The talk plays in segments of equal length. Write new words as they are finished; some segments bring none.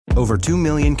Over 2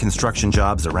 million construction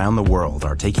jobs around the world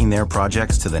are taking their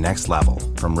projects to the next level.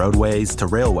 From roadways to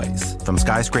railways, from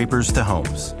skyscrapers to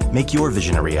homes. Make your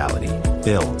vision a reality.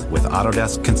 Build with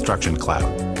Autodesk Construction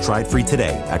Cloud. Try it free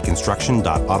today at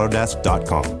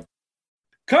construction.autodesk.com.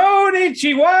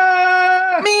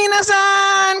 Konnichiwa!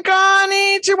 Minasan,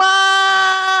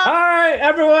 konnichiwa! All right,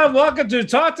 everyone, welcome to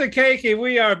Talk to Keki.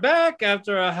 We are back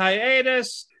after a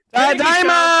hiatus.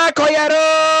 Tadaima,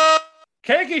 koyaro!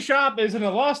 Keki shop is in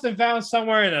a lost and found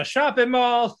somewhere in a shopping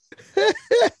mall.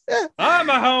 I'm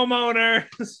a homeowner,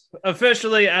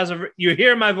 officially, as of you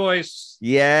hear my voice.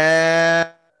 Yeah.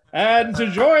 And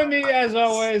to join me, as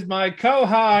always, my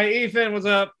co-hi, Ethan. What's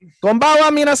up?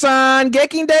 Konbawa, minasan,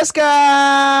 gekin desu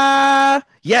ka?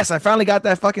 Yes, I finally got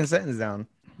that fucking sentence down.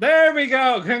 There we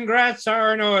go. Congrats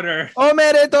are in order.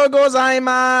 Omedetou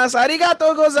gozaimasu.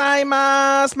 Arigatou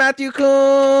gozaimasu,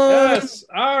 Matthew-kun. Yes.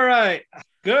 All right.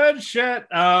 Good shit.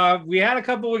 We had a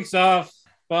couple weeks off,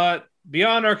 but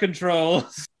beyond our control. A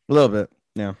little bit.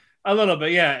 Yeah. A little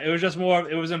bit. Yeah. It was just more,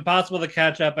 it was impossible to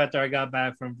catch up after I got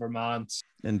back from Vermont.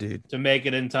 Indeed. To make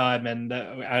it in time, and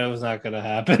it was not going to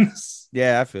happen.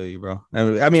 Yeah, I feel you, bro.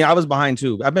 I mean, I was behind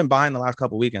too. I've been behind the last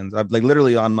couple weekends. I've like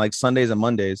literally on like Sundays and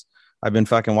Mondays, I've been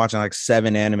fucking watching like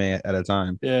 7 anime at a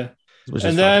time. Yeah.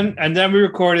 And then we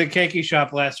recorded Keki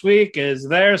Shop last week. Is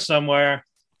there somewhere.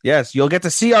 Yes, you'll get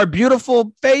to see our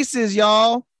beautiful faces,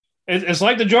 y'all. It's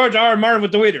like the George R. R. Martin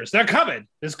with the Weeders. They're coming.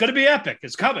 It's going to be epic.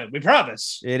 It's coming. We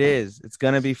promise. It is. It's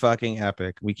going to be fucking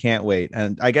epic. We can't wait.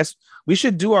 And I guess we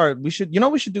should do our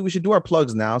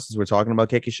plugs now since we're talking about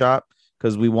Keki Shop,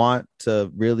 because we want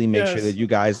to really make sure that you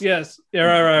guys. Yes. Yeah,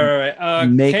 right.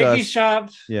 Keki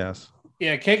Shop. Yes.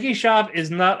 Yeah, Keki Shop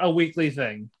is not a weekly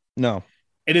thing. No.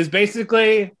 It is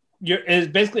basically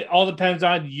all depends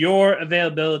on your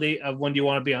availability of when you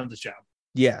want to be on the show.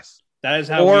 Yes. That is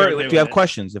how. Or if you have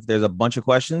questions, if there's a bunch of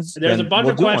questions, there's a bunch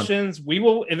of questions. We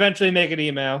will eventually make an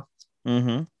email.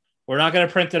 Mm-hmm. We're not going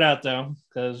to print it out though,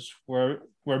 because we're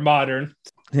modern.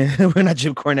 We're not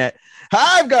Jim Cornette.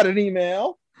 I've got an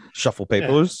email. Shuffle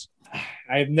papers.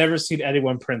 I've never seen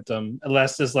anyone print them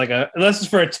unless it's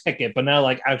for a ticket, but not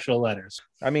like actual letters.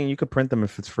 I mean, you could print them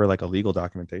if it's for like a legal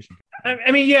documentation.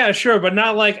 I mean, yeah, sure, but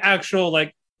not like actual,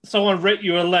 like someone wrote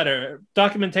you a letter.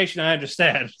 Documentation, I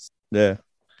understand. Yeah.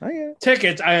 Oh, yeah.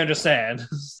 Tickets, I understand.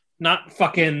 Not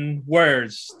fucking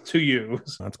words to you.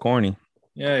 That's corny.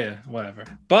 Yeah, whatever.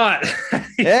 But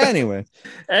anyway,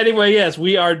 yes,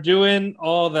 we are doing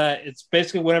all that. It's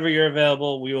basically whenever you're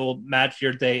available, we will match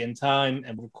your date and time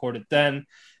and record it then.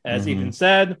 As Ethan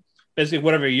said, basically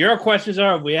whatever your questions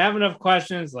are, if we have enough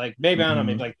questions, like maybe I don't know,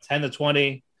 maybe like 10 to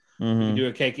 20, we can do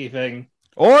a Keki thing.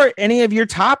 Or any of your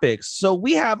topics. So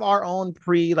we have our own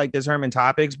determined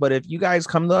topics, but if you guys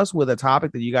come to us with a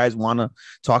topic that you guys want to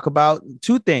talk about,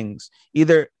 2 things.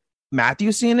 Either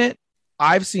Matthew's seen it,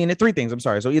 I've seen it. 3 things. I'm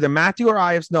sorry. So either Matthew or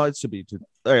I have. No, it should be 2.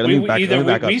 All right, let me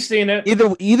back up. We've seen it.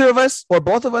 Either of us or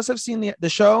both of us have seen the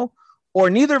show, or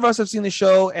neither of us have seen the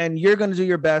show, and you're going to do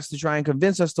your best to try and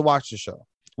convince us to watch the show,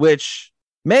 which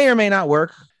may or may not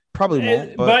work. Probably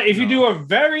won't. But if you do a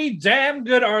very damn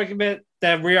good argument,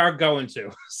 that we are going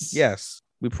to. Yes,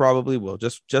 we probably will.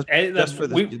 Just for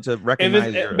to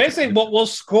recognize. Basically, we'll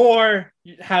score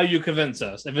how you convince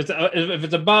us. If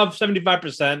it's above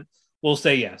 75%, we'll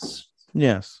say yes.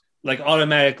 Yes, like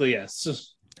automatically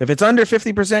yes. If it's under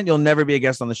 50%, you'll never be a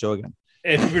guest on the show again.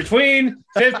 If between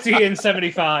 50 and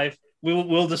 75,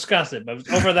 we'll discuss it.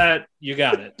 But over that, you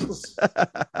got it.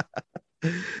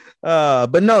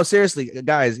 But no, seriously,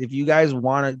 guys, if you guys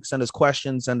want to send us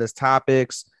questions, send us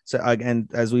topics, so again,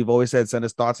 as we've always said, send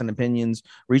us thoughts and opinions.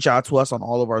 Reach out to us on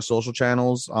all of our social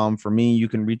channels. For me, you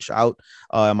can reach out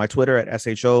on my Twitter at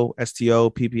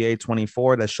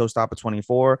SHOSTOPPA24. That's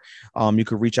Showstopper24. You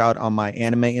could reach out on my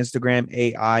anime Instagram,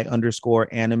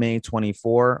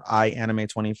 AI_anime24,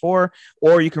 IAnime24,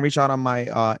 or you can reach out on my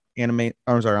on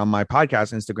my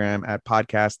podcast Instagram at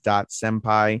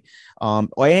podcast.senpai.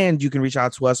 And you can reach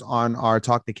out to us on our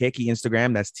Talk to Keki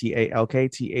Instagram. That's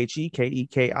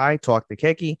TALKTHEKEKI, Talk to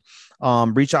Keki.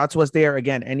 Reach out to us there.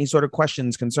 Again, any sort of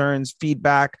questions, concerns,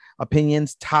 feedback,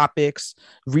 opinions, topics,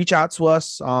 reach out to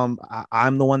us. I'm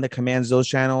the one that commands those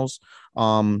channels.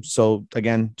 So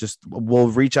again, we'll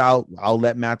reach out. I'll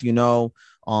let Matthew know.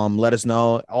 Let us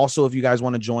know. Also, if you guys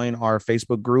want to join our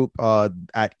Facebook group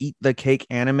at Eat the Cake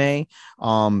Anime,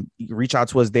 reach out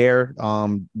to us there.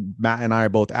 Matt and I are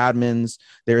both admins.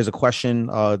 There is a question,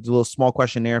 a little small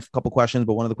questionnaire, a couple questions,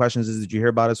 but one of the questions is, did you hear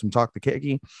about us from Talk to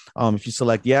Keki? If you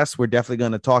select yes, we're definitely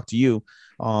going to talk to you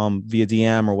via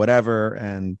DM or whatever,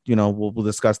 and we'll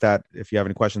discuss that if you have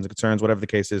any questions or concerns, whatever the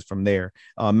case is from there.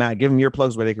 Matt, give them your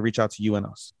plugs where they can reach out to you and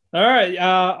us. All right.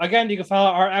 Again, you can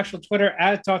follow our actual Twitter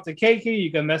at Talk to Keki.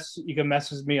 You can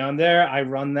message me on there. I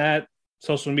run that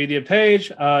social media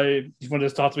page. If you want to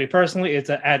just talk to me personally, it's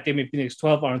at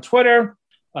DamianPhoenix12 on Twitter.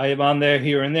 I am on there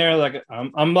here and there. Like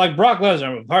I'm like Brock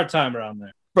Lesnar, I'm a part-timer on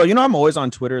there. Bro, you know I'm always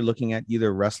on Twitter looking at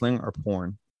either wrestling or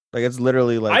porn. Like it's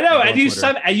literally like I know, and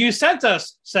you sent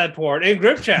us said porn in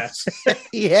group chats.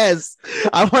 Yes,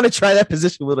 I want to try that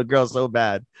position with a girl so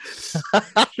bad.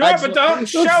 Sure, but don't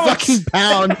show fucking us.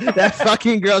 pound that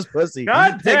fucking girl's pussy.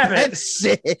 God damn it!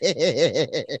 Shit.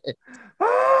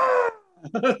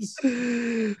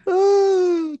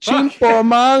 Chimpo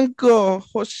manco,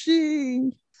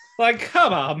 Hoshi. Like,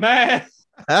 come on, man.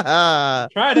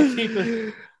 Try to keep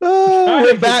it.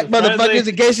 We're back, motherfuckers.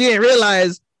 In case you didn't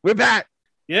realize, we're back.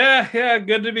 Yeah,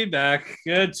 good to be back.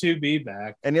 Good to be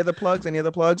back. Any other plugs?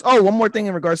 Oh, one more thing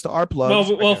in regards to our plugs.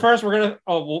 Well, first we're gonna.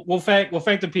 We'll thank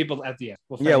the people at the end.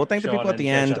 We'll thank the people at the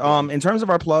end. In terms of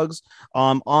our plugs,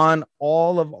 on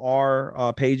all of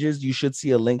our pages, you should see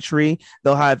a link tree.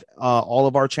 They'll have all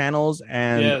of our channels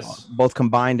and both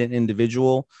combined and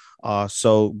individual.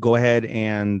 So go ahead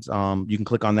and you can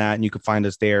click on that and you can find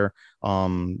us there.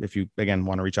 If you again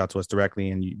want to reach out to us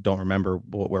directly and you don't remember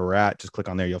where we're at, just click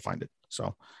on there, you'll find it.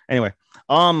 So anyway,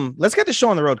 let's get the show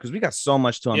on the road because we got so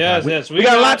much to unpack. We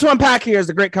got a lot to unpack here, as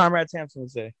the great Comrade Sampson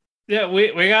would say. Yeah, we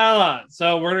got a lot.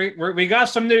 So we got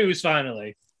some news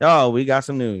finally. Oh, we got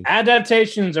some news.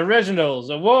 Adaptations, originals,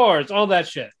 awards, all that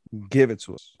shit. Give it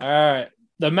to us. All right.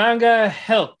 The manga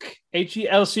Helck,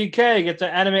 Helck, gets an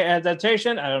anime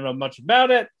adaptation. I don't know much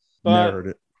about it. But never heard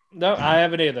it. No, I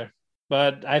haven't either.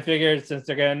 But I figured since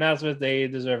they're getting announcements, they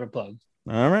deserve a plug.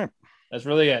 All right. That's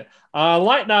really it.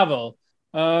 Light novel,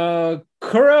 Kuro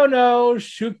no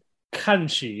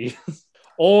Shukanshi,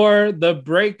 or The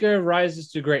Breaker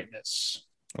Rises to Greatness.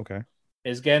 Okay.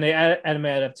 Is getting an anime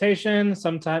adaptation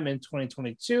sometime in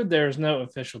 2022. There's no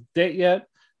official date yet.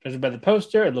 Judging by the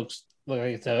poster, it looks like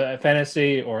it's a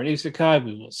fantasy or an isekai.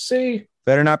 We will see.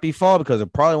 Better not be fall because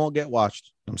it probably won't get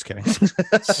watched. I'm just kidding.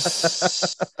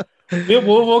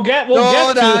 We'll get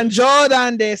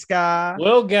Jordan Deska.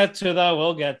 We'll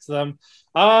get to them.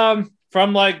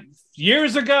 From like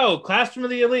years ago, Classroom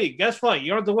of the Elite. Guess what? You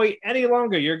don't have to wait any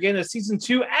longer. You're getting a season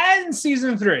 2 and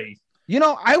season 3. You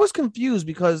know, I was confused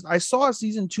because I saw a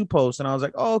season 2 post and I was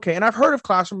like, oh, okay. And I've heard of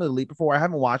Classroom of the Elite before. I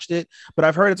haven't watched it, but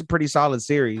I've heard it's a pretty solid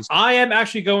series. I am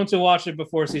actually going to watch it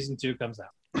before season 2 comes out.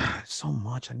 So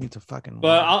much I need to fucking.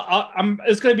 But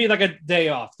it's gonna be like a day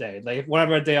off day. Like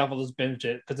whenever a day off, I'll just binge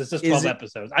it because it's just 12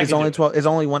 episodes. It's only 12. It's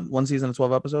only one season of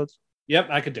 12 episodes. Yep,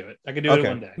 I could do it. I could do it in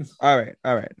one day. All right.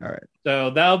 So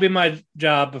that'll be my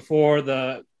job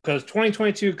because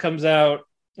 2022 comes out.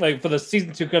 Like for the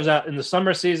season 2 comes out in the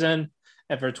summer season,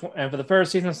 and for the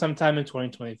first season sometime in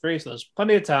 2023. So there's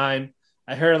plenty of time.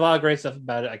 I heard a lot of great stuff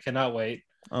about it. I cannot wait.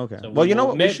 Okay. So well, you know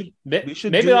what? Maybe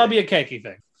that'll be a Keki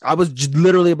thing. I was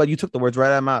literally, but you took the words right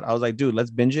out of my mouth. I was like, dude,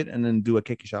 let's binge it and then do a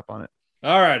Keki shop on it.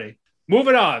 Alrighty.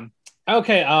 Moving on.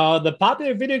 Okay. The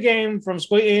popular video game from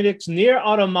Square Enix, Nier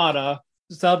Automata,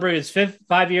 celebrated its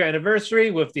 5-year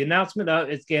anniversary with the announcement of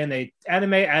it's getting an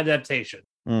anime adaptation.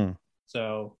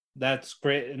 So that's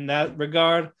great in that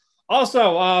regard.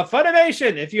 Also,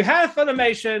 Funimation. If you have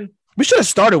Funimation, we should have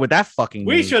started with that fucking.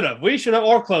 We should have,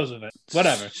 or close of it.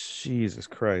 Whatever. Jesus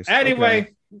Christ. Anyway,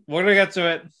 we're gonna get to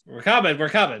it. We're coming.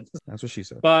 That's what she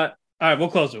said. But all right, we'll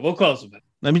close it.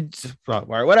 Let me. All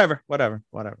right, whatever.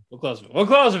 We'll close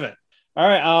of it. All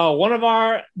right. One of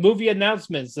our movie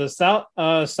announcements: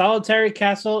 the Solitary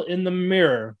Castle in the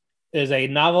Mirror is a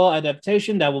novel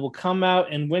adaptation that will come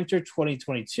out in winter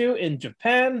 2022 in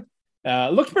Japan.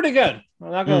 Looks pretty good.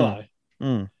 I'm not gonna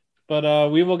lie. But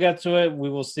we will get to it. We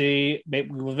will see. Maybe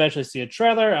we will eventually see a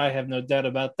trailer. I have no doubt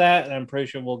about that. And I'm pretty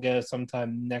sure we'll get it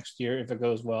sometime next year if it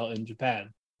goes well in Japan.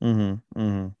 All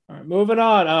right, moving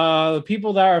on. The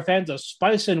people that are fans of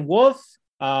Spice and Wolf,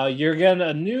 you're getting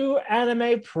a new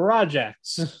anime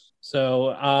project.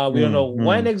 So we don't know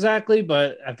when exactly,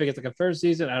 but I think it's like a first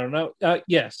season. I don't know.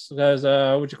 Yes, because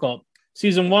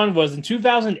season 1 was in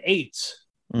 2008.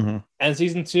 And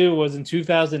season 2 was in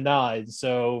 2009.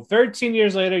 So 13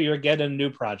 years later, you're getting a new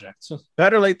project.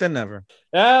 Better late than never.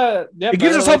 It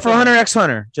gives us hope for Hunter x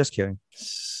Hunter. Just kidding.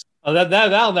 Oh,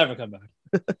 that'll never come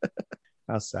back.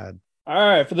 How sad. All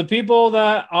right, for the people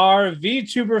that are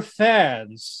VTuber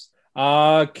fans,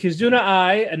 Kizuna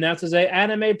Ai announces a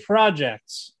anime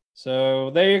project. So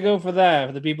there you go for that.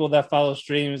 For the people that follow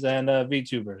streams and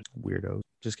VTubers. Weirdos.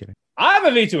 Just kidding. I'm a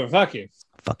VTuber. Fuck you.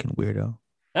 Fucking weirdo.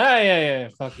 Yeah.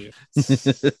 Fuck you.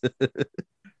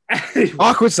 Anyway,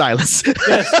 Awkward silence.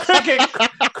 yes,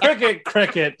 cricket.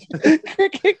 Cricket.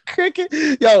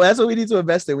 Yo, that's what we need to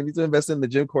invest in. We need to invest in the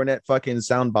Jim Cornette fucking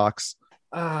sound box.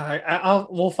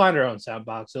 We'll find our own sound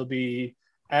box. It'll be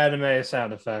anime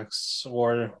sound effects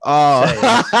or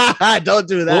don't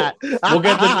do that. We'll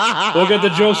get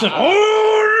the Joseph.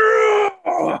 Oh,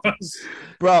 no!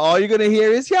 Bro, all you're gonna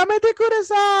hear is Yamete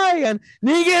Kudasai and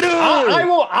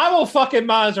Nigeru. I will fucking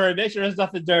monitor and make sure there's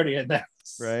nothing dirty in there.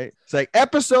 Right? It's like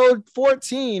episode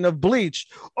 14 of Bleach.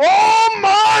 Oh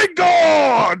my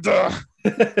god!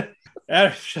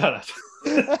 Shut up.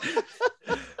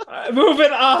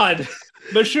 Moving on.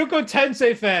 Mashuko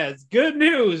Tensei fans, good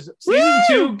news. Season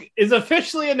 2 is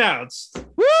officially announced.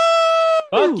 Woo!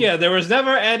 Fuck yeah, there was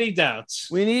never any doubts.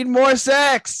 We need more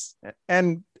sex.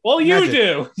 And well, you magic.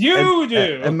 do. You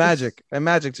do. And magic. And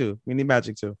magic too. We need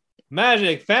magic too.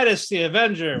 Magic, fantasy,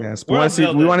 Avenger. Yes, we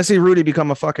want to see Rudy become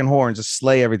a fucking whore and just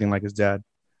slay everything like his dad.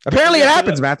 Apparently it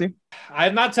happens, Matthew.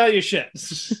 I'm not telling you shit.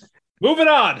 Moving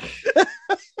on.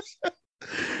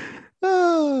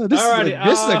 This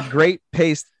is a great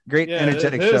paced,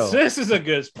 energetic show. This is a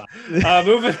good spot.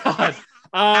 Moving on.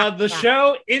 The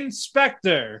show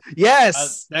Inspector.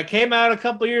 Yes. That came out a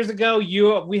couple years ago.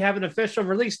 We have an official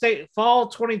release date, fall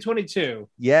 2022.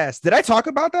 Yes. Did I talk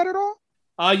about that at all?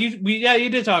 You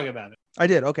did talk about it. I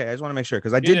did. Okay, I just want to make sure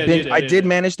because I did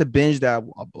manage to binge that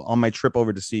on my trip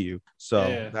over to see you.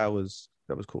 So that was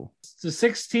cool. It's the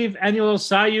 16th annual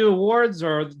Seiyu Awards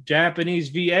or Japanese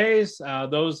VAs.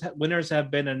 Those winners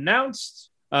have been announced.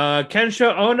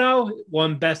 Kensho Ono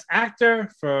won Best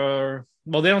Actor for.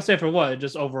 Well, they don't say for what,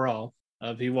 just overall.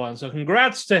 He won. So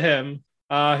congrats to him.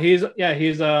 He's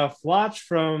Flotch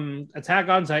from Attack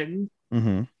on Titan.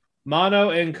 Mm-hmm.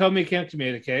 Mono and Komi can't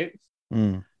communicate.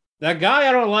 Mm. That guy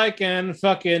I don't like and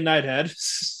fucking Nighthead.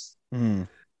 Mm.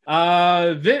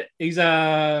 He's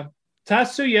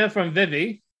Tatsuya from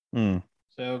Vivi. Mm.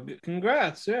 So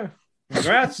congrats,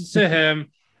 congrats to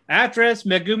him. Actress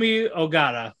Megumi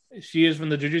Ogata. She is from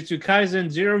the Jujutsu Kaisen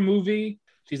Zero movie.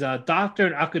 She's a doctor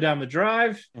in Akudama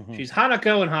Drive. Mm-hmm. She's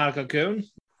Hanako in Hanako-kun.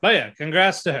 But yeah,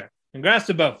 congrats to her. Congrats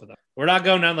to both of them. We're not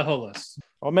going down the whole list.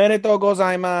 Omerito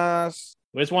gozaimasu.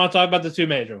 We just want to talk about the two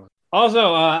major ones.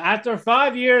 Also, after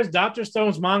 5 years, Dr.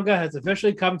 Stone's manga has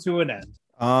officially come to an end.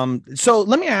 So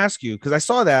let me ask you, because I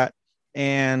saw that,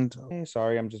 and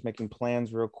sorry, I'm just making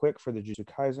plans real quick for the Jujutsu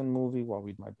Kaisen movie while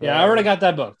we my bed. Yeah, I already got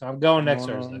that booked. I'm going next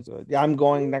Thursday. Yeah, I'm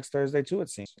going next Thursday too, it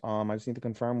seems. I just need to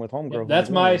confirm with Homegirl. Yeah, that's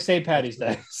my St. Patty's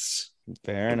Day.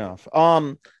 Fair enough.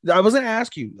 I was gonna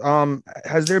ask you,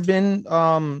 has there been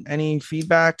any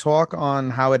feedback, talk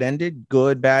on how it ended?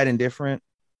 Good, bad, indifferent?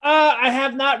 I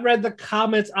have not read the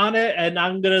comments on it, and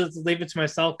I'm gonna leave it to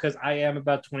myself because I am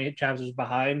about 28 chapters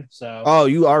behind. So,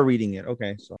 you are reading it,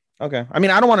 okay? So, okay. I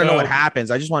mean, I don't want to know what happens.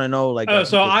 I just want to know, like.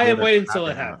 So I am waiting until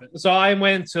it happens. So I am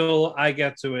waiting until I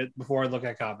get to it before I look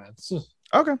at comments.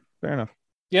 Okay, fair enough.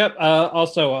 Yep.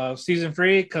 Also, season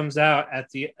 3 comes out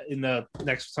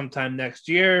sometime next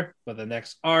year for the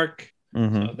next arc.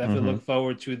 Mm-hmm, so definitely look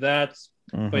forward to that.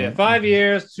 Mm-hmm, but yeah, 5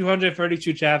 years,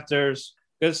 232 chapters,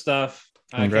 good stuff.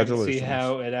 I can't see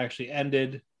how it actually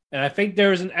ended. And I think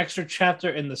there was an extra chapter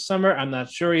in the summer. I'm not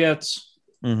sure yet.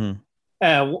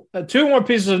 Mm-hmm. 2 more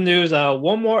pieces of news. An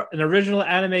original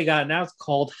anime got announced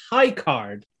called High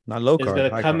Card. Not low card. It's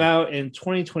going to come out in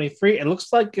 2023. It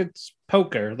looks like it's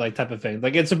poker, like type of thing.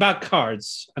 Like it's about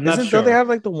cards. I'm not sure. Don't they have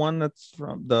like the one that's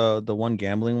from the one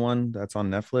gambling one that's on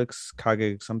Netflix,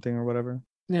 Kage something or whatever?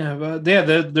 Yeah, but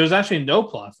there's actually no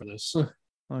plot for this.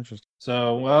 Oh, interesting.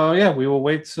 So, we will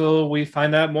wait till we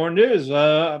find out more news.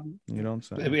 You don't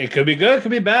say. It could be good, it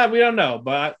could be bad. We don't know.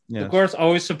 But of course,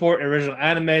 always support original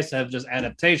animes that have just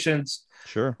adaptations.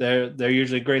 Sure. They're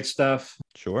usually great stuff.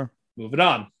 Sure. Moving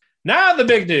on. Now the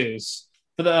big news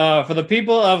for the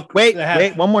people of wait,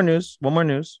 one more news. One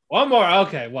more.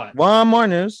 Okay, what? One more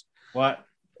news. What?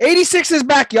 86 is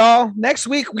back, y'all. Next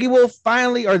week we will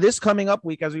finally, or this coming up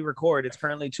week as we record, it's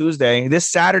currently Tuesday. This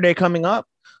Saturday coming up,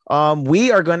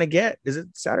 we are going to get, is it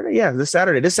Saturday? Yeah, this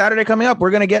Saturday coming up, we're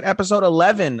going to get episode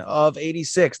 11 of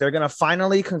 86. They're going to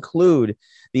finally conclude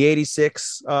the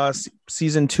 86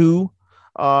 season 2.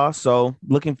 So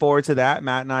looking forward to that.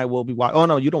 Matt and I will be watching. Oh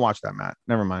no, you don't watch that, Matt.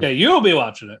 Never mind. Yeah, you'll be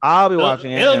watching it. I'll be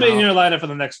watching it. It'll be in your lineup for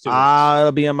the next 2 weeks.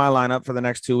 It'll be in my lineup for the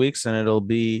next 2 weeks, and it'll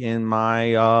be in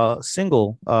my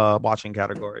single watching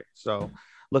category. So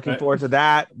looking forward to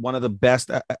that. One of the best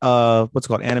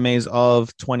animes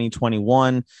of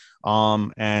 2021.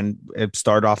 And it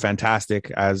started off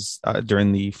fantastic as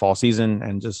during the fall season,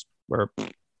 and just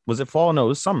was it fall? No, it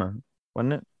was summer,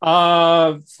 wasn't it?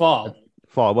 Fall.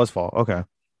 Fall. It was fall. Okay.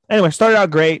 Anyway, started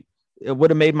out great. it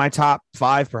would have made my top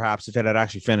 5 perhaps if it had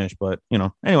actually finished. But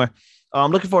anyway,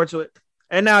 I'm looking forward to it.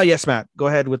 And now, yes, Matt, go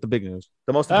ahead with the big news.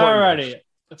 The most important news.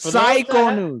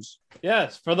 Psycho news.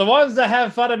 Yes, for the ones that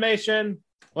have Funimation,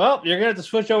 well, you're going to have to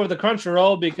switch over to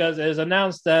Crunchyroll because it is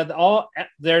announced that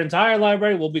their entire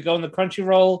library will be going to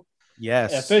Crunchyroll.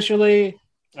 Yes, officially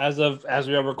as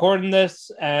we are recording this,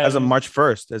 and as of March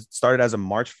 1st. It started as of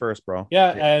March 1st, bro. Yeah,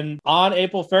 and on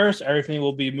April 1st, everything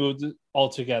will be moved all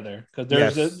together because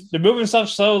they're moving stuff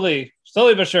slowly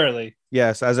but surely.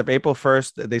 Yes, as of April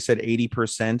 1st, they said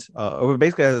 80%.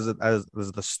 Basically, as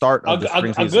the start of the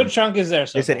spring season, a good chunk is there.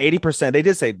 They said 80%. They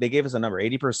did say they gave us a number.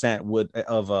 80%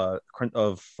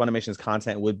 of Funimation's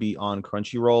content would be on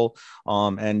Crunchyroll.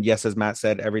 And yes, as Matt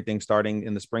said, everything starting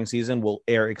in the spring season will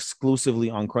air exclusively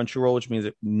on Crunchyroll, which means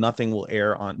that nothing will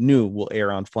air on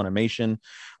Funimation.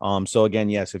 So again,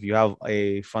 yes, if you have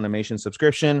a Funimation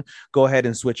subscription, go ahead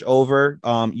and switch over.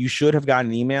 You should have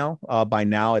gotten an email by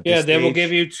now. They will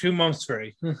give you 2 months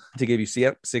free to give you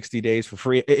 60 days for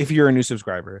free if you're a new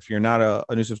subscriber. If you're not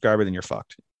a new subscriber, then you're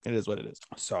fucked. It is what it is.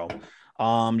 So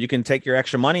you can take your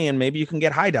extra money and maybe you can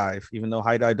get High Dive, even though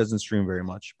High Dive doesn't stream very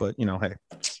much. But hey,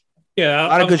 yeah,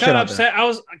 I was kind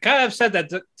of upset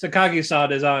that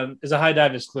Takagi-san is a High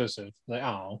Dive exclusive. Like,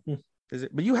 oh, is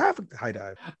it? But you have High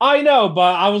Dive. I know,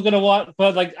 but I was gonna watch.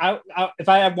 But like, if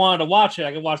I wanted to watch it,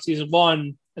 I could watch season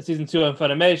 1 and season 2 on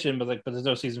Funimation. But there's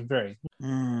no season 3.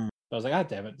 I was like, God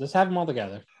damn it, just have them all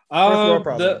together.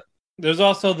 There's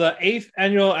also the 8th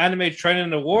annual Anime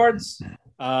Training Awards.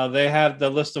 They have the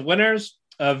list of winners.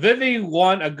 Vivi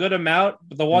won a good amount,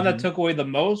 but the one that took away the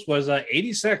most was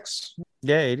 86.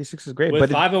 Yeah, 86 is great.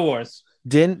 With 5 awards.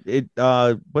 Didn't it?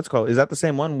 What's it called? Is that the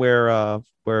same one where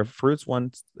Fruits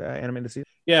won Anime of the Season?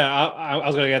 Yeah, I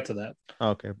was gonna get to that.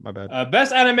 Okay, my bad.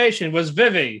 Best animation was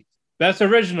Vivi. Best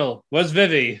original was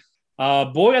Vivi.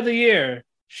 Boy of the Year,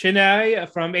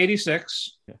 Shinai from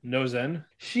 86. Nozen.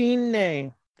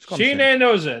 Shinai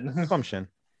Nozen. Call him Shin.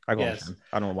 I call him Shin.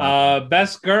 I don't know why.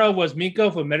 Best girl was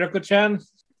Miko from Miracle-chan.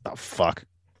 Oh, fuck.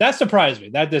 That surprised me.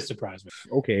 That did surprise me.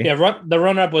 Okay. Yeah, the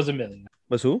runner-up was Amelia.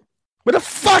 Was who? What the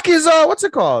fuck is what's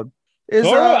it called? Toru,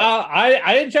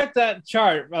 I didn't check that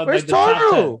chart. Where's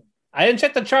Toru? I didn't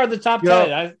check the chart of the top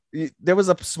 10. There was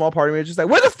a small part of me just like,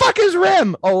 where the fuck is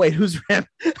Rem? Oh wait, who's Rem?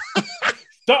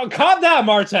 Don't calm down,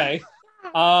 Marte.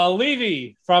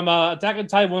 Levy from Attack on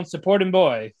Titan won supporting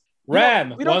boy.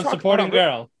 Ram won supporting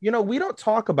girl. We don't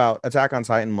talk about Attack on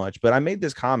Titan much, but I made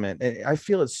this comment and I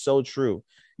feel it's so true.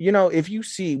 If you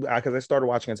see, because I started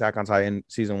watching Attack on Titan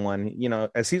season 1,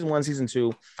 as season 1, season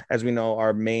 2, as we know,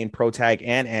 our main pro tag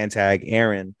and antag,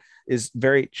 Aaron, is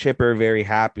very chipper, very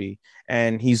happy.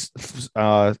 And he's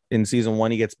in season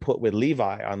 1, he gets put with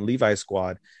Levi on Levi's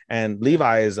squad. And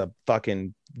Levi is a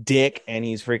fucking dick and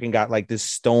he's freaking got like this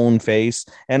stone face.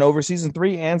 And over season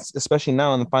 3 and especially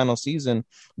now in the final season,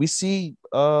 we see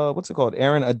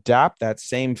Aaron adapt that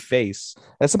same face.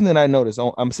 That's something that I noticed.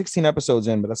 I'm 16 episodes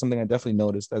in, but that's something I definitely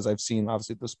noticed as I've seen.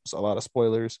 Obviously there's a lot of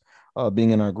spoilers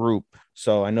being in our group,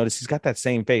 so I noticed he's got that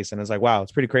same face and it's like, wow,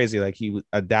 it's pretty crazy. Like he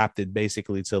adapted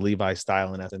basically to Levi's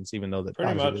style in essence, even though that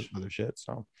pretty much other shit.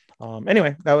 So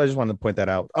anyway, I just wanted to point that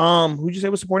out. Who'd you say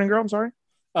was supporting girl? I'm sorry.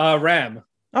 Ram.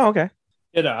 Oh, okay.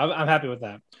 I'm happy with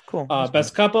that. Cool.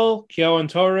 Best couple, Kyo and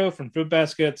Toru from Fruit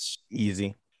Baskets.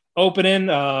 Easy. Opening,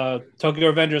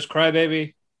 Tokyo Revengers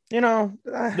Crybaby. It wasn't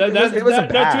bad.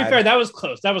 No, to be fair, that was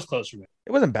close. That was close for me.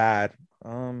 It wasn't bad.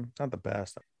 Not the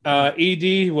best.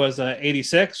 ED was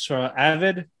 86 for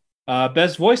Avid.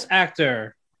 Best voice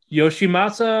actor,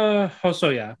 Yoshimasa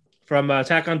Hosoya from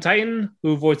Attack on Titan,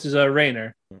 who voices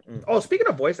Rainer. Oh, speaking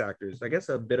of voice actors, I guess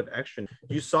a bit of action.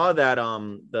 You saw that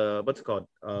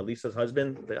Lisa's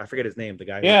husband, I forget his name, the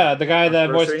guy. Yeah, the guy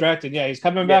that voice directed. Yeah, he's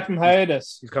coming back from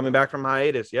hiatus. He's coming back from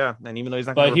hiatus. Yeah, and even though he's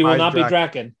not, but he will not be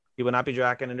Draken. He will not be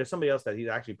Draken, and there's somebody else that he's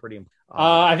actually pretty.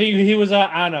 I think he was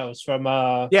Anos from.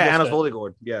 Anos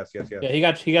Voldegord. Yes. Yeah, he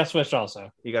got switched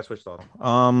also. He got switched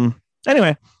also.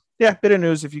 Anyway, yeah, bit of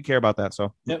news if you care about that.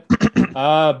 So. Yep.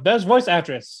 Best voice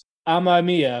actress.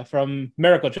 Amamiya from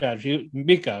Miracle-chan,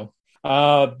 Miko.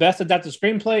 Best adapted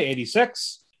screenplay,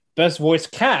 86. Best voice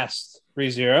cast,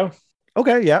 30.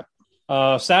 Okay, yeah.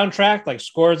 Soundtrack, like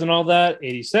scores and all that,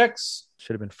 86.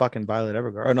 Should have been fucking Violet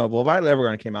Evergarden. Oh no, well, Violet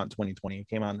Evergarden came out in 2020. It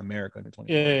came out in America in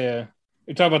 2020. Yeah.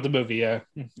 You're talking about the movie, yeah.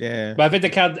 Yeah. But I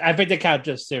think they count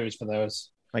just series for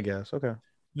those. I guess. Okay.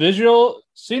 Visual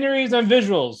sceneries and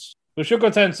visuals.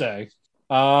 Bushuko Tensei.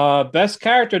 Best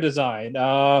character design.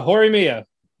 Horimiya.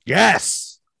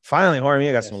 Yes. Finally,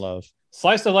 Horimiya got some love.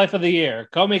 Slice of life of the year.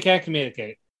 Komi can't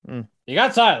communicate. You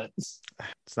got silence.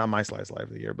 It's not my slice of life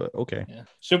of the year, but okay. Yeah.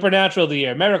 Supernatural of the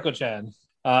year. Miracle-chan.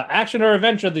 Action or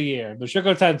adventure of the year,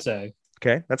 Mushoku Tensei.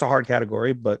 Okay, that's a hard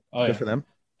category, but good for them.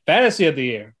 Fantasy of the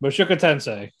year, Mushoku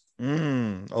Tensei.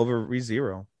 Over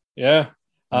ReZero. Yeah.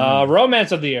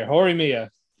 Romance of the year, Horimiya.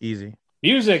 Easy.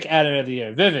 Music anime of the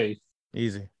year, Vivi.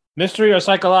 Easy. Mystery or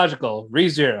psychological,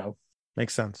 ReZero.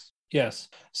 Makes sense. Yes.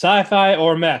 Sci-fi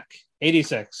or mech,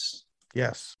 86.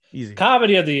 Yes. Easy.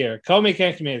 Comedy of the year, Komi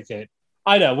Can't Communicate.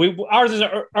 I know. Ours is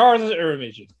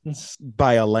Uramichi.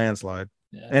 By a landslide.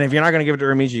 Yeah. And if you're not going to give it to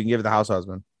Uramichi, you can give it to House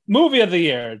Husband. Movie of the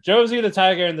year, Josie the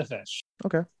Tiger and the Fish.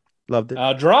 Okay. Loved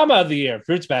it. Drama of the year,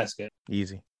 Fruits Basket.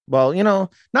 Easy. Well,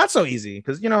 not so easy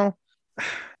because,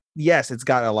 yes, it's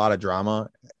got a lot of drama.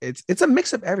 It's a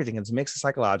mix of everything. It's a mix of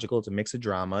psychological. It's a mix of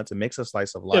drama. It's a mix of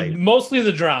slice of life. Yeah, mostly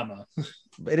the drama.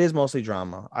 It is mostly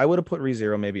drama. I would have put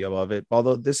ReZero maybe above it,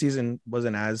 although this season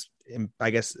wasn't as, I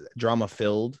guess, drama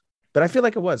filled. But I feel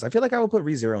like it was. I feel like I would put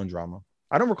ReZero in drama.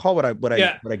 I don't recall what I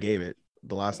gave it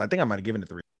the last. I think I might have given it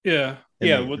 3. Yeah.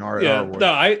 No,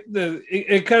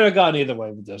 it could have gone either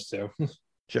way with those two.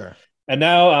 Sure. And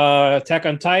now Attack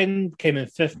on Titan came in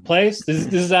 5th place. This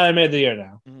is anime of the year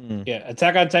now. Yeah,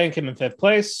 Attack on Titan came in 5th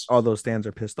place. All those stands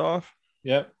are pissed off.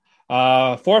 Yep.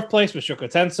 4th place was Mushoku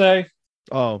Tensei.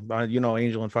 Oh,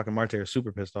 Angel and fucking Marte are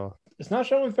super pissed off. It's not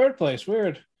showing 3rd place.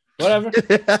 Weird. Whatever.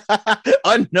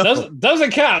 No.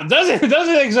 Doesn't count.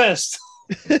 Doesn't exist.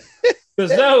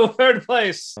 There's no 3rd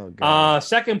place. Oh,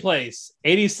 2nd place,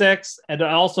 86, and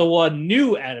also won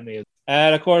new anime.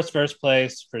 And of course, 1st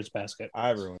place, Fruits Basket.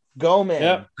 I ruined. Go man.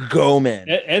 Yep. Go man.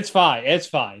 It's fine. It's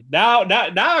fine. Now I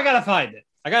gotta find it.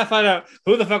 I gotta find out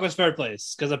who the fuck was 3rd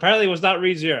place because apparently it was not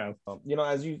ReZero.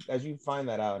 As you find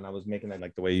that out, and I was making that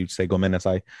like the way you say go man. It's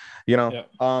like,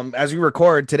 as we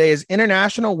record, today is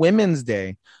International Women's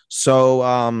Day.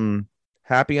 So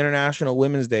happy International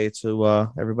Women's Day to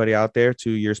everybody out there,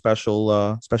 to your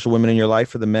special women in your life,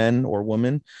 for the men or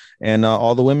women, and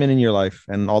all the women in your life,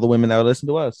 and all the women that listen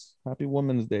to us. Happy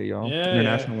Women's Day, y'all.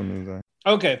 International Women's Day.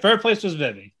 Okay, 3rd place was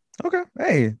Vivi. Okay,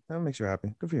 hey, that makes you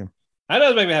happy. Good for you. That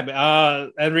does make me happy.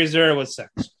 And ReZero was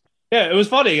 6. Yeah, it was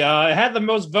funny. It had the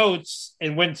most votes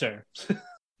in winter. Well,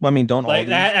 I mean, don't like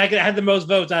all I had the most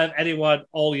votes out of anyone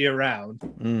all year round.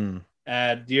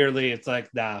 And yearly, it's like,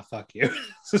 nah, fuck you.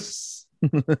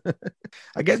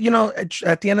 I guess,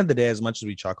 at the end of the day, as much as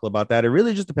we chuckle about that, it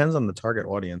really just depends on the target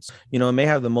audience. It may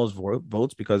have the most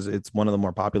votes because it's one of the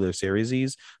more popular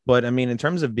series, but I mean, in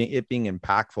terms of it being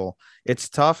impactful, it's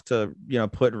tough to,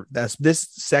 put this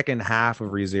second half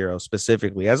of ReZero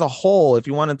specifically as a whole. If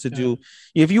you wanted to do,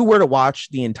 if you were to watch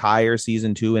the entire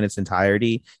season 2 in its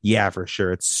entirety, yeah, for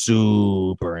sure, it's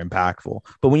super impactful.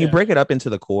 But when you break it up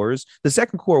into the cores, the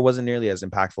second core wasn't nearly as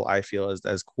impactful, I feel,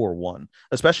 as core 1,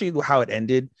 especially how it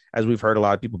ended. As we've heard a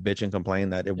lot of people bitch and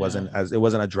complain that it wasn't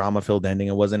a drama filled ending,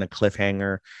 it wasn't a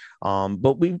cliffhanger,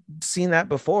 but we've seen that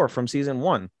before from season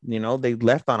 1. They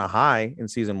left on a high in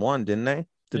season 1, didn't they?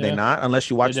 Did they not? Unless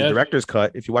you watch the director's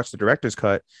cut. If you watch the director's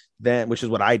cut, then, which is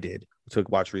what I did to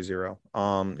watch ReZero,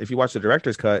 if you watch the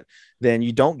director's cut, then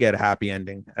you don't get a happy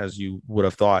ending as you would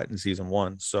have thought in season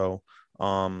 1. So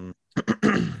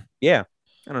yeah,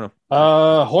 I don't know.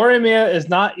 Horimiya is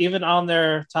not even on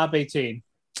their top 18.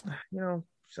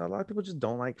 So a lot of people just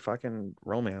don't like fucking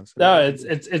romance. No, it's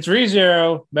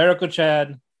ReZero,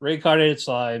 Miracle-chan, Reincarnated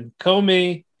Slime,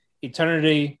 Komi,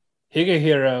 Eternity,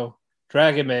 Higehiro,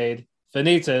 Dragon Maid,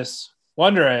 Vanitas,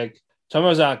 Wonder Egg,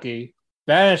 Tomozaki,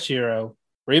 Banished Hero,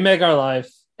 Remake Our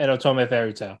Life, and Otome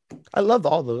Fairy Tale. I love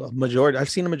all the majority. I've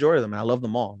seen a majority of them, and I love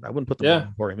them all. I wouldn't put them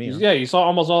all for me. Yeah, you saw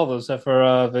almost all of those except for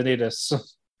Vanitas.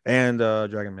 And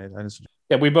Dragon Maid.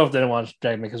 Yeah, we both didn't watch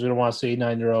Dragon Maid because we don't want to see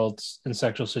 9-year-olds in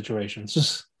sexual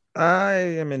situations. I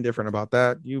am indifferent about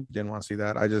that. You didn't want to see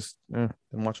that. I just didn't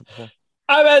watch it before.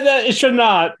 I mean, it should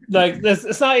not. Like,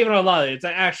 it's not even a lie. It's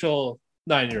an actual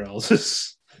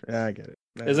 9-year-olds. Yeah, I get it.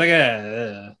 It's like,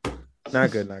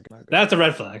 not good. That's a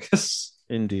red flag.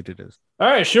 Indeed, it is. All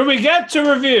right, should we get to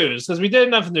reviews? Because we did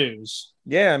enough news.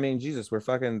 Yeah, I mean, Jesus, we're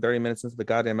fucking 30 minutes into the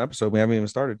goddamn episode. We haven't even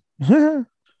started.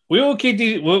 We will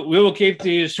keep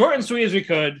these short and sweet as we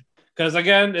could, because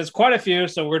again, it's quite a few,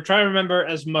 so we're trying to remember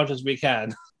as much as we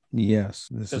can. Yes,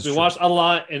 because we watched a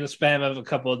lot in the span of a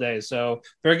couple of days. So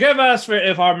forgive us for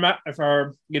if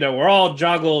our we're all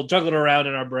juggled around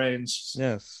in our brains.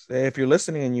 Yes, if you're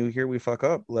listening and you hear we fuck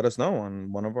up, let us know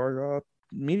on one of our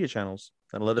media channels.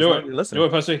 And let us know you're listening. Do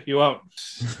it, pussy. You won't.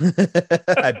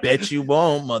 I bet you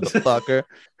won't, motherfucker.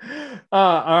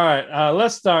 All right.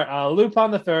 Let's start.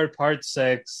 Lupin the Third, Part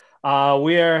 6.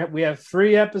 We have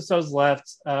 3 episodes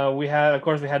left. We had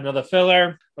another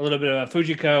filler, a little bit of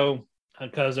Fujiko,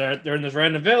 because they're in this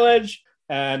random village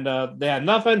and they had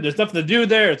nothing. There's nothing to do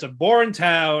there. It's a boring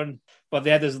town. but they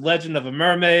had this legend of a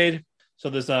mermaid. So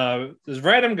this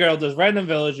random girl, this random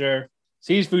villager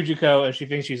sees Fujiko and she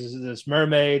thinks she's this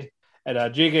mermaid. And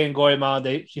Jigen and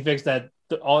Goemon, she thinks that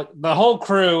the whole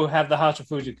crew have the house for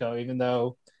Fujiko, even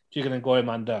though Jigen and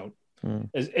Goemon don't.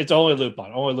 It's only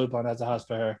Lupin. Only Lupin has a house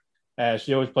for her. And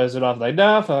she always plays it off like,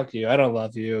 no, fuck you. I don't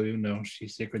love you, even though she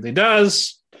secretly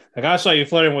does. Like, I saw you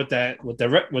flirting with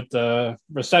the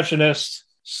receptionist,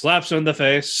 slaps her in the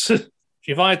face.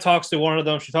 She finally talks to one of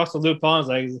them. She talks to Lupin.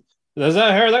 Like, is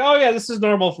that her? Like, oh yeah, this is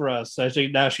normal for us. So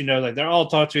now she knows, like, they're all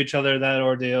talking to each other in that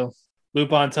ordeal.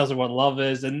 Lupin tells her what love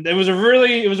is, and it was a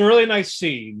really nice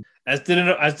scene. I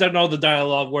didn't know the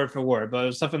dialogue word for word, but it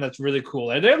was something that's really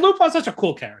cool. And Lupin's such a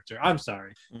cool character. I'm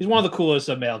sorry, he's one of the coolest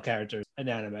male characters in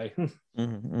anime.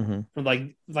 From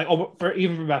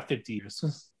even for about 50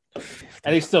 years,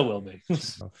 and he still will be.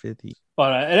 50.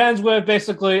 But it ends with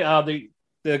basically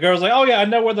the girl's like, oh yeah, I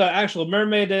know where the actual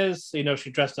mermaid is. You know,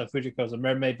 she dressed up Fujiko as a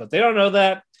mermaid, but they don't know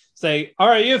that. Say, all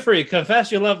right, you three,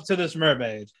 confess your love to this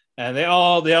mermaid. And they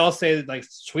all say like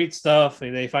sweet stuff.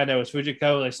 And they find out it's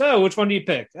Fujiko. Like, so which one do you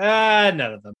pick? None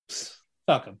of them.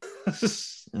 Fuck them.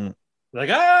 Like,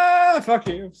 fuck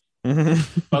you.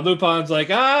 But Lupin's like,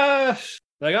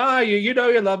 you know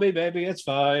you love me, baby. It's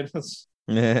fine.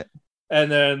 Yeah.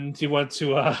 And then he went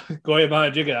to Goemon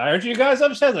and Jigen. Aren't you guys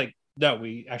upset? Like, no,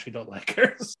 we actually don't like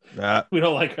her. We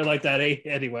don't like her like that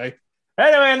anyway.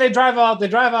 Anyway, and they drive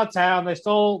out town. They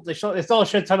stole a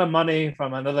shit ton of money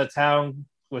from another town,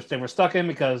 which they were stuck in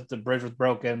because the bridge was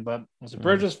broken. But once the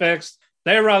bridge was fixed,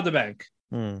 they robbed the bank.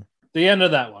 The end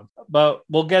of that one. But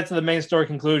we'll get to the main story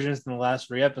conclusions in the last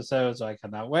 3 episodes, so I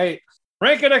cannot wait.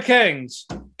 Ranking of Kings.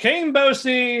 King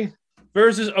Bosi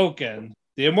versus Oken.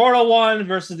 The Immortal One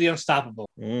versus the Unstoppable.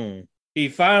 He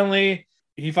finally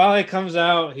comes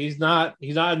out. He's not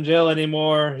in jail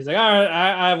anymore. He's like, all right,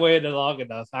 I waited long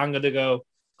enough. I'm going to go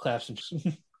clap some.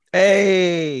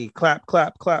 Hey, clap.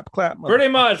 Pretty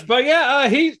much. But yeah,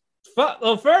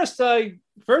 first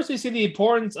we see the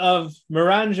importance of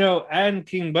Miranjo and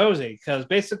King Bosi, because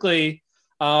basically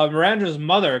Miranjo's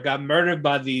mother got murdered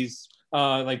by these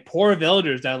poor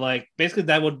villagers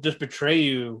that would just betray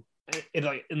you in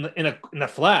a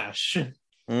flash.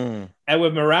 And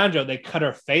with Miranjo, they cut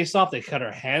her face off, they cut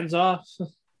her hands off. So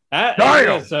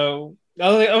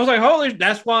I was like, holy,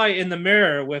 that's why in the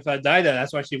mirror with Daida,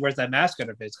 that's why she wears that mask on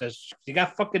her face, because she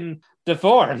got fucking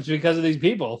deformed because of these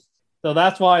people. So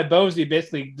that's why Bosi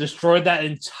basically destroyed that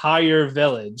entire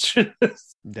village.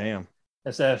 Damn.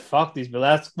 I said, fuck these, but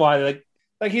that's why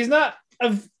like he's not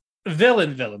a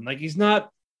villain. Like, he's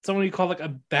not someone you call like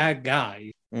a bad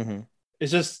guy.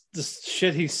 It's just the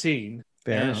shit he's seen.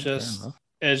 It's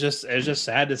just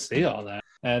sad to see all that.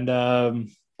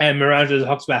 And Mirage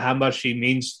talks about how much she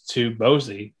means to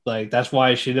Bosi. Like, that's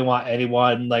why she didn't want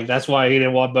anyone. Like, that's why he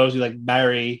didn't want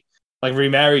Bosi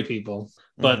remarry people.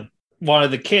 But one of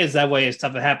the kids, that way, if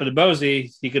something happened to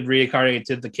Bosi, he could reincarnate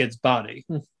into the kid's body,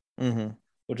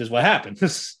 which is what happened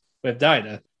with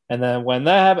Daida. And then when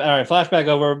that happened, all right, flashback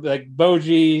over. Like,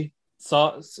 Boji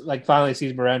finally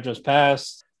sees Miranjo's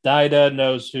past. Daida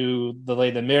knows who the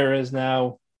Lady in the Mirror is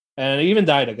now. And even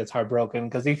Daida gets heartbroken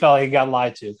because he felt like he got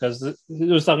lied to, because it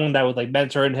was someone that would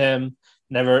mentor him.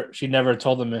 She never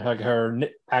told him her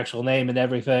actual name and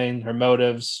everything, her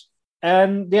motives.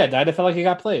 And yeah, Daida felt like he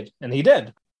got played, and he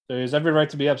did. So he has every right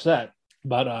to be upset.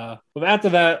 But after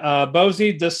that,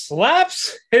 Bosi just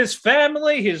slaps his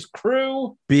family, his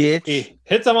crew. Bitch. He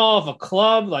hits them all with a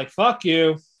club, like, fuck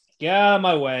you, get out of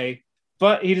my way.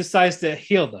 But he decides to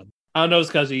heal them. I don't know if it's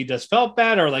because he just felt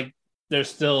bad, or there's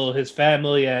still his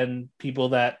family and people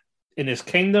that in his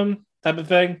kingdom type of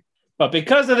thing. But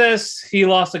because of this, he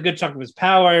lost a good chunk of his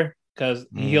power because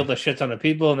he healed a shit ton of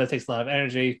people, and that takes a lot of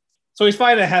energy. So he's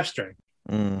fighting at half strength,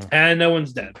 and no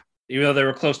one's dead, even though they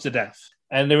were close to death.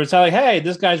 And they were telling, hey,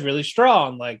 this guy's really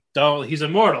strong. Like, he's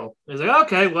immortal. He's like,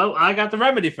 okay, well, I got the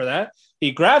remedy for that.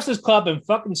 He grabs his club and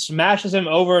fucking smashes him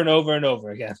over and over and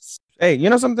over again. Hey, you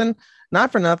know something?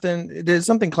 Not for nothing. There's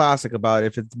something classic about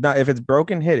it. If it's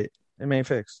broken, hit it. It may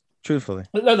fix. Truthfully,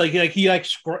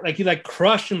 he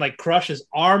crushed and crushed his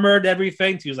armor and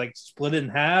everything. So he was split it in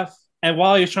half. And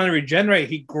while he was trying to regenerate,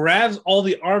 he grabs all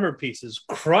the armor pieces,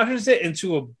 crushes it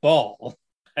into a ball,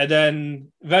 and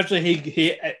then eventually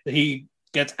he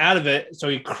gets out of it. So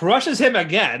he crushes him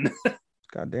again.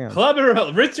 Goddamn. Club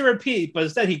and rinse and repeat. But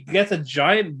instead, he gets a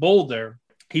giant boulder.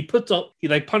 He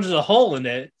punches a hole in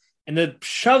it, and then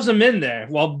shoves him in there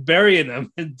while burying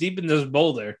him deep in this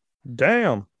boulder.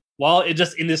 Damn. While it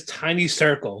just in this tiny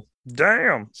circle.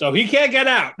 Damn. So he can't get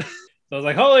out. So I was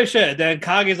like, holy shit. Then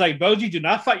Kage's like, Boji, do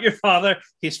not fight your father.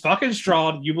 He's fucking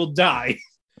strong. You will die.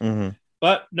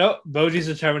 But no, Boji's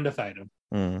determined to fight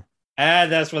him.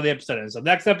 And that's where the episode ends. So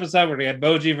next episode, we're going to get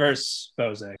Boji versus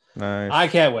Bose. Nice. I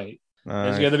can't wait. Nice.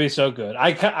 It's going to be so good.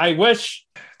 I wish,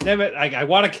 damn it, I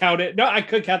want to count it. No, I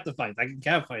could count the fights. I can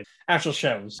count fights. Actual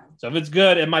shows. So if it's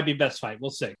good, it might be best fight. We'll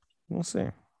see. We'll see.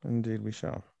 Indeed, we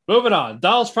shall. Moving on.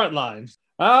 Doll's Frontline.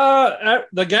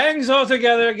 The gang's all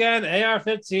together again.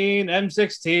 AR-15,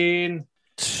 M16,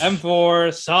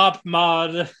 M4, SOP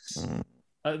mod.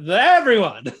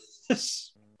 Everyone.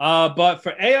 But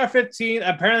for AR-15,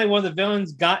 apparently one of the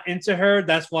villains got into her.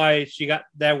 That's why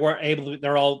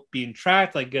they're all being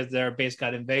tracked, like because their base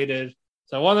got invaded.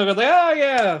 So one of them goes like, oh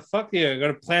yeah, fuck you. I'm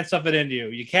going to plant something in you.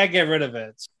 You can't get rid of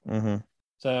it.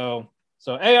 So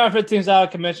AR-15's out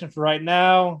of commission for right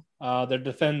now. They're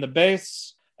defending the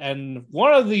base. And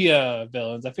one of the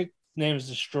villains, I think his name is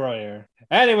Destroyer.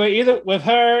 Anyway, either with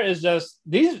her is just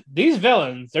these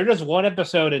villains, they're just one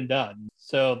episode and done.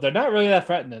 So they're not really that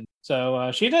threatening.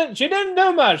 So she didn't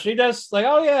do much. She just like,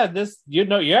 oh yeah, this, you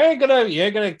ain't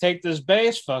gonna take this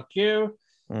base, fuck you.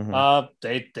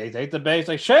 They take the base,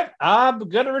 like shit, I'm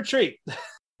gonna retreat.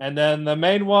 And then the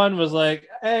main one was like,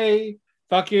 hey,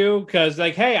 fuck you, because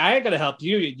like, hey, I ain't gonna help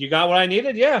you. You got what I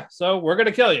needed, yeah. So we're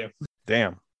gonna kill you.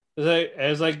 Damn.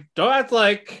 It's like don't act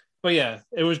like. But yeah,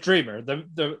 it was Dreamer.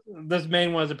 This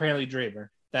main one is apparently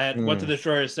Dreamer that went to the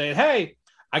Destroyer saying, hey,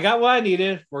 I got what I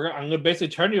needed. I'm gonna basically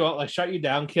turn you out, like shut you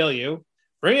down, kill you,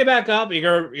 bring you back up.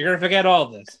 You're gonna forget all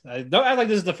this. Don't act like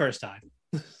this is the first time.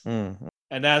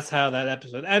 And that's how that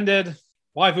episode ended.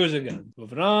 Waifus again.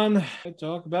 Moving on. I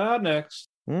talk about next.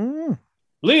 Leadale.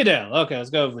 Okay,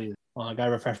 let's go with Leadale. Oh, I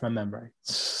gotta refresh my memory.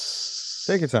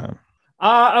 Take your time.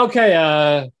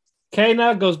 Okay.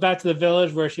 Kana goes back to the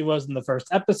village where she was in the first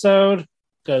episode.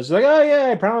 Because like, oh yeah,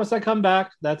 I promise I come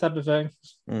back. That type of thing.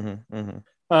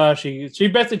 She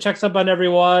basically checks up on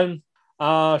everyone.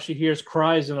 She hears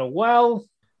cries in a well,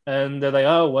 and they're like,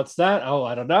 "Oh, what's that? Oh,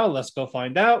 I don't know. Let's go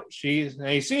find out."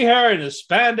 They see her in a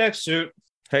spandex suit.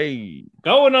 Hey,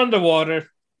 going underwater.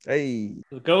 Hey,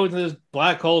 go into this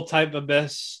black hole type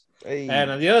abyss. Hey,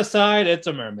 and on the other side, it's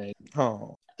a mermaid.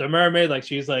 Oh, the mermaid, like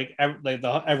she's like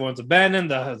everyone's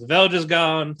abandoned. The village is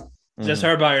gone. Just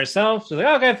her by herself. She's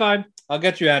like, okay, fine. I'll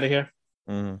get you out of here.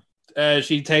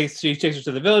 She takes her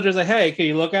to the villagers, like, hey, can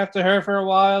you look after her for a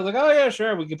while? Like, oh yeah,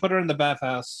 sure, we can put her in the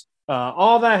bathhouse.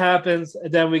 All that happens,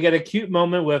 and then we get a cute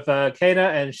moment with Kana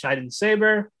and Shiden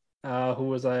Saber, who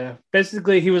was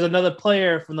basically he was another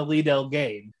player from the Leadale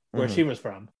game where she was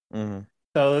from.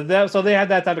 So they had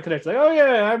that type of connection. Like, oh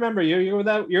yeah, I remember you.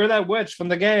 You're that witch from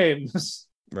the games.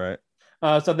 Right.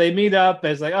 So they meet up.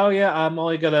 It's like, oh yeah, I'm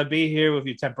only gonna be here with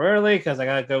you temporarily because I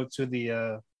gotta go to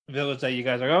the village that you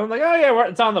guys are going. Like, oh yeah,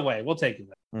 it's on the way. We'll take you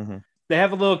there. They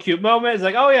have a little cute moment. It's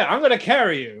like, oh yeah, I'm gonna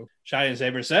carry you. Shining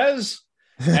Saber says,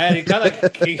 and he kind of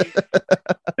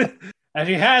and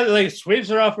she has like sweeps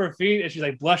her off her feet, and she's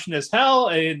like blushing as hell.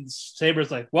 And Saber's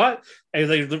like, what? And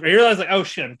he's like, he realizes like, oh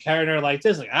shit, I'm carrying her like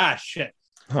this. Like, ah shit,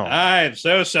 I'm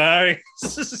so sorry.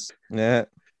 Yeah.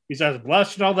 He starts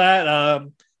blushing all that.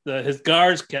 His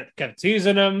guards kept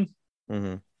teasing him.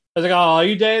 I was like, "Oh, are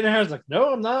you dating her?" I was like,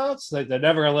 "No, I'm not." It's like they're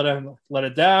never gonna let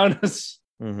it down.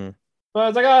 But I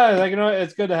was like, "Oh, like, you know,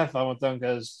 it's good to have fun with them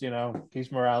because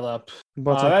keeps morale up."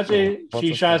 Eventually,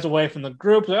 she shies away from the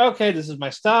group. Like, okay, this is my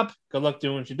stop. Good luck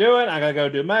doing what you're doing. I gotta go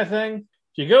do my thing.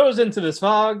 She goes into this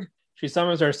fog. She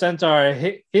summons her centaur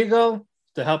Hegel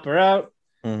to help her out,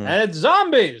 and it's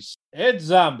zombies. It's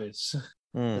zombies.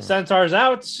 The centaur's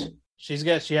out. She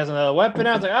has another weapon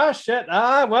out. I was like, oh shit.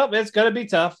 Well, it's gonna be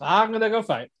tough. I'm gonna go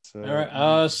fight. All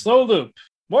right. Slow loop.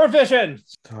 More fishing.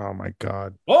 Oh my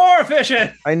god. More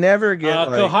fishing. I never get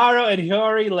Koharu and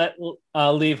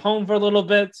Hiyori leave home for a little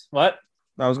bit. What?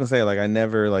 I was gonna say, like, I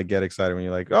never like get excited when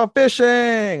you're like, oh,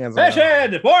 fishing.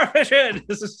 Fishing. More fishing.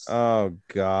 Oh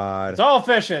god. It's all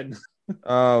fishing.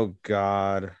 Oh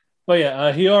god. But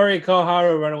yeah, Hiyori and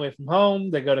Koharu run away from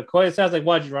home. They go to Koi's house. Like,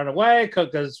 why'd you run away?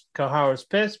 Because Koharu's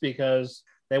pissed because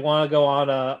they want to go on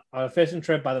a fishing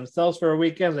trip by themselves for a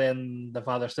weekend, and the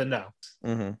father said no.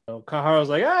 So Koharu's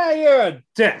like, you're a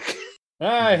dick.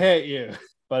 I hate you.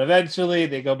 But eventually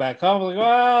they go back home. Like,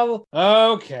 well,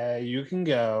 okay, you can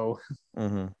go.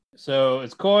 So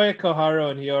it's Koi,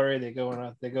 Koharu, and Hiyori.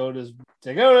 They go to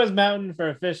this mountain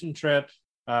for a fishing trip.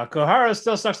 Koharu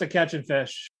still sucks at catching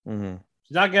fish.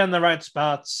 She's not getting the right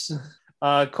spots.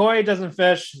 Koi doesn't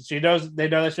fish. They know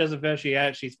that she doesn't fish.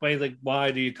 She explains like,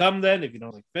 why do you come then if you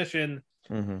don't like fishing?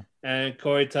 And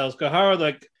Koi tells Koharu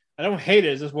like, I don't hate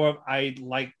it. It's just more of I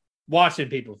like watching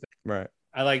people fish. Right.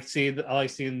 I like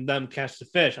seeing them catch the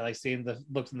fish. I like seeing the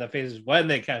looks in their faces when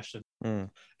they catch them.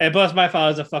 And plus, my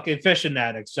father's a fucking fishing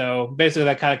addict, so basically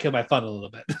that kind of killed my fun a little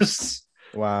bit.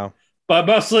 Wow. But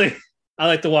mostly, I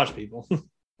like to watch people.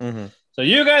 Mm-hmm. So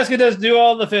you guys can just do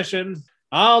all the fishing.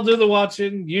 I'll do the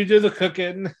watching. You do the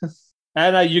cooking.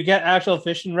 And you get actual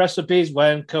fishing recipes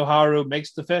when Koharu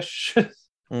makes the fish.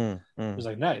 It's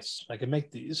like, nice. I can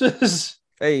make these.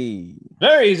 Hey.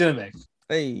 Very easy to make.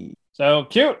 Hey. So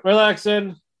cute,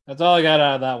 relaxing. That's all I got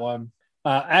out of that one.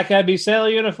 Akabe sailor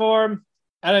uniform.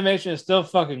 Animation is still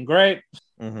fucking great.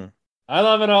 Mm-hmm. I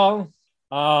love it all.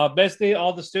 Basically,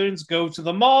 all the students go to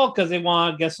the mall because they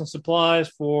want to get some supplies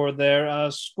for their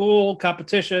school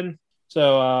competition.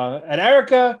 So, and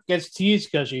Erica gets teased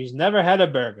because she's never had a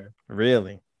burger.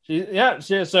 Really?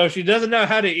 So she doesn't know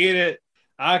how to eat it.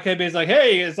 Akabe's like,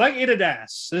 hey, it's like eating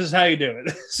ass. This is how you do it.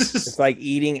 It's like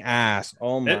eating ass.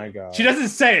 Oh my God. She doesn't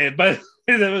say it, but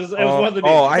it was one of the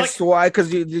memes. I swear,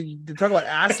 because you talk about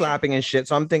ass slapping and shit.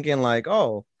 So I'm thinking like,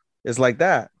 oh, it's like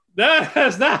that. No,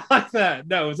 it's not like that.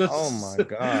 No. Oh my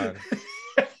God.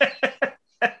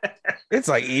 It's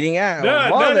like eating ass.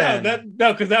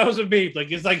 No, because that was a meme.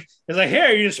 Like it's like here,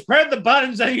 you spread the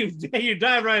buttons and you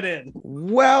dive right in.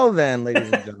 Well then,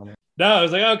 ladies and gentlemen. No,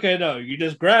 it's like, okay, no, you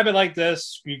just grab it like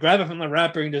this. You grab it from the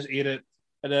wrapper and just eat it.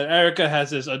 And then Erica has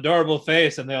this adorable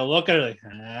face, and they'll look at her like,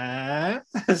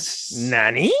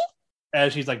 Nani?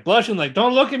 And she's like blushing, like,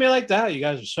 don't look at me like that. You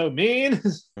guys are so mean.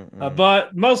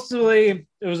 But mostly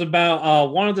it was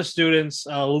about one of the students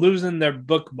losing their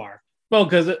bookmark. Well,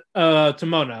 because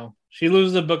Tomono, she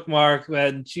loses a bookmark,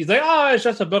 and she's like, oh, it's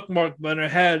just a bookmark. But in her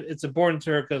head, it's important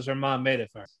to her because her mom made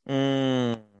it for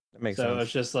her. That makes sense. So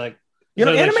it's just like,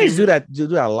 animes do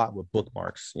that a lot with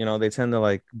bookmarks. They tend to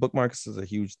like bookmarks is a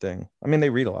huge thing. I mean, they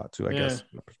read a lot too, I guess,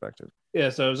 from the perspective. Yeah,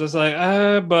 so it was just like,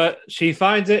 but she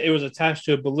finds it. It was attached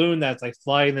to a balloon that's like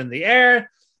flying in the air.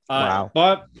 Wow.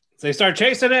 But they start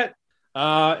chasing it.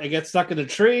 It gets stuck in a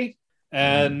tree.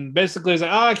 And basically it's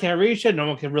like, I can't reach it. No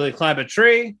one can really climb a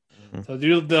tree. So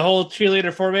do the whole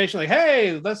cheerleader formation, like,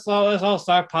 hey, let's all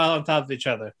stockpile on top of each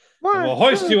other. We'll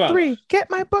hoist you up. 3, get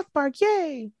my bookmark,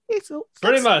 yay!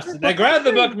 Pretty much. They grab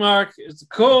the bookmark. It's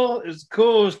cool. It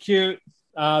was cute.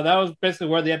 That was basically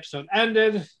where the episode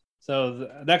ended. So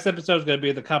the next episode is going to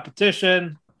be the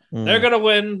competition. They're going to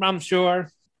win, I'm sure.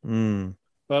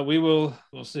 But we'll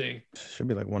see. Should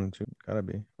be like 1 and 2. Gotta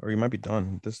be. Or you might be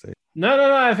done at this stage.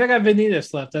 No. I think I have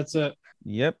Vanitas left. That's it.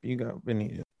 Yep, you got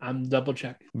Vanitas. I'm double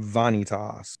checking.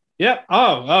 Vanitas. Yep.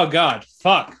 Oh God.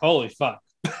 Fuck. Holy fuck.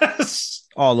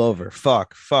 All over.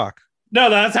 Fuck.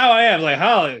 No, that's how I am. Like,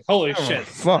 holy shit.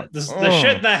 Fuck. The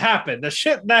shit that happened. The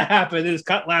shit that happened is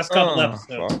last couple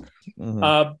episodes.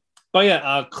 But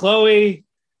yeah, Chloe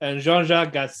and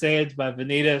Jean-Jacques got saved by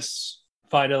Vanitas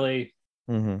finally.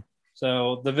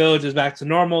 So the village is back to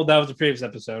normal. That was the previous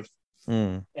episode.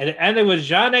 And it ended with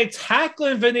Jeanne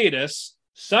tackling Vanitas,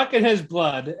 sucking his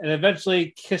blood, and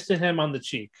eventually kissing him on the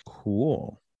cheek.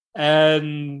 Cool.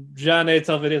 And Jeanne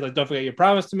tells Vanitas, like, don't forget your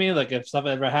promise to me. Like, if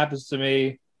something ever happens to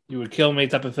me, you would kill me,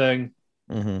 type of thing.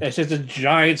 It's just a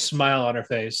giant smile on her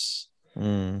face.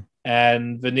 And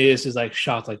Vanitas is like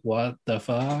shocked, like, what the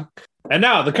fuck? And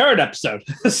now the current episode.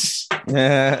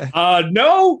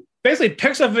 No, basically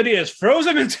picks up Vanitas, throws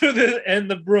him into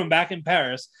the room back in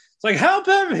Paris. It's like, help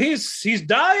him, he's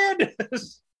dying.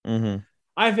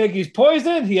 I think he's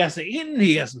poisoned. He hasn't eaten.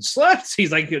 He hasn't slept.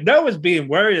 He's like, he's being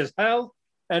worried as hell.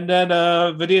 And then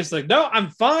Vanitas is like, no, I'm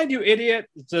fine, you idiot.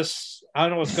 It's just, I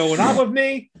don't know what's going on with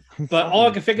me. But all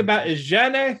I can think about is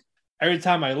Jeanne. Every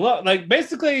time I look, like,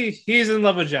 basically, he's in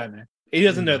love with Jeanne. He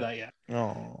doesn't know that yet.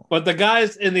 Oh. But the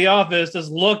guys in the office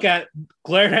just glare at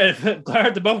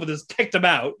the both of us, kicked him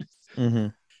out.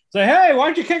 Say, hey,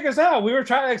 why'd you kick us out? We were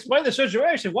trying to explain the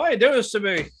situation. Why are you doing this to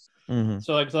me?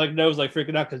 So Noah's like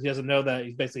freaking out because he doesn't know that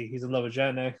he's in love with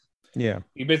Jeanne. Yeah.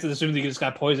 He basically assumes he just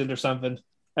got poisoned or something.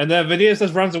 And then Vanitas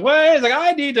just runs away. He's like,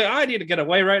 I need to get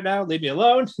away right now. Leave me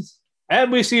alone.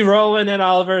 And we see Roland and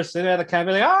Oliver sitting at the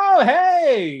cafe like, oh,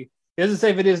 hey. He doesn't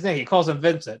say Vanitas' name. He calls him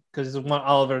Vincent because he doesn't want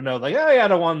Oliver to know, like, oh, yeah, I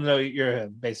don't want to know you're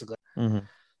him, basically.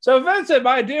 So Vincent,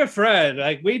 my dear friend,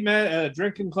 like, we met at a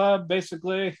drinking club,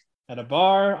 basically, at a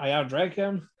bar. I outdrank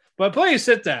him. But please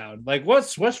sit down. Like,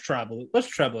 what's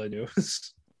troubling you?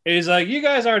 He's like, you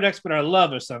guys aren't expert on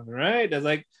love or something, right? It's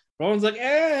like, Roland's like, I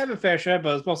have a fair share,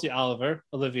 but it's mostly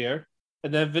Olivier.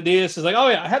 And then Vanitas is like, oh,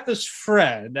 yeah, I have this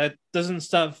friend that doesn't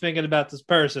stop thinking about this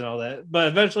person, all that. But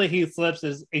eventually he flips,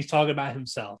 he's talking about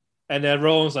himself. And then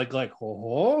Roland's like,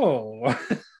 oh.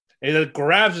 And then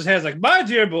grabs his hands like, my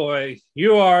dear boy,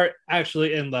 you are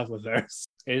actually in love with her.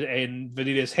 And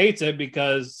Vanitas hates it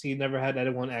because he never had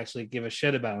anyone actually give a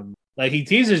shit about him. Like, he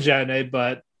teases Jeanne,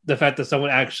 but the fact that someone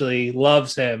actually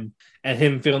loves him and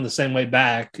him feeling the same way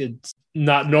back, it's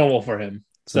not normal for him.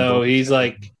 So he's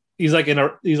like, he's like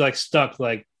he's like stuck.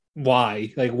 Like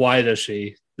why? Like why does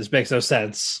she? This makes no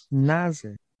sense. Naze.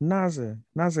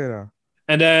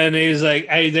 And then he's like,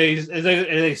 and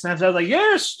he snaps out like,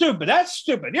 "You're stupid. That's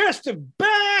stupid. You're stupid.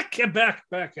 Back. All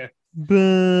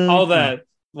that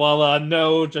while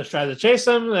No just tries to chase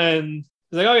him, and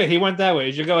he's like, "Oh yeah, he went that way.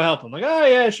 You should go help him." Like, "Oh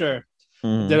yeah, sure."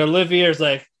 Then Olivier's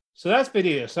like, "So that's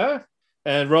Benitez, huh?"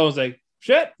 And Roland's like,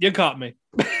 "Shit, you caught me."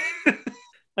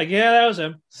 Like, yeah, that was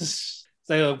him. It's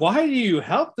like, why do you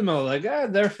help them all? Like,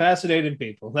 they're fascinating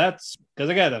people. That's because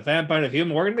again, a vampire and a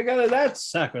human working together, that's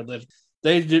sacrilege.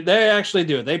 They actually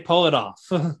do it. They pull it off.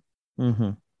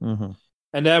 And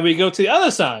then we go to the other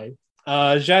side.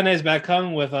 Jeanne is back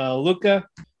home with Luca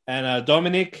and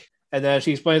Dominique. And then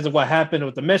she explains what happened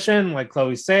with the mission, like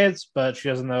Chloe says, but she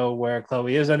doesn't know where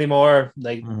Chloe is anymore.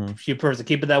 Like she prefers to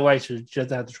keep it that way. She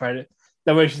doesn't have to try to.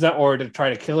 That way she's not ordered to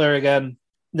try to kill her again.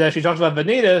 Then she talks about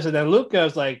Benitez, and then Luca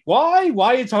is like, "Why? Why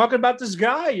are you talking about this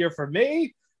guy? You're for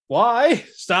me. Why?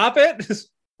 Stop it."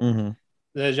 Then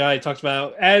Jeanne talks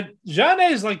about, and Jeanne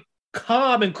is like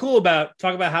calm and cool about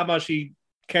talking about how much she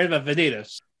cares about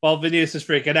Benitez, while Benitez is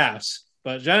freaking out.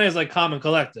 But Jeanne is like calm and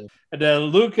collective. And then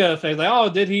Luca thinks like, "Oh,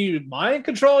 did he mind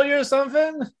control you or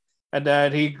something?" And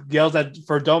then he yells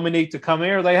for Dominique to come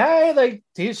here, like, "Hey, like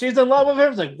she's in love with him."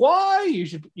 It's like, "Why?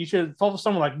 You should follow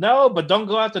someone like No, but don't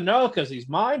go out to No because he's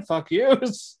mine. Fuck you."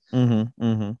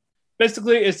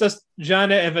 Basically, it's just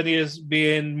Jeanne and Benitez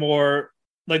being more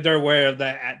like they're aware of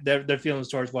that their feelings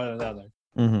towards one another.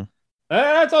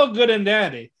 That's all good and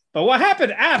dandy. But what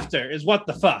happened after is what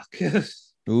the fuck.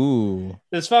 Ooh,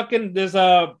 this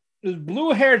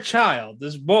blue-haired child,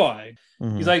 this boy.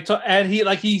 He's like, and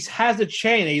he has a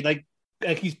chain. And he like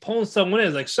he's pulling someone in.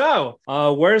 He's like, "So,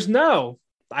 where's No?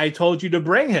 I told you to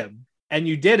bring him, and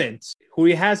you didn't." Who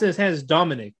he has in his hand is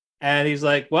Dominic, and he's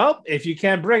like, "Well, if you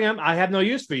can't bring him, I have no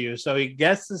use for you." So he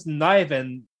gets this knife,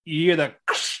 and you hear the.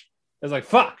 It's like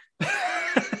fuck.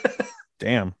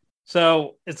 Damn.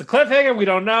 So it's a cliffhanger. We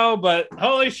don't know, but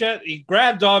holy shit, he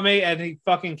grabbed Dommy and he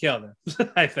fucking killed him.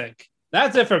 I think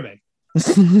that's it for me.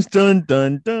 Dun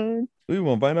dun dun. We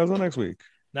won't find out until next week.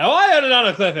 Now I ended on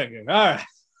a cliffhanger. All right.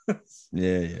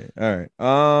 Yeah. All right.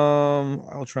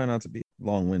 I'll try not to be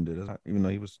long-winded, even though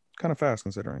he was kind of fast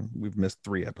considering we've missed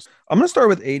 3 episodes. I'm gonna start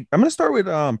with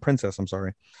Princess. I'm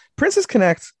sorry. Princess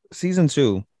Connect season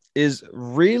 2 is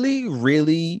really,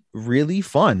 really, really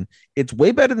fun. It's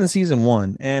way better than season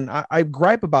 1, and I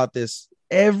gripe about this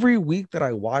every week that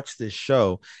I watch this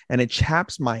show, and it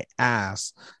chaps my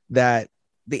ass that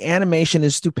the animation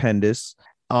is stupendous.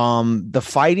 The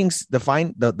fights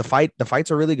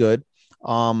are really good.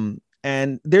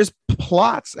 And there's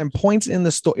plots and points in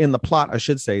the plot, I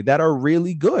should say, that are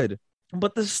really good,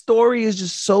 but the story is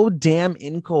just so damn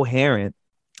incoherent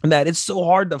that it's so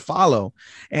hard to follow,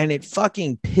 and it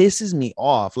fucking pisses me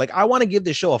off. Like, I want to give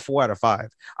this show a 4 out of 5.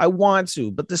 I want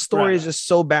to, but the story is just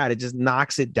so bad. It just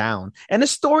knocks it down. And the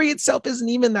story itself isn't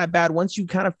even that bad once you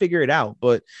kind of figure it out.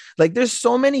 But like, there's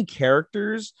so many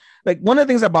characters. Like, one of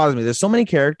the things that bothers me, there's so many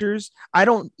characters. I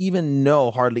don't even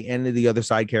know hardly any of the other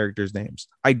side characters' names.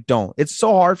 I don't. It's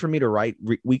so hard for me to write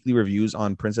weekly reviews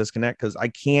on Princess Connect because I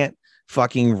can't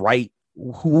fucking write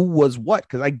who was what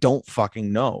because I don't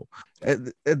fucking know.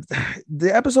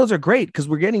 The episodes are great because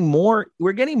we're getting more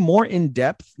in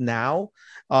depth now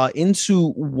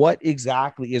into what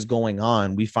exactly is going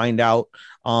on. We find out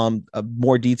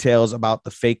more details about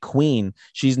the fake queen.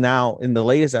 She's now in the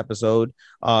latest episode.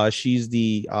 She's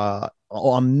the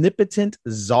omnipotent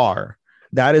czar.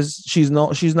 That is, she's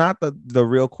not the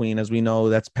real queen, as we know.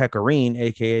 That's Pecorine,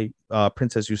 aka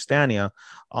Princess Eustania.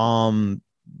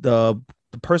 The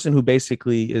person who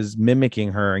basically is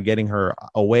mimicking her and getting her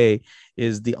away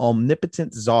is the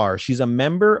omnipotent czar. She's a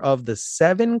member of the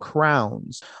 7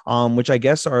 crowns, which I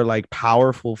guess are like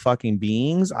powerful fucking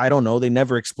beings. I don't know. They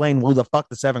never explain who the fuck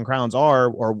the 7 crowns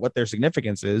are or what their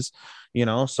significance is,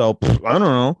 so I don't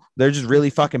know. They're just really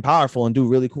fucking powerful and do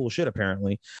really cool shit,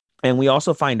 apparently. And we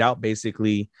also find out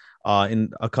basically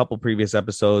in a couple previous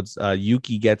episodes,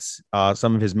 Yuki gets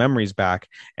some of his memories back,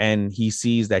 and he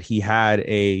sees that he had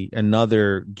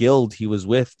another guild he was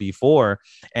with before,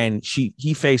 and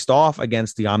he faced off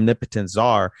against the omnipotent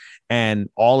czar, and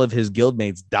all of his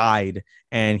guildmates died,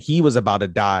 and he was about to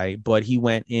die, but he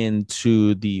went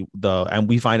into the and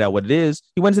we find out what it is.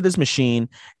 He went to this machine,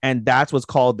 and that's what's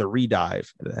called the Redive.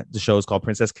 The show is called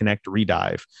Princess Connect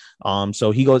Redive.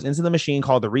 So he goes into the machine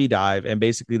called the Redive, and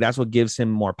basically that's what gives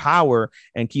him more power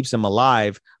and keeps him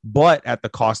alive. but at the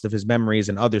cost of his memories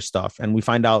and other stuff. And we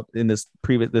find out in this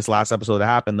last episode that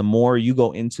happened, the more you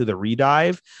go into the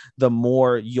redive, the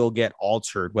more you'll get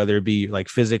altered, whether it be like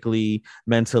physically,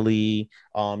 mentally,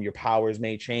 your powers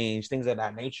may change, things of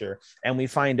that nature. And we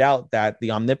find out that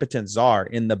the omnipotent czar,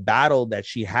 in the battle that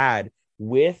she had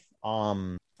with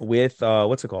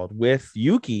what's it called, with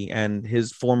Yuki and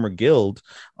his former guild,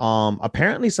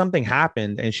 apparently something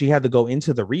happened and she had to go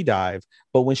into the redive.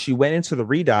 But when she went into the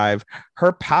redive,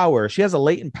 her power, she has a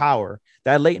latent power.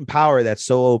 That latent power that's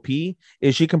so OP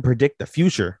is she can predict the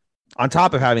future. On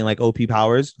top of having like OP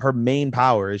powers, her main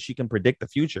power is she can predict the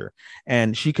future,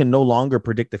 and she can no longer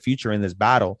predict the future in this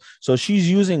battle. So she's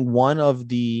using one of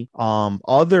the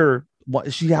other,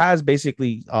 she has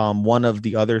basically one of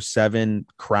the other 7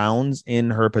 crowns in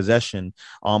her possession,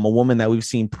 a woman that we've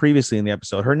seen previously in the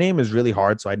episode. Her name is really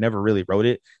hard, so I never really wrote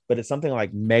it, but it's something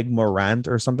like Meg Morant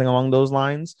or something along those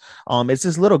lines. It's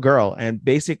this little girl, and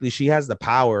basically she has the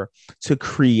power to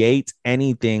create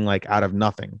anything like out of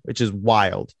nothing, which is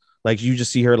wild. Like you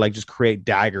just see her like just create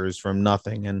daggers from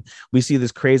nothing. And we see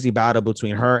this crazy battle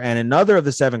between her and another of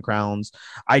the 7 crowns.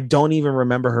 I don't even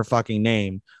remember her fucking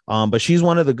name. But she's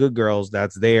one of the good girls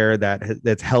that's there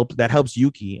that helps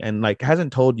Yuki, and like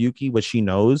hasn't told Yuki what she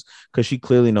knows, because she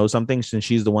clearly knows something since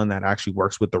she's the one that actually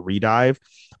works with the redive.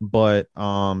 But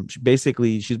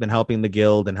she's been helping the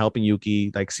guild and helping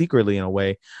Yuki like secretly in a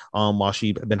way, while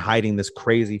she's been hiding this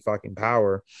crazy fucking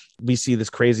power. We see this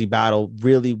crazy battle,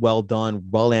 really well done,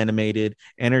 well animated,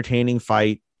 entertaining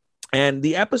fight. And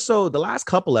the last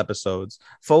couple episodes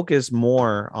focus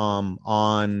more on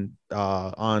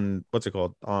what's it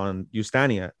called, on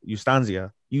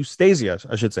Eustasia,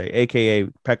 I should say, aka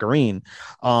Pecorine,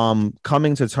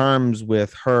 coming to terms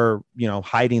with her,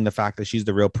 hiding the fact that she's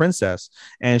the real princess,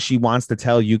 and she wants to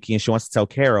tell Yuki and she wants to tell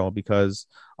Carol, because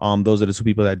those are the 2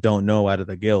 people that don't know out of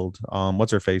the guild.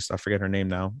 What's her face? I forget her name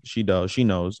now. She knows.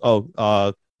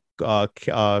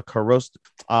 Caroster.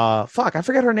 Fuck, I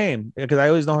forget her name because I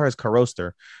always know her as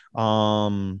Caroster.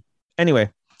 Anyway,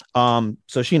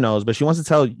 so she knows, but she wants to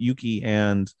tell Yuki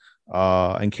and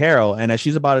Carol, and as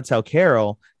she's about to tell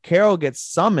Carol gets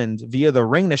summoned via the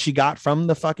ring that she got from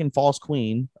the fucking false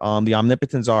queen, the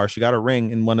omnipotent czar. She got a ring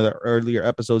in one of the earlier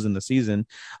episodes in the season,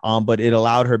 but it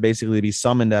allowed her basically to be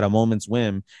summoned at a moment's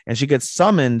whim, and she gets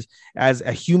summoned as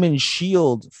a human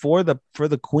shield for the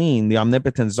queen, the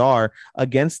omnipotent czar,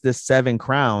 against this 7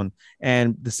 crown.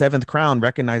 And the 7th crown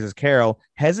recognizes Carol,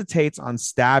 hesitates on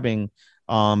stabbing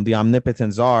the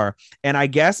omnipotent czar, and I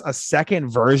guess a second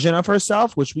version of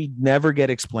herself, which we never get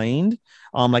explained,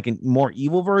 like a more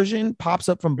evil version, pops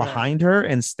up from behind her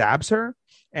and stabs her.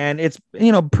 And it's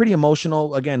pretty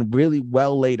emotional, again, really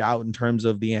well laid out in terms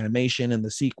of the animation and the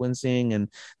sequencing and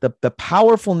the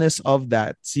powerfulness of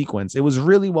that sequence. It was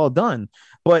really well done.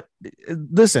 But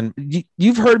listen,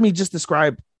 you've heard me just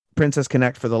describe Princess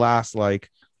Connect for the last like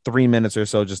 3 minutes or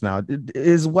so just now.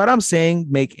 Is what I'm saying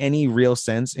make any real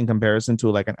sense in comparison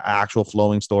to like an actual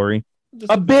flowing story?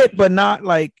 A bit, but not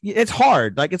like, it's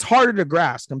hard. Like it's harder to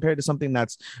grasp compared to something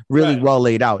that's really well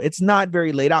laid out. It's not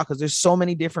very laid out because there's so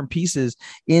many different pieces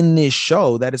in this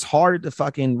show that it's hard to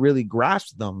fucking really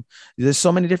grasp them. There's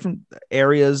so many different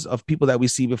areas of people that we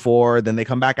see before, then they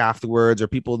come back afterwards, or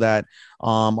people that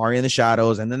are in the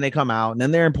shadows and then they come out and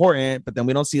then they're important, but then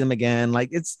we don't see them again. Like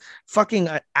it's fucking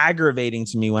aggravating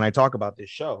to me when I talk about this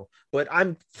show, but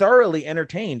I'm thoroughly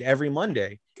entertained every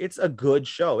Monday. It's a good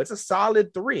show. It's a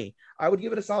solid 3. I would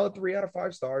give it a solid 3 out of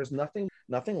 5 stars. Nothing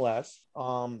less.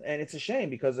 And it's a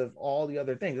shame because of all the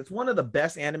other things. It's one of the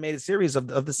best animated series of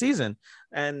the season,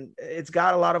 and it's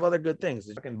got a lot of other good things.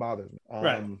 It fucking bothers me.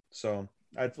 So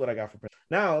that's what I got for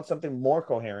now. Something more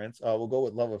coherent. We'll go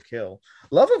with Love of Kill.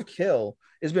 Love of Kill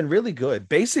has been really good.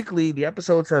 Basically, the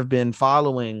episodes have been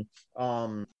following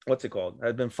what's it called?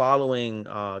 I've been following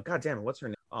god damn it, what's her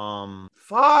name?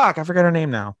 Fuck, I forgot her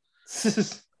name now.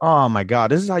 Oh my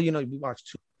god, this is how you know we watch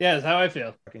 2. Yeah, that's how I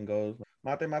feel. Fucking goes.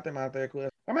 Mate,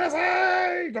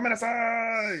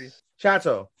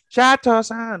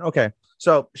 Chateau-san. Okay.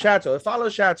 So Chateau, it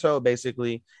follows Chateau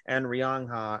basically and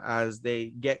Ryangha as they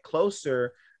get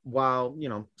closer while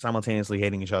simultaneously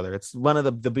hating each other. It's one of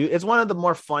the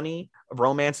more funny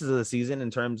romances of the season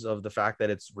in terms of the fact that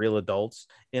it's real adults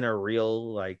in a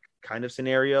real like kind of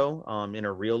scenario, in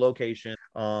a real location,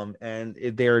 and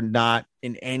they're not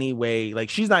in any way,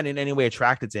 like she's not in any way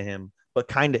attracted to him, but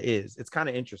kind of is. It's kind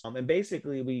of interesting. And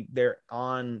basically they're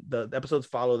on the episodes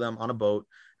follow them on a boat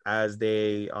as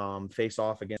they face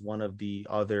off against one of the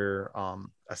other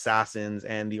assassins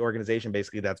and the organization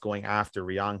basically that's going after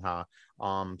Ryangha.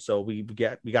 So we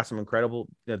got some incredible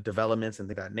developments and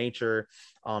things of that nature.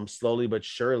 Slowly but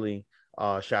surely,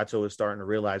 Chateau is starting to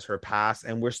realize her past,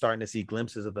 and we're starting to see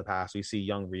glimpses of the past. We see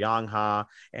young Ryangha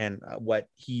and what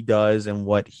he does and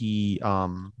what he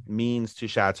means to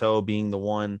Chateau, being the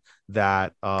one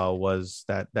that was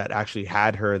that actually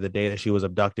had her the day that she was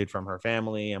abducted from her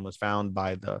family and was found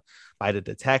by the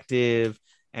detective.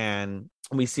 And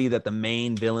we see that the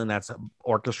main villain that's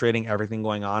orchestrating everything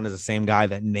going on is the same guy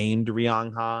that named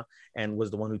Ryangha and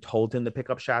was the one who told him to pick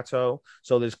up Chateau.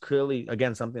 So there's clearly,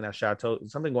 again, something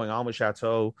going on with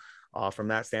Chateau from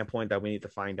that standpoint that we need to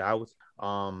find out.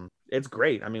 It's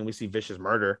great. I mean, we see vicious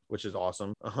murder, which is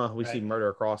awesome. We see murder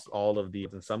across all of the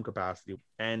in some capacity.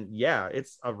 And yeah,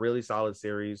 it's a really solid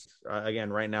series.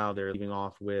 Again, right now they're leaving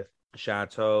off with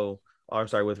Chateau.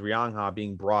 With Ryangha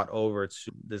being brought over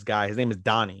to this guy. His name is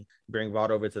Donnie, being brought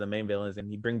over to the main villains,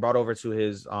 and he brought over to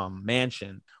his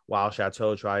mansion while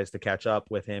Chateau tries to catch up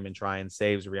with him and try and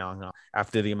saves Ryangha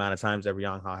after the amount of times that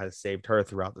Ryangha has saved her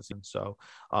throughout the season. So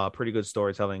pretty good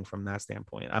storytelling from that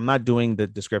standpoint. I'm not doing the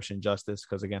description justice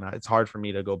because, again, it's hard for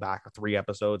me to go back 3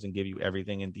 episodes and give you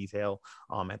everything in detail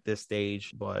at this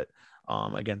stage, but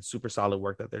again, super solid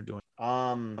work that they're doing.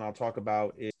 I'll talk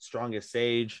about is Strongest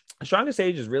Sage. Strongest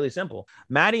Sage is really simple.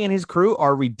 Maddie and his crew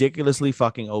are ridiculously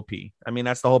fucking OP. I mean,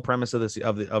 that's the whole premise of this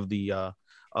of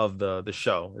the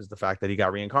show, is the fact that he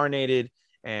got reincarnated,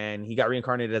 and he got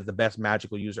reincarnated as the best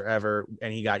magical user ever,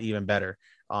 and he got even better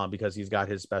because he's got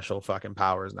his special fucking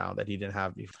powers now that he didn't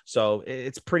have before. So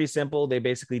it's pretty simple. They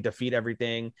basically defeat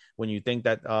everything. When you think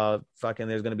that fucking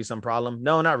there's going to be some problem,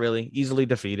 no, not really. Easily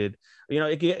defeated. You know,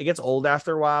 it gets old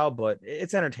after a while, but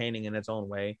it's entertaining in its own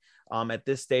way. At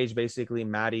this stage, basically,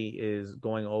 Maddie is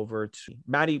going over to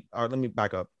Maddie. Or let me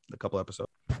back up a couple episodes.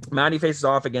 Maddie faces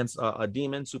off against a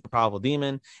demon, super powerful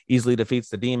demon, easily defeats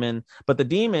the demon. But the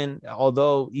demon,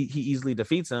 although he easily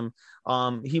defeats him,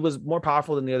 he was more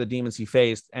powerful than the other demons he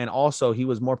faced. And also he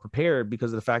was more prepared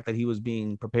because of the fact that he was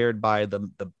being prepared by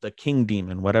the king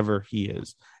demon, whatever he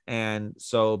is. And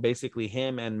so basically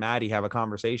him and Maddie have a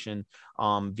conversation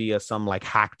via some like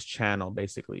hacked channel,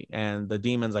 basically. And the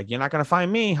demon's like, you're not going to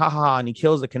find me. Ha ha. And he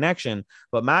kills the connection.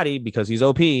 But Maddie, because he's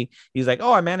OP, he's like,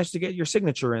 oh, I managed to get your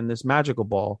signature in this magical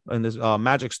ball, in this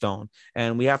magic stone.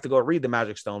 And we have to go read the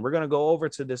magic stone. We're going to go over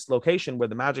to this location where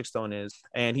the magic stone is.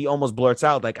 And he almost blurts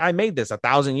out, like, I made this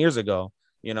 1,000 years ago.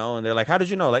 You know, and they're like, how did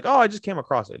you know? Like, oh, I just came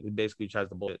across it. He basically tries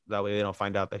to bullshit. That way they don't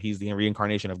find out that he's the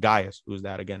reincarnation of Gaius, who's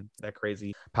that, again, that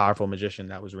crazy, powerful magician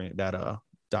that was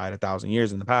died 1,000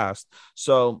 years in the past.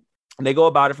 So they go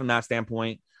about it from that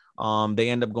standpoint.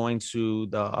 They end up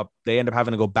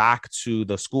having to go back to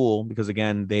the school because,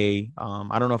 again,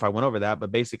 I don't know if I went over that,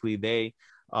 but basically they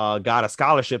got a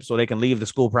scholarship so they can leave the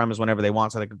school premise whenever they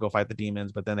want, so they could go fight the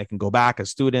demons, but then they can go back as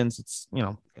students. It's, you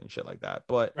know, and shit like that.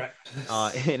 But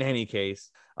in any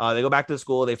case, they go back to the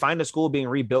school. They find the school being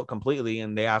rebuilt completely,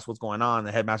 and they ask what's going on.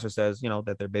 The headmaster says, you know,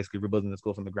 that they're basically rebuilding the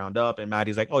school from the ground up. And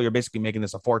Maddie's like, oh, you're basically making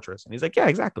this a fortress. And he's like, yeah,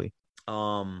 exactly.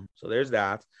 So there's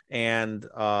that. And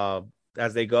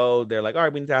as they go, they're like, all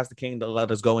right, we need to ask the king to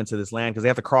let us go into this land because they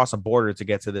have to cross a border to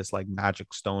get to this like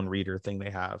magic stone reader thing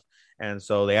they have. And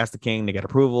so they ask the king to get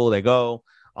approval. They go.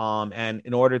 And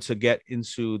in order to get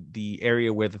into the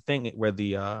area where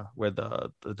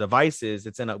the device is,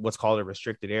 it's in what's called a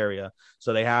restricted area.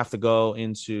 So they have to go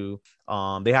into,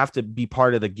 they have to be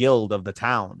part of the guild of the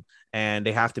town, and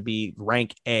they have to be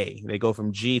rank A. They go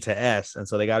from G to S. And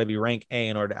so they got to be rank A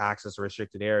in order to access a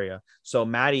restricted area. So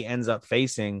Maddie ends up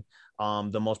facing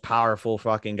the most powerful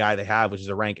fucking guy they have, which is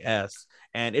a rank S.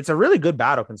 And it's a really good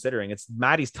battle considering it's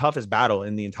Maddie's toughest battle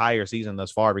in the entire season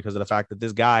thus far because of the fact that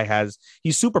this guy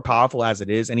he's super powerful as it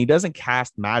is, and he doesn't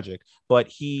cast magic, but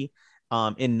he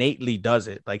innately does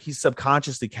it. Like he's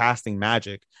subconsciously casting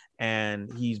magic,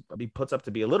 and he puts up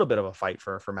to be a little bit of a fight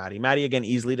for Maddie. Maddie again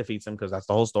easily defeats him because that's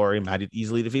the whole story. Maddie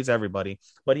easily defeats everybody,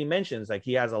 but he mentions like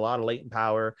he has a lot of latent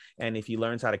power, and if he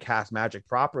learns how to cast magic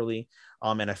properly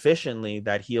and efficiently,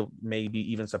 that he'll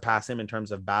maybe even surpass him in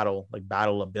terms of battle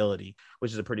ability,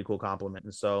 which is a pretty cool compliment.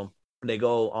 And so they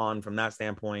go on from that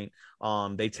standpoint.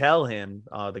 They tell him,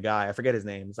 the guy, I forget his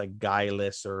name, it's like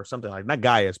Gaius or something, like not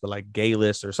Gaius, but like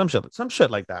Gaius or some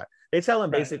shit like that. They tell him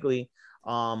basically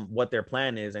what their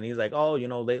plan is, and he's like, oh, you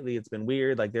know, lately it's been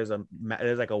weird, like there's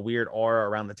like a weird aura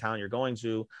around the town you're going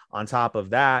to. On top of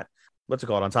that,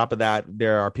 on top of that,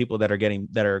 there are people that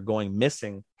are going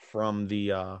missing from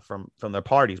the from their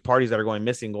parties that are going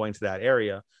missing going to that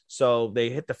area. So they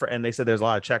hit and they said there's a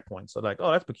lot of checkpoints. So like,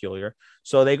 oh, that's peculiar.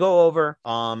 So they go over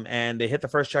and they hit the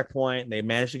first checkpoint. They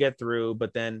manage to get through,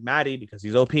 but then Maddie, because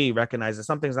he's OP, recognizes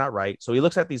something's not right. So he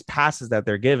looks at these passes that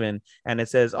they're given, and it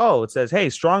says, hey,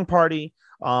 strong party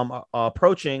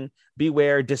approaching,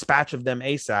 beware, dispatch of them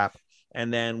ASAP.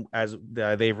 And then as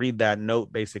they read that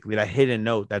note, basically that hidden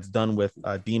note that's done with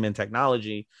demon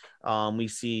technology, we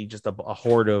see just a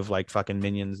horde of like fucking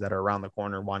minions that are around the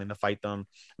corner wanting to fight them.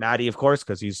 Maddie, of course,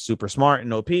 because he's super smart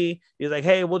and OP, he's like,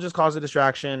 hey, we'll just cause a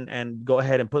distraction and go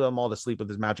ahead and put them all to sleep with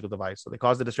this magical device. So they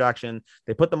cause the distraction,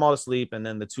 they put them all to sleep, and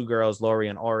then the two girls, Lori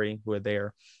and Alma,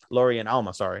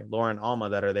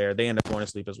 that are there, they end up going to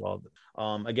sleep as well.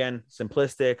 Again,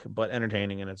 simplistic but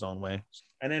entertaining in its own way.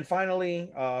 And then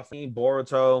finally,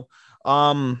 Boruto.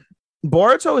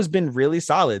 Boruto has been really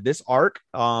solid. This arc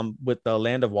with the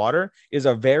Land of Water is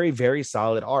a very, very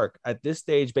solid arc. At this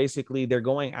stage, basically, they're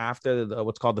going after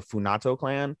what's called the Funato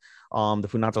clan, the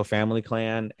Funato family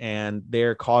clan, and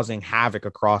they're causing havoc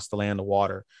across the Land of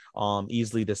Water,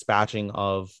 easily dispatching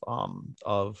of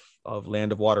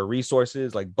Land of Water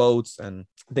resources like boats and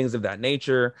things of that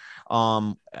nature.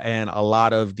 And a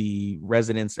lot of the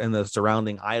residents and the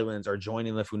surrounding islands are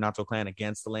joining the Funato clan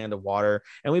against the Land of Water.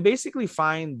 And we basically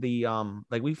find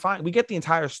we get the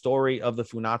entire story of the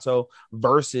Funato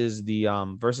versus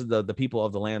the people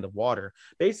of the Land of Water.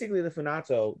 Basically, the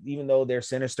Funato, even though they're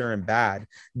sinister and bad,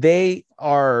 they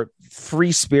are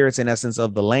free spirits in essence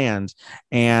of the land,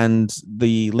 and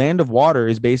the Land of Water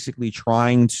is basically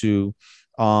trying to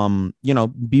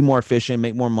be more efficient,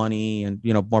 make more money, and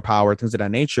more power, things of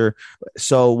that nature.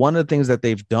 So one of the things that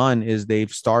they've done is they've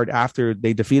started, after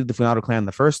they defeated the Funato clan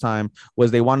the first time,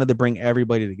 was they wanted to bring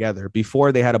everybody together.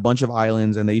 Before, they had a bunch of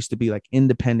islands and they used to be like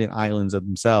independent islands of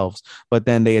themselves, but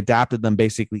then they adapted them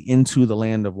basically into the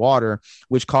Land of Water,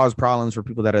 which caused problems for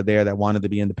people that are there that wanted to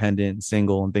be independent and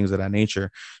single and things of that nature.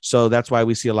 So that's why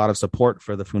we see a lot of support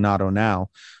for the Funato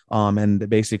now. And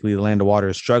basically the Land of Water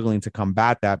is struggling to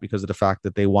combat that because of the fact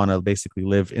that they want to basically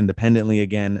live independently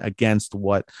again against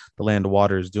what the Land of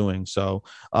Water is doing. So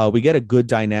we get a good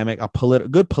dynamic,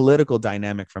 good political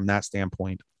dynamic from that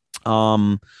standpoint.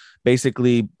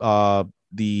 Basically,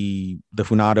 the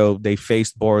Funato, they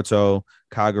faced Boruto,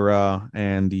 Kagura,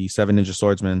 and the Seven Ninja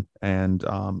Swordsmen, and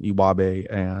Iwabe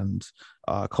and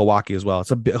Kawaki as well.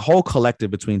 It's a whole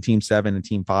collective between Team 7 and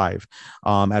Team 5,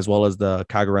 as well as the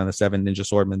Kagura and the Seven Ninja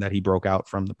Swordmen that he broke out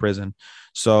from the prison.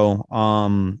 So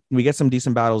we get some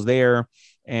decent battles there,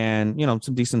 and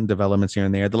some decent developments here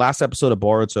and there. The last episode of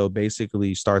Boruto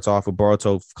basically starts off with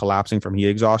Boruto collapsing from heat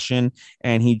exhaustion,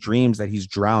 and he dreams that he's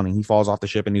drowning. He falls off the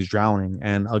ship and he's drowning,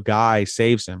 and a guy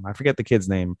saves him. I forget the kid's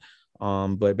name.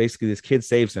 But basically this kid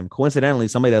saves him. Coincidentally,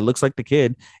 somebody that looks like the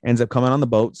kid ends up coming on the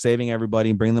boat, saving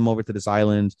everybody, bringing them over to this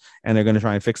island, and they're going to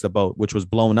try and fix the boat, which was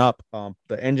blown up.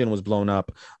 The engine was blown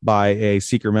up by a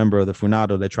secret member of the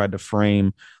Funato that tried to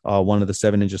frame one of the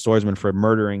Seven Ninja Swordsmen for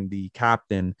murdering the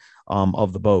captain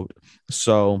of the boat.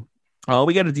 So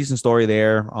we get a decent story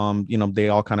there. They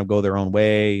all kind of go their own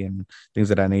way and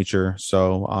things of that nature.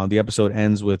 So the episode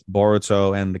ends with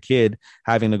Boruto and the kid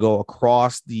having to go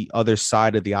across the other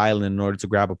side of the island in order to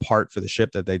grab a part for the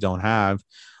ship that they don't have,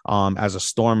 as a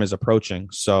storm is approaching.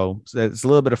 So it's a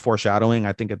little bit of foreshadowing.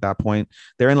 I think at that point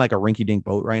they're in like a rinky-dink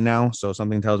boat right now. So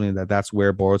something tells me that that's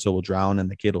where Boruto will drown and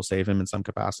the kid will save him in some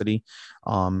capacity.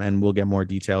 And we'll get more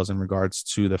details in regards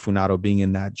to the Funato being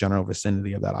in that general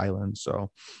vicinity of that island. So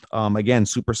again,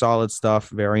 super solid stuff,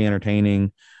 very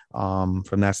entertaining. From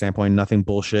that standpoint, nothing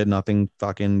bullshit, nothing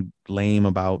fucking lame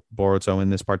about Boruto in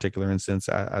this particular instance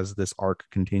as this arc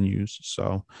continues.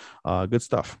 So good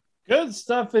stuff. Good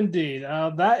stuff indeed.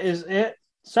 That is it.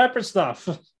 Separate stuff.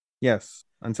 Yes.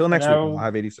 Until next week,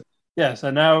 Live 86. Yes,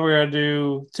 and now we're going to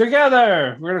do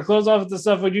Together. We're going to close off with the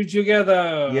stuff with you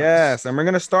together. Yes, and we're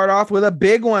going to start off with a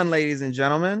big one, ladies and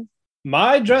gentlemen.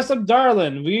 My Dress Up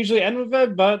Darling. We usually end with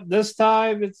it, but this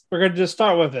time we're going to just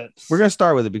start with it. We're going to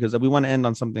start with it because we want to end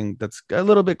on something that's a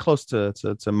little bit close to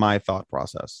my thought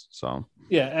process. So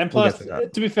yeah, and plus, to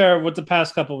be fair, with the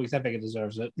past couple of weeks, I think it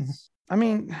deserves it. I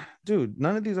mean, dude,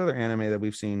 none of these other anime that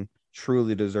we've seen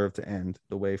truly deserve to end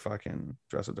the way fucking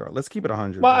Dress Up Darling. Let's keep it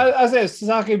 100. Well, I say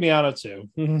Sasaki Miyano too.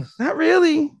 Not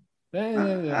really.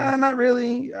 Yeah. Not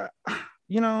really.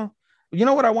 You know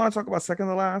what I want to talk about second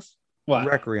to last? What?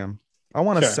 Requiem. I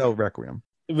want to sell Requiem.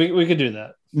 We could do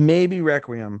that. Maybe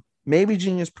Requiem. Maybe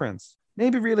Genius Prince.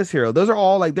 Maybe Realist Hero. Those are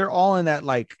all like, they're all in that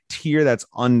like tier that's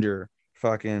under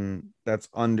what's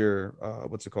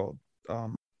it called?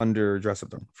 Under Dress Up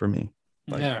Darling for me.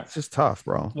 Like, yeah, it's just tough,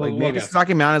 bro. Like maybe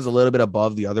Sasaki Mount is a little bit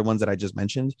above the other ones that I just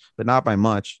mentioned, but not by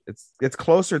much. It's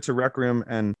closer to Requiem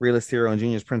and Realist Hero and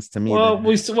Genius Prince to me.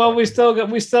 We still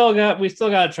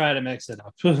got to try to mix it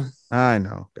up. I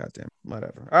know, goddamn,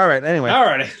 whatever. All right, anyway. All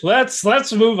right,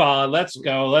 let's move on. Let's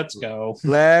go.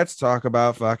 Let's talk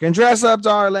about fucking Dress Up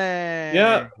Darling.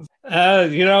 Yeah,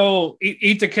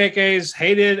 eat the Keke's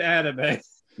hated anime.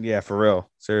 Yeah, for real.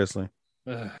 Seriously.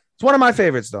 It's one of my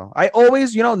favorites, though. I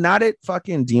always, now that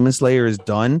fucking Demon Slayer is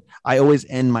done, I always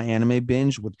end my anime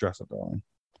binge with Dress Up Darling,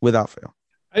 without fail.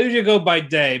 I usually go by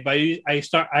day, but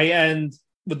I end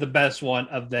with the best one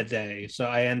of that day. So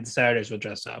I end Saturdays with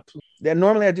Dress Up. Yeah,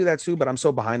 normally I do that too, but I'm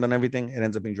so behind on everything. It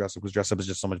ends up being Dress Up because Dress Up is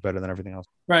just so much better than everything else.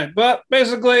 Right. But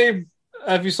basically,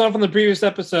 if you saw from the previous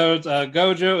episodes,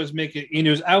 Gojo is making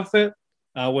Inu's outfit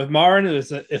with Marin.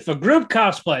 It's a group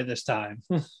cosplay this time.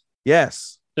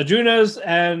 Yes. The Junas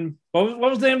and what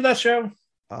was the name of that show?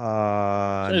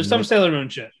 It was some Sailor Moon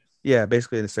shit. Yeah,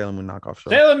 basically the Sailor Moon knockoff show.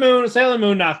 Sailor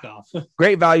Moon knockoff.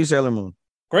 Great value Sailor Moon.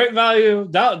 Great value.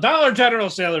 Dollar General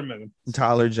Sailor Moon.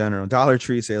 Dollar General. Dollar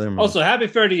Tree Sailor Moon. Also, happy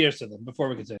 30 years to them before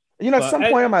we continue. At some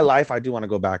point in my life, I do want to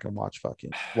go back and watch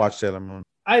Sailor Moon.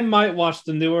 I might watch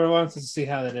the newer ones to see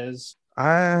how that is.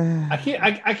 I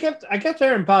kept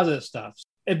hearing positive stuff.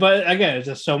 But again, it's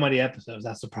just so many episodes.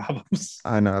 That's the problem.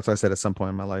 I know. That's why I said at some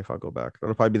point in my life, I'll go back.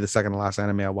 That'll probably be the second to last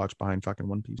anime I watch behind fucking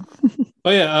One Piece.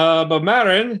 But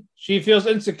Marin, she feels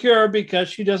insecure because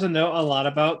she doesn't know a lot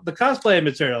about the cosplay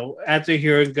material after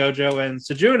hearing Gojo and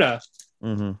Sejuna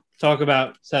talk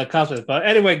about cosplay. But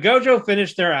anyway, Gojo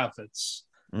finished their outfits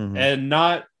and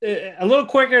not a little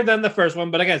quicker than the first one.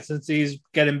 But again, since he's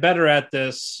getting better at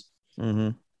this,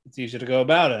 it's easier to go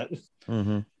about it.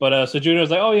 But Sejuna was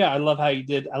like, "Oh yeah, I love how you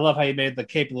made the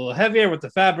cape a little heavier with the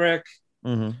fabric.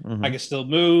 I can still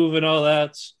move and all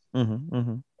that."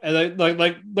 And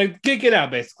like geek it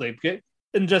out basically,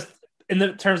 and just in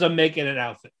the terms of making an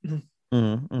outfit.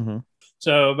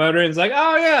 So Marin's like,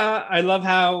 "Oh yeah, I love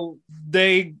how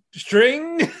they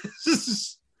string."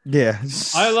 Yeah,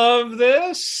 I love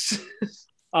this.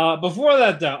 Before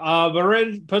that though,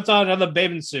 Marin puts on another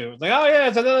bathing suit. Like, oh yeah,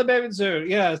 it's another bathing suit.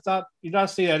 Yeah, it's not, you don't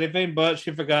see anything, but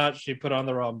she forgot she put on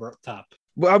the wrong top.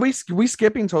 Well, are we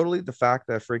skipping totally the fact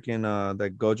that freaking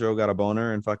that Gojo got a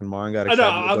boner and fucking Marin got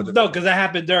excited? No, because that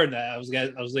happened during that. I was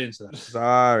leading to that.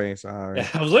 Sorry. Yeah,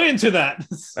 I was leading to that.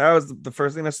 That was the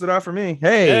first thing that stood out for me.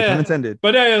 Hey, pun intended.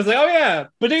 But I was like, oh yeah,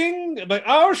 ba-ding. I'm like,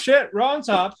 oh shit, wrong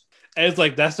top. And it's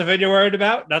like, that's the thing you're worried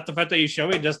about, not the fact that you show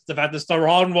me, just the fact it's the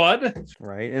wrong one.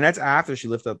 Right. And that's after she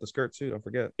lifted up the skirt too. Don't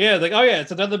forget. Yeah, like, oh yeah,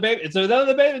 it's another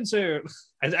bathing suit.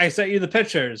 I sent you the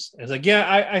pictures. It's like,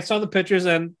 yeah, I saw the pictures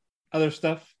and other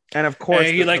stuff. And of course,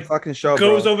 and he the fucking show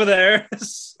goes over there.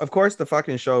 Of course, the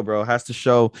fucking show, bro, has to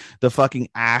show the fucking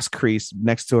ass crease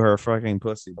next to her fucking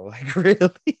pussy. Bro. Like,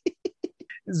 really?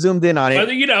 Zoomed in on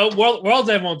it. But World's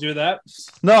End won't do that.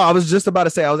 No, I was just about to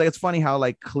say, I was like, it's funny how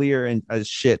like clear and as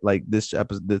shit like this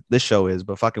episode, this show is,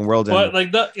 but fucking World's End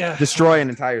like destroy an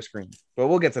entire screen. But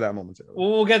we'll get to that momentarily.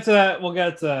 We'll get to that. We'll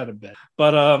get to that a bit.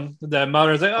 But the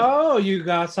mother's like, oh, you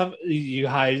got some, you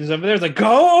hiding something there. It's like,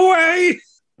 go away.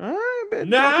 All right,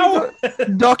 now.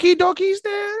 Doki's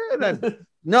there. Then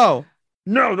no,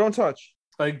 don't touch.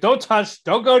 Like, don't touch.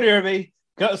 Don't go near me.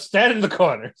 Go stand in the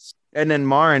corners. And then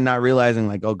Marin not realizing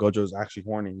like, oh, Gojo's actually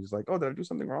horny. He's like, oh, did I do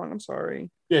something wrong? I'm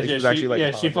sorry. Yeah,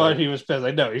 she thought he was pissed.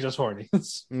 Like, no, he's just horny.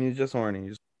 He's just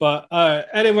horny. But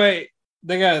anyway,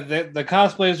 they got the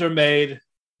cosplays are made.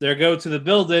 They go to the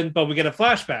building, but we get a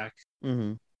flashback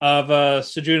of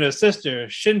Sejuna's sister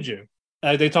Shinju.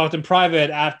 They talked in private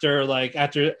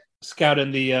after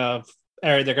scouting the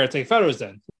area they're going to take photos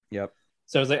in. Yep.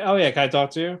 So I was like, oh yeah, can I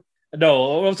talk to you?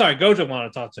 No, I'm sorry. Gojo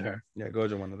wanted to talk to her. Yeah,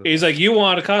 Gojo wanted to. He's like, you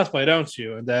want to cosplay, don't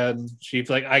you? And then she's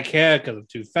like, I can't because I'm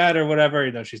too fat or whatever.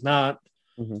 She's not.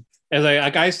 And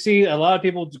like I see a lot of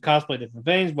people cosplay different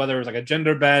things, whether it's like a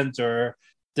gender bent or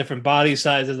different body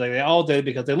sizes. Like they all did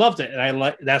because they loved it,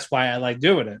 and that's why I like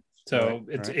doing it. So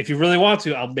if you really want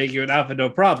to, I'll make you an outfit, no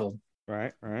problem.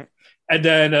 Right. And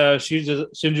then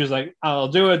Shinju's like, I'll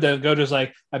do it. Then Gojo's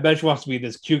like, I bet she wants to be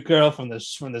this cute girl from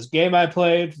this game I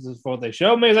played. This is what they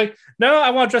showed me. He's like, no,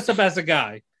 I want to dress up as a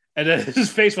guy. And then his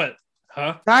face went,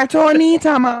 huh? Daito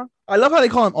Onitama. I love how they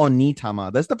call him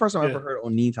Onitama. That's the first time I've ever heard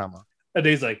Onitama. And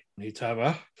he's like,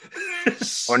 Onitama?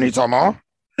 Onitama?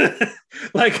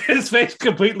 Like his face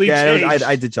completely changed.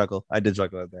 I did chuckle. at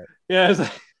that. Yeah, it's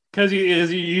like, because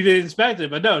you didn't expect it.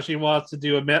 But no, she wants to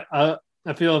do a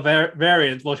feel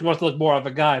variant. Well, she wants to look more of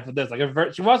a guy for this. Like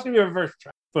she wants to be a reverse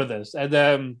track for this.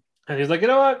 And he's like, you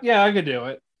know what? Yeah, I could do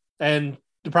it. And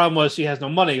the problem was she has no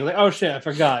money. He's like, oh shit, I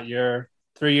forgot. You're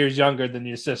 3 years younger than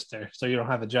your sister, so you don't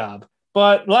have a job.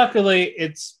 But luckily,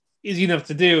 it's easy enough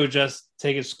to do. Just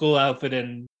take a school outfit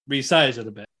and resize it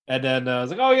a bit. And then I was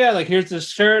like, oh yeah, like here's this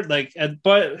shirt.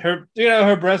 But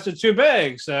her breasts are too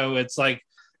big, so it's like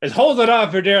it's holding on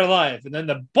for dear life. And then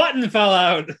the button fell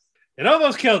out. It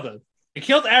almost killed him. It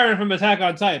killed Aaron from Attack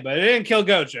on Titan, but it didn't kill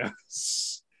Gojo.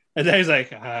 And then he's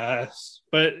like,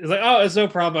 but it's like, oh, it's no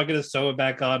problem. I'm gonna sew it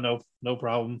back on, no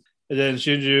problem. And then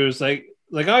Shinju's like,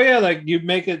 like, oh yeah, like you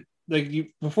make it like you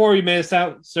before you made it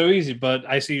sound so easy, but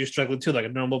I see you're struggling too, like a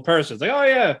normal person. It's like, oh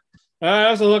yeah, I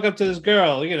also look up to this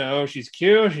girl. You know, she's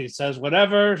cute. She says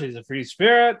whatever. She's a free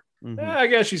spirit. Yeah, I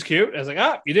guess she's cute. I was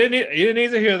like, you didn't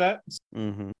need to hear that.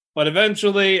 But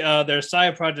eventually, their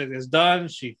side project is done.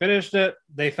 She finished it.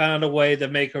 They found a way to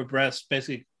make her breasts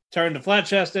basically turn to flat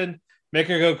chested, make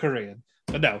her go Korean.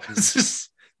 But no, it's just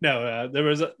no. There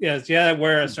was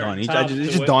wear a certain top.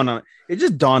 It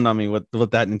just dawned on me what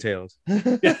that entails.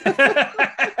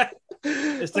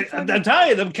 It's like I'm telling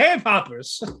you, them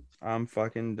K-poppers. I'm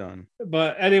fucking done.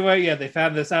 But anyway, yeah, they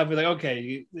found this out. We're like,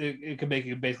 okay, it can make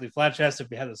it basically flat chest.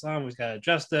 If we have this on, we just gotta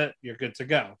adjust it. You're good to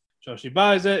go. So she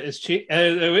buys it. It's cheap.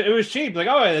 It was cheap. Like,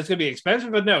 oh, it's gonna be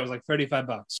expensive, but no, it was like $35.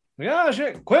 Like, oh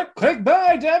shit! Click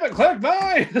buy, damn it! Click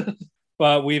buy.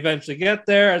 But we eventually get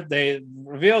there. They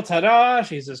reveal, ta-da!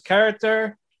 She's this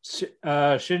character.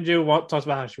 Shinju talks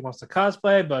about how she wants to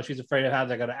cosplay, but she's afraid of how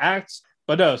they're gonna act.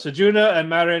 But no, Sejuna and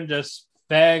Marin just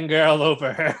fangirl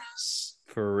over her.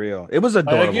 For real, it was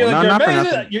adorable.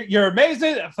 You're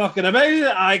amazing, fucking amazing.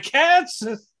 I can't.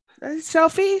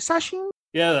 Selfie, Sashin.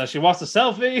 Yeah, she wants a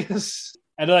selfie,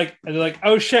 and they're like,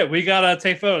 oh shit, we gotta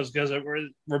take photos because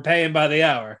we're paying by the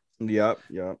hour. Yep.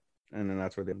 And then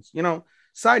that's where they,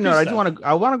 Side note,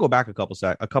 I want to go back I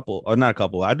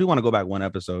do want to go back one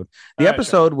episode. The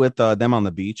episode with them on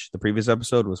the beach. The previous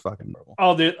episode was fucking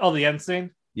horrible. The end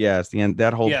scene. Yes, the end.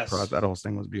 That whole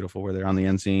thing was beautiful. Where they're on the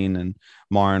end scene and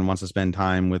Marin wants to spend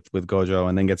time with Gojo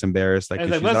and then gets embarrassed. Let's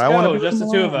go, just the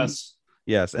two of us.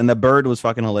 Yes, and the bird was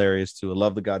fucking hilarious too. I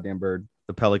love the goddamn bird,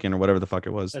 the pelican or whatever the fuck it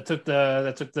was. That took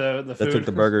the food. That took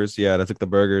the burgers. Yeah, that took the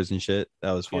burgers and shit.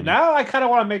 That was funny. Now I kind of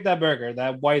want to make that burger,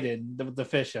 that whited, the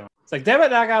fish on. It's like, damn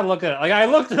it, I gotta look at it. Like I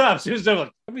looked it up. She was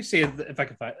like, let me see if I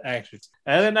can find actually.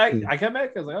 And then I can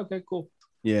make it. I was like, okay, cool.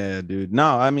 Yeah, dude.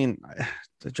 No, I mean,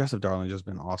 the Dress of Darling has just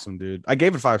been awesome, dude. I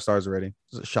gave it 5 stars already.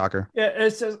 It's a shocker. Yeah,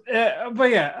 it's just, but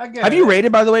yeah, again. Have you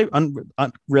rated, by the way?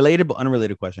 Unrelated, but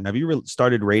unrelated question. Have you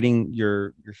started rating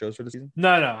your shows for the season? No.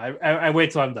 I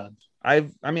wait till I'm done.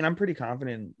 I'm pretty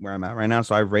confident where I'm at right now,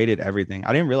 so I've rated everything.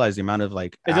 I didn't realize the amount of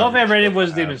like. The only thing I rated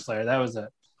was Demon Slayer. That was it.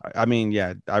 I mean,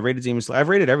 yeah, I rated Demon Slayer. I've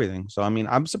rated everything. So, I mean,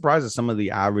 I'm surprised at some of the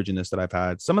averageness that I've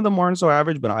had. Some of them weren't so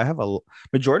average, but I have a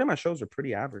majority of my shows are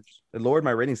pretty average. It lowered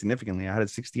my rating significantly. I had a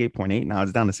 68.8. Now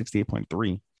it's down to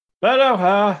 68.3.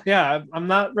 But yeah, I'm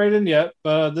not rating yet,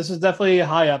 but this is definitely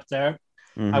high up there.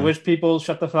 I wish people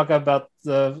shut the fuck up about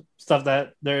the stuff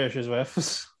that they're issues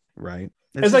with. Right.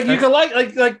 It's like you can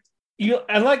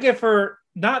I like it for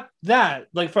not that,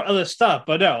 like for other stuff,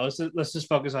 but no, let's just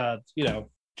focus on,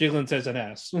 jiggling tits and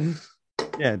ass.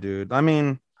 Yeah, dude. I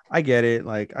mean, I get it.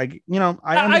 Like, I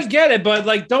get it, but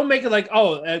like, don't make it like,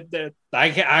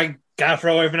 I gotta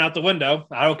throw everything out the window.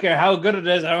 I don't care how good it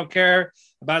is. I don't care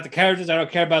about the characters. I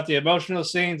don't care about the emotional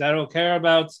scenes. I don't care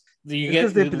about unique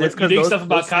stuff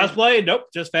about cosplay. Nope,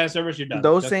 just fan service. You're done.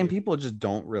 Those same people just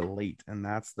don't relate, and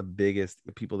that's the biggest.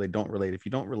 The people they don't relate. If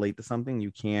you don't relate to something, you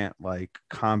can't like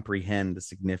comprehend the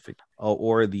significance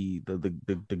or the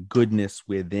goodness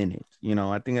within it.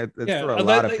 I think that's for a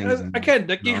lot of things. Again,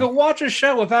 you can watch a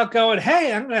show without going,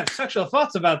 "Hey, I'm gonna have sexual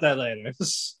thoughts about that later."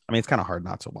 I mean, it's kind of hard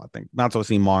not to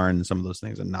see Marin and some of those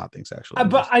things and not think sexually.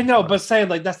 But I know, but saying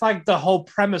like that's like the whole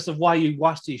premise of why you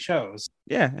watch these shows.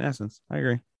 Yeah, in essence, I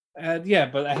agree. Yeah,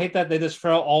 but I hate that they just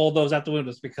throw all those out the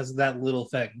windows because of that little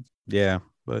thing. Yeah,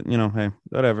 but hey,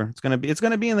 whatever. It's gonna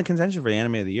be in the contention for the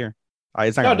anime of the year.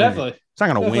 It's not definitely. It's not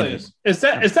gonna win. It's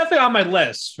definitely on my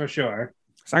list for sure.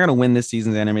 It's not gonna win this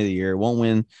season's anime of the year. It won't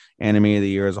win anime of the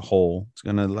year as a whole. It's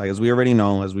gonna, like, as we already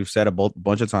know, as we've said a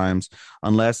bunch of times,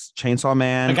 unless Chainsaw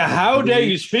Man. Like, how dare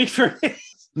you speak for me?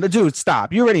 Dude,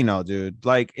 stop. You already know, dude.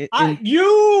 Like,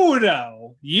 you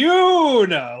know,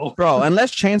 bro,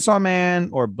 unless Chainsaw Man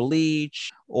or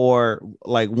Bleach or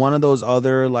like one of those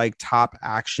other like top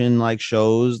action like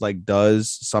shows like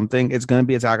does something, it's gonna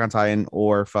be Attack on Titan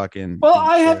or fucking. Well,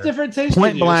 I have different tastes.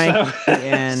 Point blank,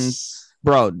 and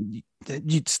bro,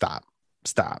 you stop.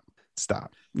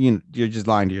 You're just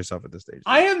lying to yourself at this stage.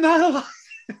 I am not lying.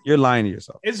 You're lying to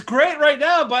yourself. It's great right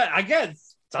now, but again,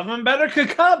 something better could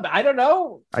come. I don't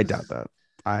know. I doubt that.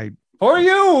 For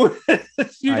you.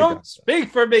 You don't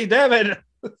speak for me, damn it.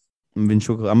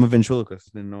 I'm a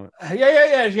ventriloquist. Didn't know it.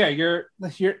 Yeah.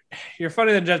 You're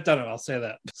funnier than Jeff Dunham. I'll say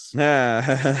that.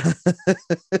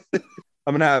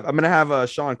 I'm gonna have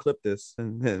Sean clip this,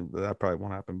 and that probably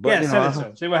won't happen. But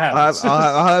see what happens.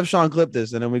 I'll have Sean clip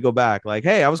this, and then we go back. Like,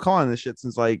 hey, I was calling this shit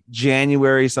since like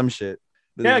January, some shit.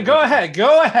 Yeah, go ahead.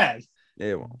 Yeah,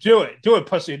 it won't. Do it,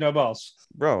 pussy, no balls.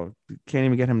 Bro, can't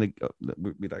even get him to.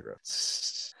 We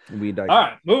digress. All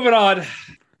right, moving on.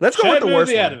 Let's go with the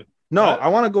worst one. No, I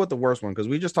want to go with the worst one because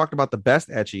we just talked about the best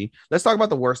ecchi. Let's talk about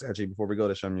the worst ecchi before we go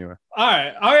to Shenmue. All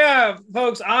right. Oh, yeah,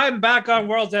 folks, I'm back on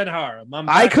World's End Harem.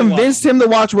 I convinced him to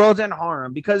watch World's End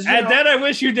Harem because, and then I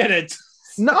wish you didn't.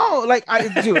 No, like I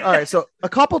do. All right. So a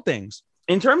couple things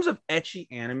in terms of ecchi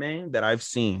anime that I've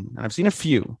seen, and I've seen a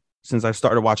few since I've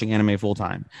started watching anime full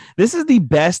time. This is the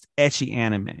best ecchi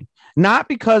anime, not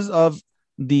because of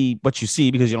what you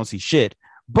see, because you don't see shit,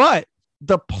 but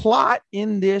the plot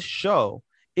in this show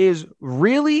is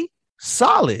really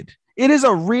solid. It is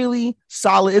a really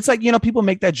solid. It's like, people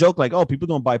make that joke like, oh, people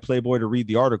don't buy Playboy to read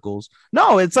the articles.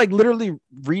 No, it's like literally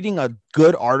reading a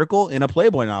good article in a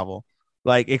Playboy novel,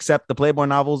 like, except the Playboy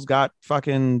novel's got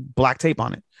fucking black tape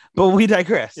on it. But we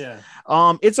digress. Yeah.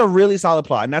 It's a really solid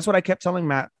plot. And that's what I kept telling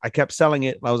Matt. I kept selling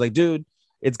it. I was like, dude,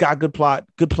 it's got good plot,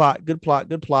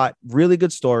 really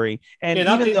good story. And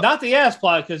not the ass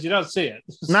plot, because you don't see it.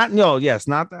 Not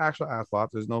the actual ass plot.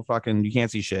 There's no fucking, you can't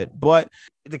see shit. But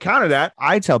to counter that,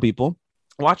 I tell people,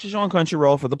 watch the show on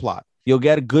Crunchyroll for the plot. You'll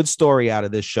get a good story out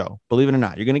of this show. Believe it or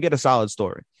not, you're going to get a solid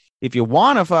story. If you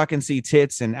want to fucking see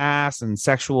tits and ass and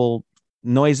sexual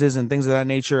noises and things of that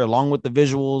nature, along with the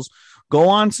visuals, go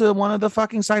on to one of the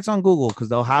fucking sites on Google, because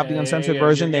they'll have the uncensored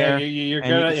version there. You're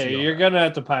gonna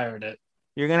have to pirate it.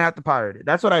 You're going to have to pirate it.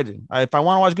 That's what I do. If I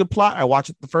want to watch good plot, I watch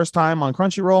it the first time on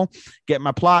Crunchyroll, get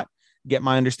my plot, get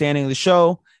my understanding of the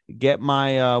show, get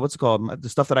my, the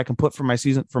stuff that I can put for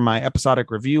my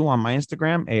episodic review on my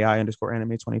Instagram,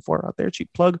 AI_anime24 out there, cheap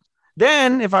plug.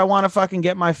 Then if I want to fucking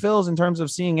get my fills in terms of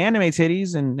seeing anime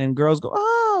titties and girls go,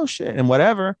 oh shit, and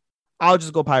whatever, I'll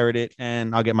just go pirate it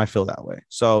and I'll get my fill that way.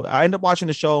 So I end up watching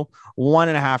the show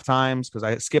 1.5 times because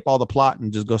I skip all the plot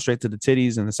and just go straight to the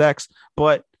titties and the sex.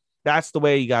 But that's the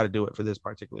way you got to do it for this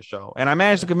particular show. And I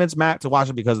managed to convince Matt to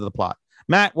watch it because of the plot.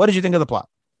 Matt, what did you think of the plot?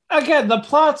 Again, the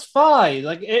plot's fine.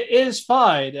 Like, it is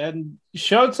fine. And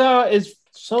Shota is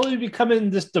slowly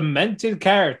becoming this demented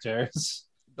character.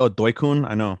 Oh, Doi-kun?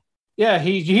 I know. Yeah,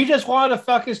 he just wanted to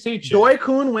fuck his teacher.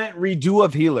 Doi-kun went redo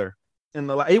of healer.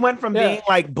 He went from being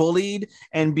like bullied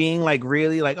and being like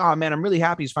really like, oh man, I'm really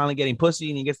happy he's finally getting pussy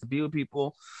and he gets to be with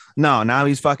people. No, now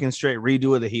he's fucking straight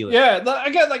redo of the healer. Yeah,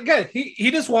 again,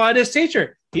 he just wanted his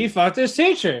teacher. He fucked his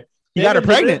teacher. He got her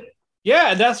pregnant.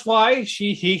 Yeah, that's why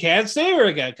he can't save her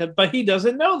again. But he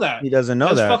doesn't know that. He doesn't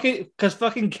know that because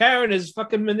fucking Karen has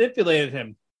fucking manipulated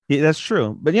him. Yeah, that's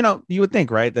true. But you would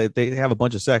think, right, that they have a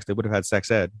bunch of sex. They would have had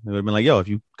sex ed. They would have been like, yo, if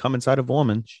you come inside of a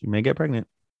woman, she may get pregnant.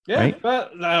 Yeah, right?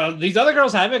 But these other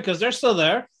girls have it because they're still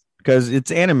there. Because it's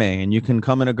anime, and you can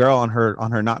come in a girl on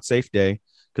her not safe day,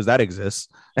 because that exists,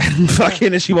 and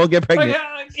fucking she won't get pregnant.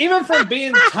 Even from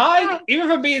being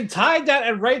tied down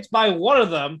and raped by one of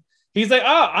them, he's like,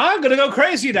 oh, I'm gonna go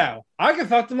crazy now. I can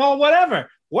fuck them all, wherever.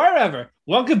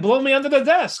 One can blow me under the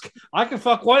desk. I can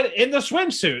fuck one in the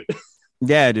swimsuit.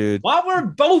 Yeah, dude. While we're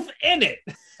both in it.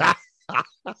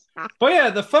 But yeah,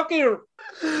 the fucking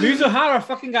Mizuhara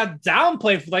fucking got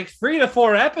downplayed for like 3 to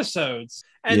 4 episodes.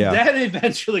 And then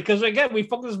eventually, because again, we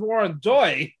focused more on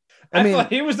Doi. I mean,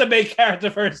 thought he was the main character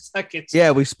for a second.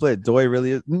 Yeah, we split. Doi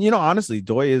really is. Honestly,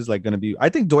 Doi is like going to be, I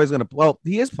think Doi is going to, well,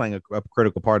 he is playing a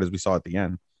critical part, as we saw at the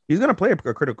end. He's going to play a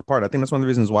critical part. I think that's one of the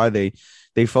reasons why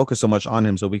they focus so much on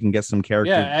him, so we can get some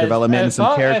character development and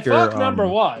some character. Fuck number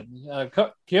one,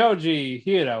 Kyoji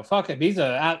Hiro. Fuck him. He's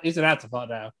an afterthought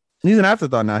now. He's an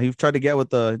afterthought now. He tried to get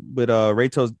with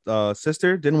Reito's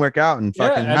sister, didn't work out, and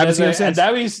fucking haven't seen him since. And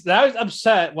now he's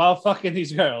upset while fucking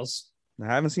these girls. I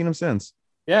haven't seen him since.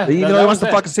 Yeah, he wants to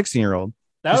fuck a 16-year-old.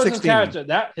 That was his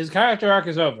character. His character arc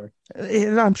is over.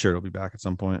 I'm sure he'll be back at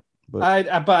some point. But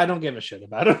I don't give a shit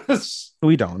about it.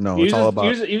 We don't know. It's all about.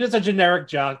 He's just a generic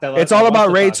jock. It's all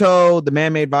about Reito, the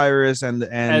man-made virus, and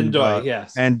Doi.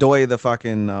 Yes, and Doi, the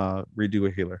fucking redo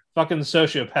a healer. Fucking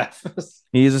sociopath.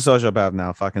 He's a sociopath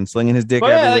now. Fucking slinging his dick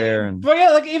everywhere.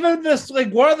 Like even this,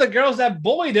 like one of the girls that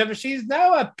bullied him, she's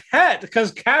now a pet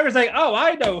because Karen's like, oh,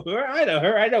 I know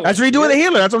her. That's redo the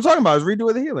healer. That's what I'm talking about. Is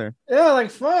redo the healer. Yeah,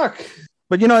 like fuck.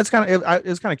 But it's kind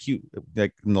of cute,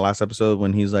 like in the last episode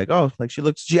when he's like, oh, like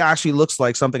she actually looks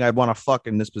like something I'd want to fuck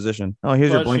in this position. Oh,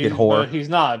 here's your blanket whore. He's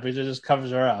not, because it just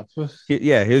covers her up.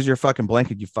 Here's your fucking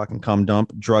blanket, you fucking cum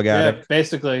dump, drug addict. Yeah,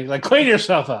 basically, like clean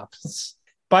yourself up.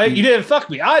 But you didn't fuck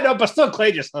me. I know, but still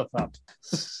clean yourself up.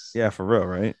 Yeah, for real,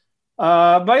 right?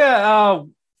 But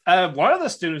yeah, one of the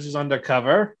students is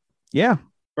undercover. Yeah.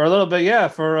 For a little bit, yeah.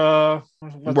 For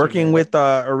working with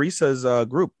Arisa's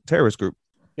terrorist group.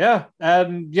 Yeah,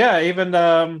 and yeah, even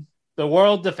the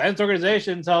World Defense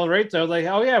Organization tell Reito like,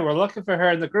 oh yeah, we're looking for her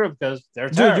in the group because they're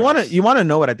terrorists. Dude, you want to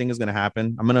know what I think is going to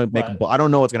happen? I'm going to make I don't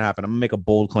know what's going to happen. I'm going to make a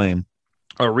bold claim.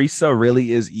 Arisa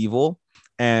really is evil,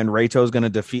 and Reito's gonna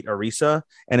defeat Arisa,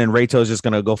 and then Reito's just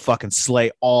gonna go fucking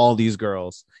slay all these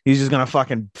girls. He's just gonna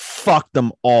fucking fuck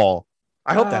them all.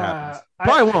 I hope that happens.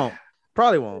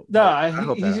 Probably won't.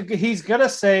 No, he's gonna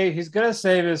save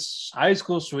his high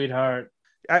school sweetheart.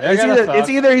 It's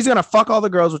either he's gonna fuck all the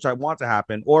girls, which I want to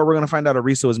happen, or we're gonna find out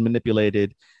Arisa was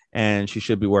manipulated and she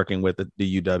should be working with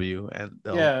the UW. And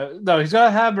he's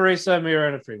gonna have Arisa, Mira,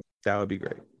 and a free. That would be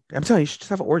great. I'm telling you, you should just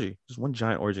have an orgy, just one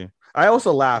giant orgy. I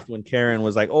also laughed when Karen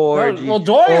was like, "Orgy." Well,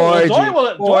 Dory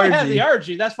had the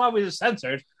orgy. That's why we just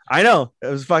censored. I know, it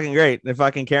was fucking great. The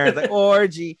fucking Karen's like,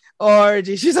 orgy.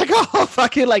 She's like, oh,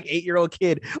 fucking like 8-year-old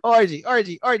kid. Orgy.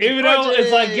 Even though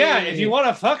it's like, yeah, if you want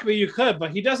to fuck me, you could,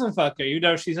 but he doesn't fuck her. You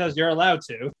know, she says you're allowed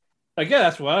to. Like, yeah,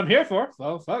 that's what I'm here for.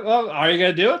 Well, fuck. Well, are you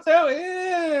gonna do it though?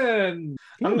 Yeah.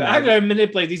 I'm gonna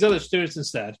manipulate these other students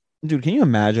instead. Dude, can you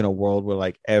imagine a world where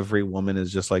like every woman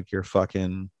is just like your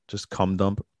fucking just cum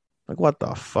dump? Like, what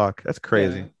the fuck? That's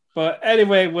crazy. Yeah. But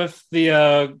anyway, with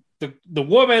the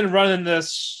woman running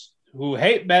this, who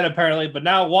hate men apparently, but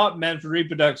now want men for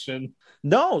reproduction.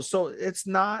 No, so it's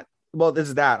not. Well,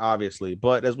 it's that obviously,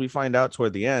 but as we find out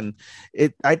toward the end,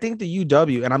 I think the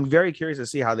UW, and I'm very curious to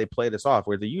see how they play this off,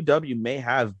 where the UW may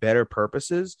have better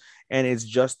purposes, and it's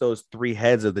just those 3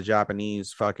 heads of the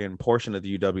Japanese fucking portion of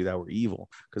the UW that were evil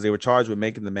because they were charged with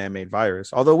making the man-made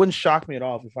virus. Although it wouldn't shock me at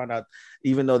all if we find out,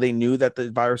 even though they knew that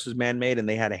the virus was man-made and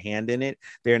they had a hand in it,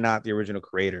 they're not the original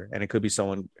creator, and it could be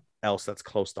someone else that's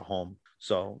close to home.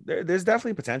 So there's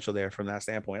definitely potential there from that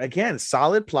standpoint. Again,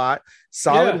 solid plot,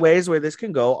 ways where this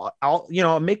can go.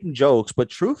 I'm making jokes, but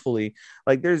truthfully,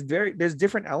 like there's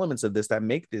different elements of this that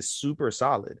make this super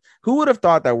solid. Who would have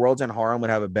thought that World's End Harem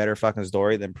would have a better fucking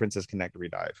story than Princess Connect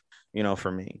Redive?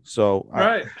 For me. So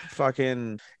right,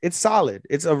 it's solid.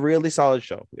 It's a really solid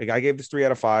show. Like, I gave this 3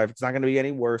 out of 5. It's not going to be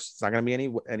any worse. It's not going to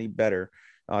be any better.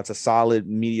 It's a solid,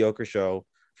 mediocre show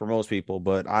for most people,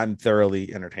 but I'm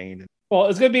thoroughly entertained. Well,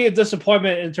 it's going to be a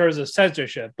disappointment in terms of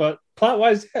censorship, but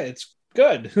plot-wise, yeah, it's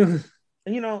good.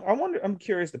 I'm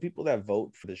curious, the people that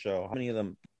vote for the show, how many of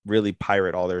them really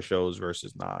pirate all their shows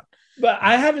versus not? But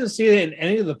I haven't seen it in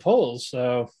any of the polls,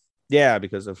 so... Yeah,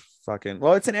 because of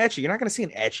it's an ecchi. You're not going to see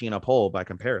an ecchi in a poll by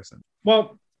comparison.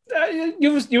 Well,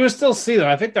 you would still see them.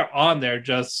 I think they're on there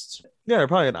just... Yeah, they're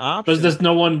probably an option. Because there's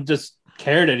no one just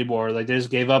cared anymore. Like, they just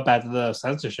gave up after the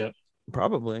censorship.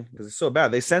 Probably because it's so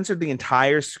bad. They censored the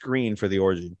entire screen for the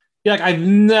orgy. Yeah, like, I've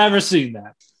never seen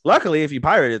that. Luckily, if you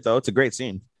pirate it, though, it's a great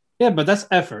scene. Yeah, but that's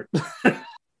effort.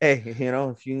 Hey, hey,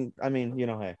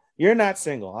 you're not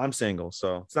single. I'm single,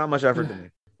 so it's not much effort to me.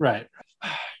 Right.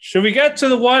 Should we get to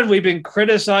the one we've been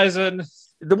criticizing?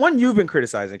 The one you've been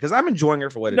criticizing, because I'm enjoying her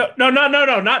for what it is. No, not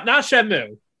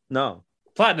Shenmue. No.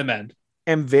 Platinum End.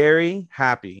 I'm very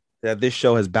happy that this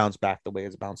show has bounced back the way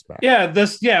it's bounced back.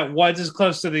 Once it's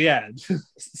close to the end.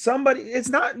 It's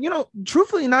not,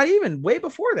 truthfully, not even way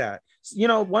before that.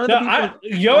 One of the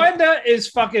people... Yoenda is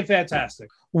fucking fantastic.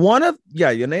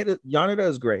 Yoneda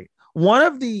is great. One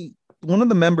of the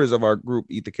members of our group,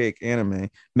 Eat the Cake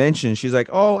Anime, mentioned, she's like,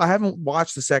 oh, I haven't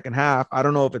watched the second half. I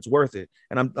don't know if it's worth it.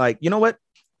 And I'm like, you know what?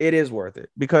 It is worth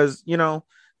it because, through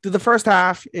the first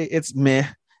half, it's meh.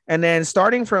 And then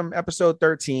starting from episode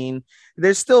 13,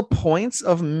 there's still points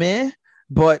of meh,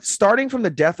 but starting from the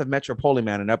death of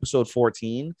Metropoliman in episode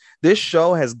 14, this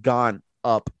show has gone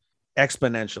up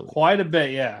exponentially. Quite a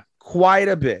bit, yeah. Quite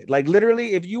a bit. Like,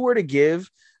 literally, if you were to give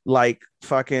the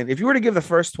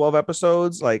first 12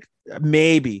 episodes, like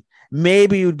maybe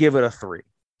you'd give it a 3,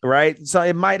 right? So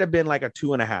it might have been like a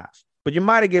 2.5, but you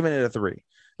might have given it a 3.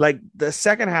 Like the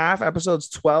second half, episodes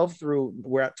 12 through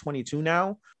we're at 22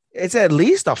 now. It's at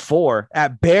least a 4,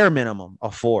 at bare minimum, a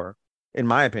 4, in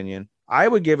my opinion. I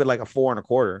would give it like a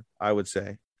 4.25, I would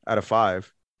say, out of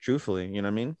 5, truthfully. You know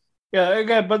what I mean? Yeah,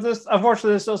 again, but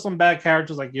unfortunately, there's still some bad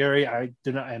characters like Yuri. I'm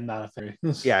not a fan.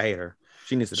 Yeah, I hate her.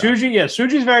 She needs to die.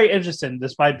 Shuji's very interesting,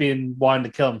 despite wanting to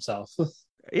kill himself.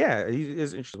 Yeah, he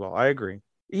is interesting. Well, I agree.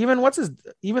 What's his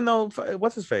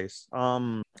face?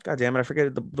 God damn it, I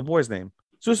forget the boy's name.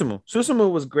 Susumu. Susumu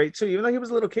was great too, even though he was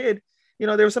a little kid.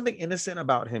 There was something innocent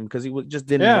about him because he just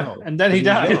didn't know. And then he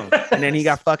died. And then he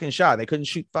got fucking shot. They couldn't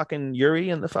shoot fucking Yuri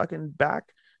in the fucking back.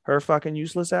 Her fucking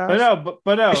useless ass.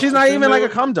 But no. She's not even like a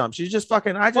cum dump. She's just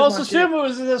fucking. Susumu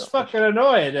was just fucking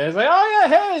annoyed. It's like, oh yeah,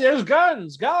 hey, there's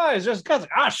guns, guys. There's guns.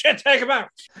 Ah, shit, take him out.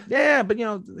 Yeah, but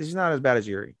she's not as bad as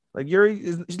Yuri. Like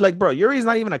she's like, bro, Yuri's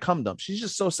not even a cum dump. She's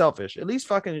just so selfish. At least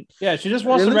fucking. Yeah, she just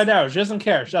wants the red arrow. She doesn't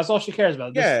care. That's all she cares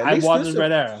about. I want the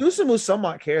red arrow. Susumu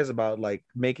somewhat cares about like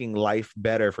making life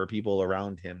better for people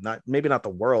around him. Maybe not the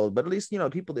world, but at least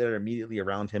people that are immediately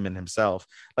around him and himself.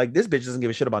 Like this bitch doesn't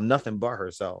give a shit about nothing but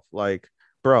herself. Like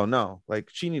bro, no, like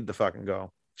she needed to fucking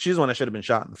go. She's the one that should have been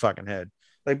shot in the fucking head.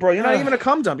 Like, bro, you're not even a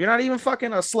cum dump. You're not even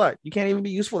fucking a slut. You can't even be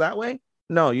useful that way.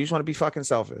 No, you just want to be fucking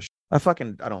selfish. I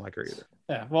don't like her either.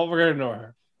 Yeah, well, we're gonna ignore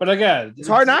her. But again, it's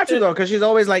hard not to though, because she's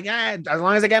always like, as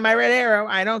long as I get my red arrow,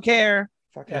 I don't care.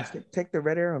 Fucking take the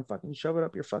red arrow and fucking shove it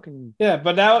up your fucking. Yeah,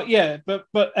 but now,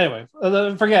 but anyway,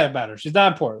 forget about her. She's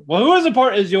not important. Well, who is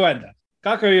important is Yuenda.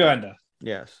 Kakeru Yuenda.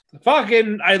 Yes.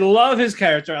 Fucking, I love his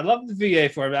character. I love the VA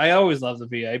for him. I always love the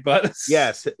VA, but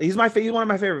yes, he's one of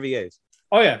my favorite VAs.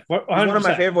 Oh yeah, 100%. He's one of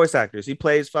my favorite voice actors. He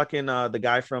plays fucking the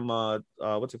guy from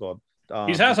what's it called?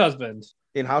 He's House Husband.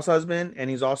 In House Husband, and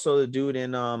he's also the dude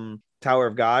in Tower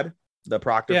of God, the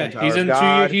proctor. Yeah, from Tower he's of in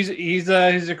God. 2 years.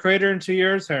 He's a creator in 2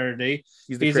 Years Eternity.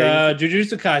 He's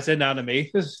Jujutsu Kaisen anime.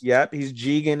 Yep, he's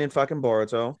Jigen in fucking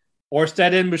Boruto.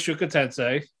 Orsted in Mushoku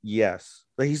Tensei. Yes,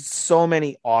 like he's so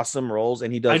many awesome roles,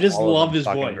 and he does. I just love his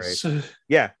voice. Great.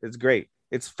 Yeah, it's great.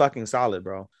 It's fucking solid,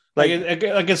 bro. Like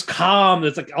it's calm.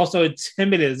 It's like also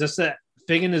intimidating. It's just that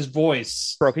thing in his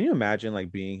voice, bro. Can you imagine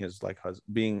like being his like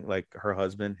being like her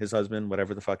husband, his husband,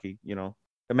 whatever the fuck he,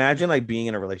 imagine like being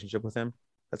in a relationship with him.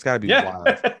 That's got to be wild.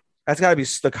 That's got to be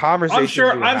the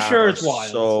conversation. I'm sure it's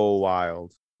wild. So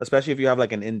wild, especially if you have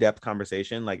like an in-depth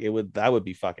conversation. Like that would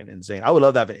be fucking insane. I would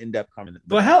love to have an in-depth conversation.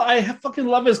 But hell, I fucking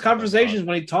love his conversations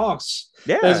when he talks.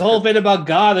 Yeah, his whole bit about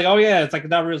God. Like, oh yeah, it's like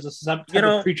not real. It's some type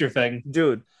of creature thing,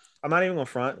 dude. I'm not even gonna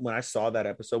front. When I saw that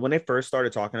episode, when they first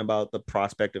started talking about the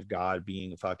prospect of God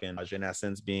being fucking, in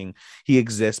essence, being he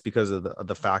exists because of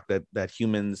the fact that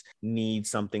humans need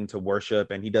something to worship,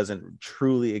 and he doesn't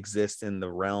truly exist in the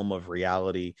realm of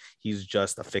reality. He's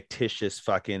just a fictitious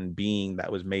fucking being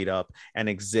that was made up and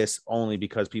exists only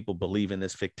because people believe in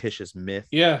this fictitious myth.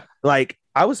 Yeah, like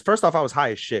I was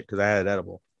high as shit because I had an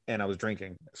edible and I was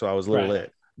drinking, so I was a little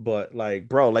lit. But like,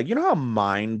 bro, like, you know how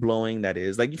mind blowing that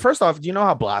is? Like, first off, do you know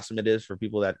how blasphemous it is for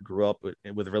people that grew up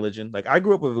with religion? Like, I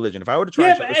grew up with religion. If I were to try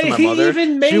and show this to my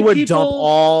mother, she would dump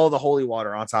all the holy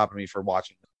water on top of me for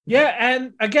watching it. Yeah,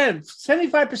 and again,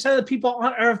 75% of the people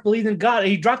on Earth believe in God.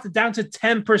 And he dropped it down to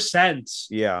 10%.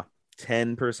 Yeah,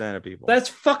 10% of people. That's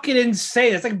fucking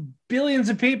insane. That's like billions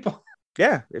of people.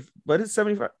 Yeah, but it's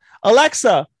 75.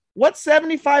 Alexa, what's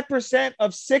 75%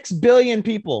 of 6 billion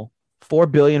people?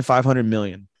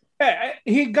 4,500,000,000.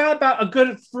 He got about a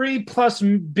good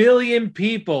 3+ billion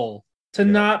people to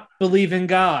not believe in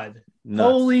God.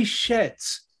 Nuts. Holy shit.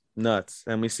 Nuts.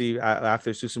 And we see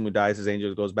after Susumu dies, his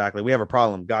angel goes back. Like, we have a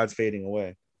problem. God's fading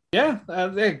away. Yeah,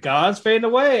 God's fading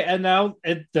away. And now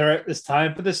it's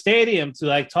time for the stadium to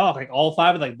like talk. Like all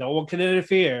five, like no one can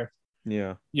interfere.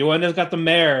 Yeah. Yuenda's got the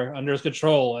mayor under his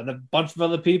control and a bunch of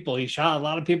other people. He shot a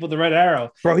lot of people with the red arrow.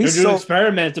 Bro, They're doing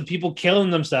experiments of people killing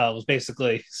themselves,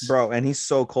 basically. Bro, and he's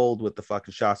so cold with the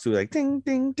fucking shots too. Like ding,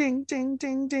 ding, ding, ding,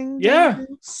 ding, ding. Yeah.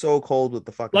 Ding. So cold with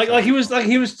the fucking like he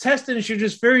was testing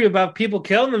Shujo's theory about people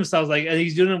killing themselves. Like, and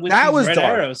he's doing it with these red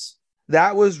arrows.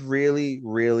 That was really,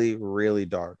 really, really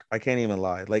dark. I can't even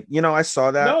lie. Like, I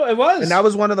saw that. No, it was. And that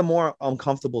was one of the more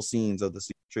uncomfortable scenes of the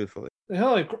season, truthfully.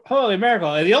 Holy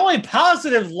miracle. And the only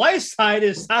positive light side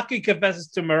is Saki confesses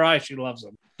to Mirai she loves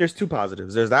him. There's two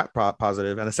positives. There's that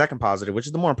positive and a second positive, which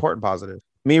is the more important positive.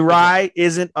 Mirai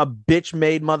isn't a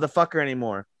bitch-made motherfucker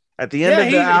anymore. At the end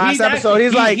of the last episode,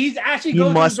 he's actually he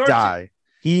must die.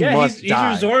 He must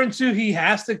die. He's resorting to he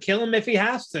has to kill him if he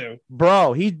has to.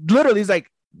 Bro, he's like,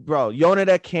 bro,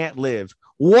 Yoneda can't live.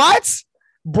 What?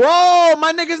 Bro,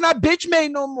 my nigga's not bitch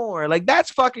made no more. Like, that's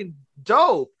fucking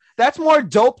dope. That's more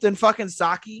dope than fucking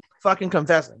Saki fucking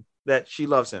confessing that she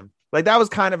loves him. Like, that was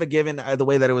kind of a given the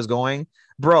way that it was going.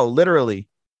 Bro, literally,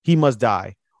 he must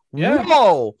die. Yeah.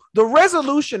 Whoa. The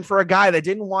resolution for a guy that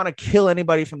didn't want to kill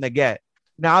anybody from the get.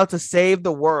 Now to save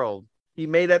the world. He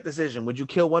made that decision. Would you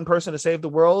kill one person to save the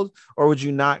world? Or would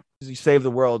you not save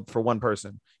the world for one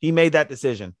person? He made that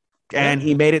decision. And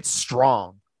he made it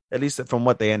strong, at least from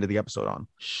what they ended the episode on.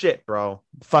 Shit, bro.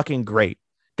 Fucking great.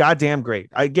 Goddamn great.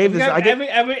 I gave this.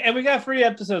 And we got 3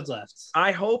 episodes left.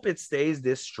 I hope it stays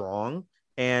this strong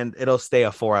and it'll stay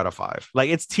a 4 out of 5.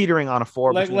 Like, it's teetering on a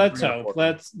 4. Like, let's hope.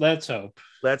 Let's hope.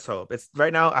 Let's hope. It's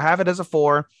right now. I have it as a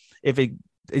 4.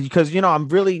 Because I'm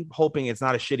really hoping it's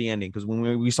not a shitty ending. Because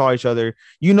when we saw each other,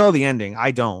 the ending.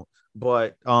 I don't.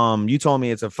 But you told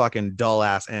me it's a fucking dull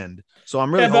ass end. So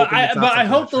I'm really hoping. I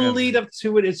hope the lead up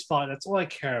to it is fun. That's all I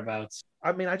care about.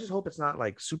 I mean, I just hope it's not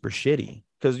like super shitty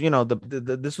because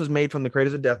this was made from the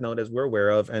creators of Death Note, as we're aware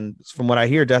of, and from what I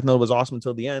hear, Death Note was awesome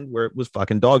until the end, where it was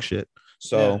fucking dog shit.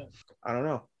 So I don't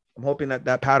know. I'm hoping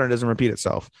that pattern doesn't repeat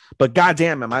itself. But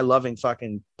goddamn, am I loving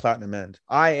fucking Platinum End?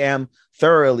 I am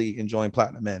thoroughly enjoying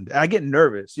Platinum End. I get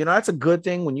nervous. That's a good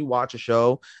thing when you watch a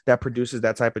show that produces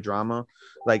that type of drama.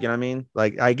 Like, you know what I mean?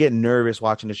 Like, I get nervous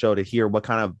watching the show to hear what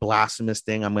kind of blasphemous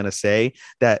thing I'm gonna say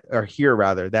that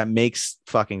makes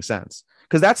fucking sense.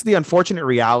 Because that's the unfortunate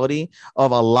reality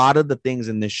of a lot of the things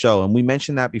in this show, and we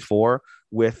mentioned that before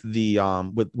with the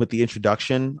with the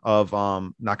introduction of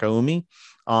Nakaumi.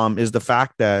 Is the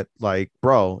fact that, like,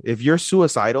 bro, if you're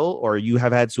suicidal or you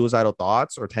have had suicidal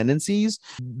thoughts or tendencies,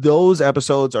 those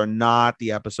episodes are not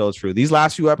the episodes for you. These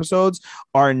last few episodes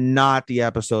are not the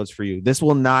episodes for you. This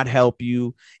will not help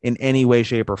you in any way,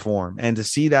 shape, or form. And to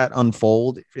see that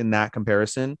unfold in that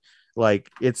comparison, like,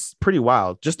 it's pretty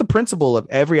wild. Just the principle of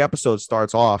every episode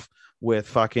starts off with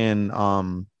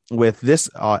fucking with this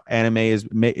anime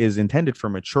is intended for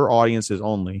mature audiences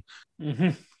only.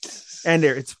 Mm-hmm. And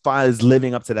it's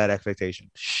living up to that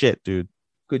expectation. Shit, dude.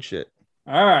 Good shit.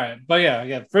 All right. But yeah, I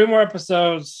got 3 more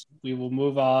episodes. We will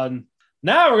move on.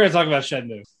 Now we're going to talk about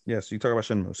Shenmue. Yes, you talk about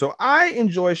Shenmue. So I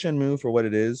enjoy Shenmue for what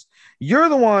it is. You're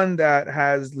the one that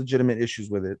has legitimate issues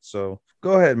with it. So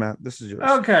go ahead, Matt. This is yours.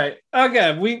 Okay.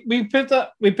 We picked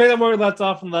up where we left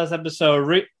off from the last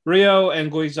episode. Rio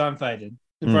and Guizan fighting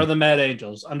in front of the Mad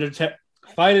Angels.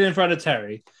 Fighting in front of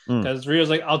Terry. Because Rio's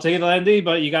like, I'll take the Landy,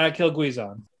 but you got to kill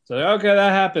Guizan. So okay,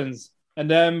 that happens, and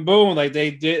then boom, like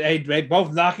they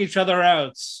both knock each other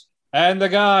out, and the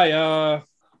guy,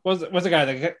 what's the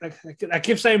guy? I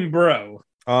keep saying bro.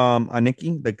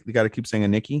 Aniki, the guy that keeps saying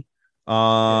Aniki,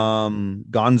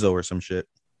 Gonzo or some shit.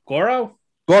 Goro.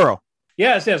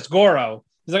 Yes, Goro.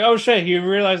 He's like, oh shit, he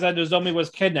realized that Nozomi was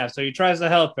kidnapped, so he tries to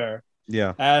help her.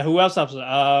 Yeah. Who else helps?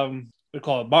 We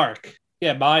call it Mark.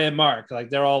 Yeah, Mai and Mark. Like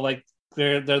they're all like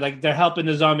they're helping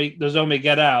Nozomi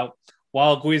get out.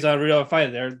 While Guizan and Rio are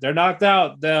fighting, they're knocked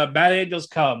out. The Bad Angels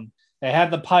come. They had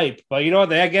the pipe, but you know what?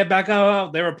 They get back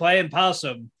out. They were playing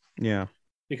possum. Yeah,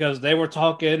 because they were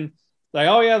talking like,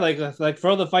 oh yeah, like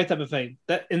for the fight type of thing.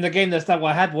 That in the game, that's not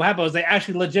what happened. What happened was they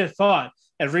actually legit fought,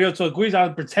 and Rio told Guizan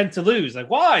to pretend to lose. Like,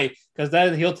 why? Because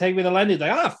then he'll take me to Lenny.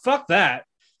 Like, fuck that.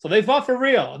 So they fought for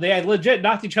real. They had legit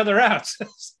knocked each other out.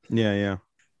 yeah.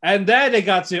 And then they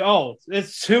got to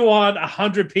it's 2 on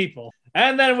 100 people,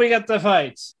 and then we got the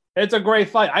fights. It's a great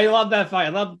fight. I love that fight. I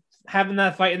love having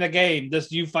that fight in the game.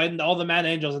 Just you fighting all the Man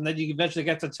Angels, and then you eventually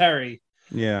get to Terry.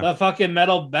 Yeah. The fucking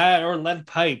metal bat or lead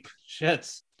pipe.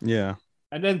 Shit. Yeah.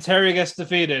 And then Terry gets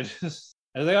defeated.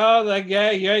 And like,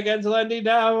 yeah, you ain't getting to Lenny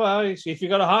now. If you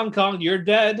go to Hong Kong, you're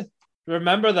dead.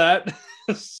 Remember that.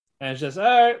 And it's just, all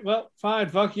right, well, fine,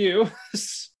 fuck you.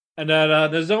 And then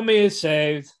Nozomi is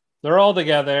saved. They're all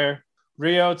together.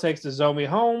 Rio takes Nozomi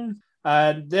home.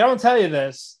 They don't tell you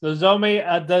this.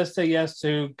 Nozomi does say yes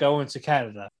to go into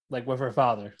Canada, like with her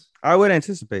father. I would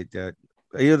anticipate that.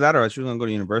 Either that or she was going to go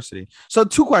to university. So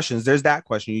 2 questions. There's that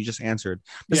question you just answered.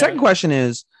 The second question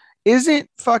is, isn't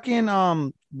fucking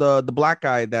the black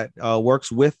guy that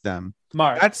works with them,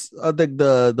 Mark? That's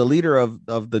the leader of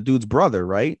the dude's brother,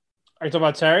 right? Are you talking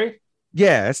about Terry?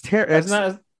 Yeah, it's Terry.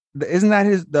 Isn't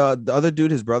that the other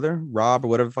dude, his brother, Rob, or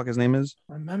whatever the fuck his name is?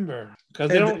 Remember, because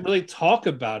they don't really talk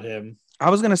about him. I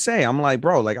was gonna say, I'm like,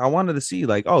 bro, like I wanted to see,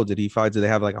 like, did he fight? Do they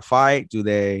have like a fight? Do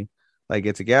they like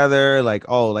get together? Like,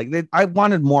 I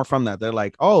wanted more from that. They're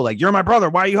like, like, you're my brother.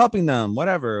 Why are you helping them?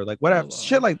 Whatever,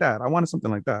 shit like that. I wanted something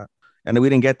like that, and we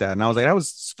didn't get that. And I was like, that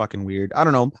was fucking weird. I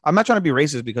don't know. I'm not trying to be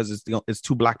racist because it's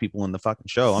 2 black people in the fucking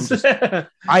show. I'm just,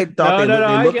 I thought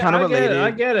they look kind of related.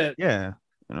 I get it. Yeah.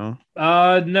 No,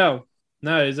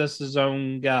 he's just his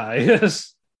own guy.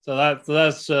 So that's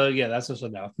that's just a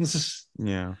no.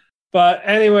 Yeah. But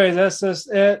anyway, that's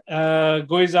just it.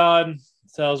 Guizan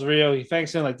tells Rio he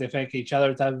thanks him like they thank each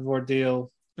other type of ordeal.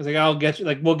 He's like, I'll get you,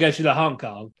 like we'll get you to Hong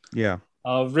Kong. Yeah.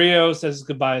 Rio says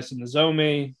goodbye to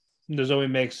Nozomi. Nozomi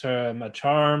makes her a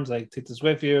charms, like take this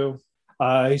with you.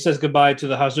 He says goodbye to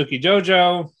the Hazuki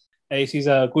Dojo. And he sees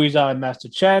Guizan and Master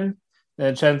Chen.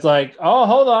 And Chen's like, oh,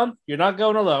 hold on. You're not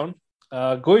going alone.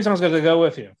 Guizan's going to go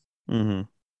with you. Mm-hmm.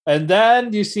 And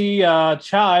then you see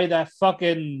Chai, that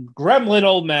fucking gremlin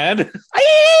old man.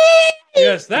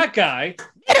 Yes, that guy.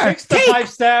 Takes the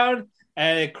pipes down,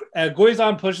 and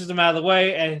Guizan pushes him out of the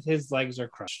way, and his legs are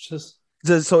crushed.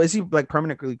 So is he like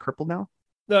permanently crippled now?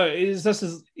 No, he's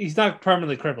not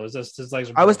permanently crippled. It's just his legs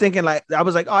are broken. I was thinking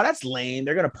oh, that's lame.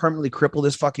 They're going to permanently cripple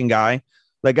this fucking guy.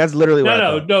 Like, that's literally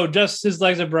what No, just his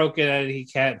legs are broken and he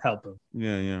can't help him.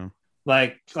 Yeah.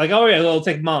 Like, oh yeah, it'll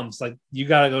take months. Like, you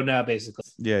gotta go now, basically.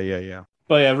 Yeah.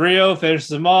 But yeah, Rio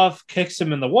finishes him off, kicks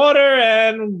him in the water,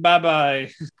 and bye bye,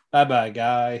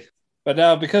 guy. But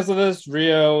now, because of this,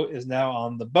 Rio is now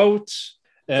on the boat.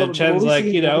 And Chen's like,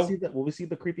 will we see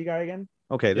the creepy guy again?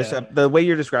 Okay, the way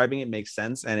you're describing it makes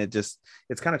sense, and it's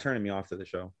kind of turning me off to the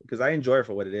show because I enjoy it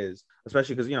for what it is,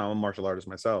 especially because I'm a martial artist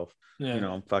myself.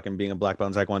 I'm fucking being a black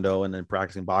belt in Taekwondo and then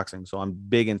practicing boxing, so I'm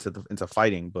big into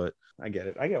fighting. But I get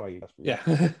it. I get why you.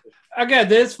 Yeah. Again,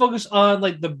 this focus on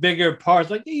like the bigger parts.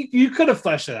 Like you could have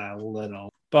fleshed it out a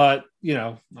little, but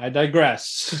I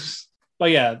digress.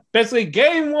 But yeah, basically,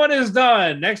 game 1 is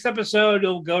done. Next episode,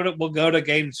 we'll go to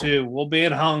game 2. We'll be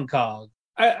in Hong Kong.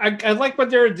 I like what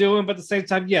they were doing, but at the same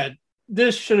time, yeah,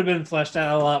 this should have been fleshed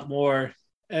out a lot more.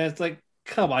 And it's like,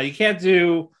 come on, you can't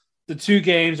do the 2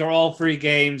 games or all 3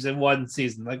 games in one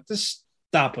season. Like, just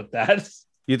stop with that.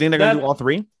 You think they're gonna do all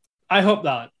 3? I hope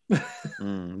not.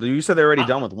 You said they're already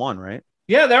done with 1, right?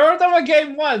 Yeah, they were done with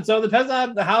game 1, so it depends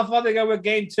on how far they go with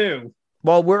game 2.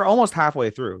 Well, we're almost halfway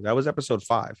through. That was episode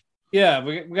 5. Yeah,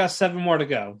 we got 7 more to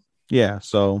go. Yeah,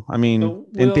 so I mean,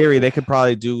 in theory, they could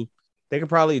probably do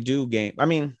game. I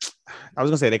mean, I was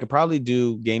gonna say they could probably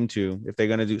do game 2 if they're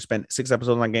gonna spend 6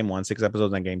 episodes on game 1, 6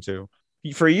 episodes on game 2.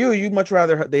 For you'd much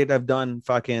rather they'd have done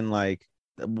fucking like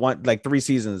 3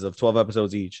 seasons of 12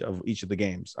 episodes each of the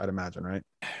games. I'd imagine, right?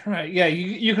 Right. Yeah,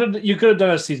 you could have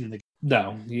done a season.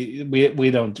 No, we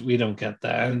don't get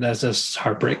that, and that's just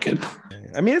heartbreaking.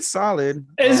 I mean, it's solid.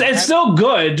 It's still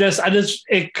good.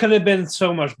 It could have been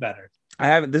so much better.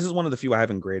 This is one of the few I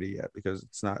haven't graded yet because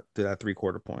it's not to that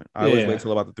 3/4 point. I always wait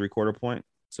till about the 3/4 point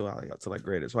so I got to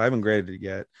grade it. So I haven't graded it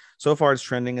yet. So far, it's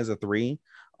trending as a 3.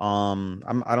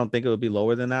 I don't think it would be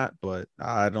lower than that, but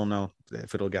I don't know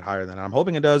if it'll get higher than that. I'm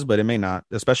hoping it does, but it may not,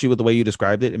 especially with the way you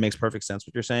described it. It makes perfect sense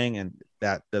what you're saying, and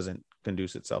that doesn't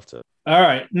conduce itself to. All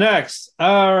right, next.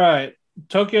 All right,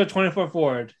 Tokyo 24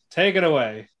 Forward, take it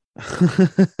away.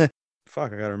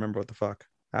 Fuck, I gotta remember what the fuck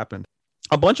happened.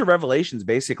 A bunch of revelations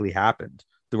basically happened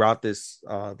throughout this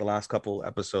the last couple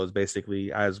episodes,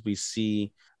 basically, as we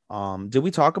see. Did we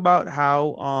talk about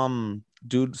how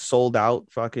dude sold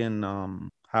out fucking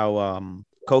how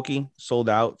Koki sold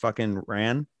out fucking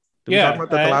Ran? Did we talk about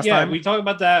that the last time? We talked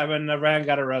about that when Ran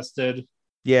got arrested.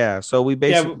 Yeah, so we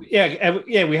basically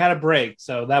we had a break,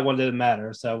 so that one didn't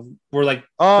matter. So we're like,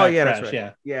 that's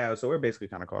right. Yeah, so we're basically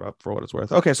kind of caught up for what it's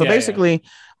worth. Okay, so basically,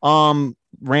 Koki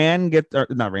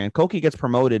gets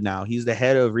promoted now. He's the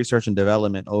head of research and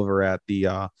development over at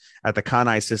the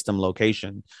Kanai system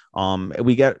location.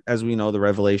 We get, as we know, the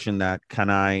revelation that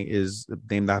Kanai is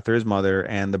named after his mother,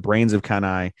 and the brains of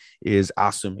Kanai is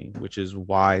Asumi, which is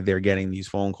why they're getting these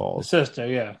phone calls. His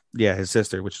sister, his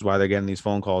sister, which is why they're getting these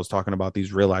phone calls talking about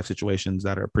these real life situations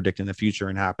that are predicting the future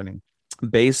and happening.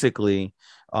 Basically,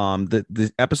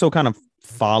 the episode kind of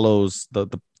follows the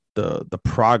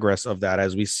progress of that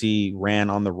as we see Ran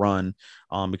on the run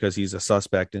because he's a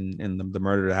suspect in the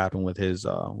murder that happened with his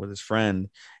friend.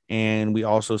 And we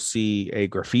also see a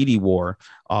graffiti war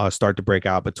start to break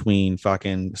out between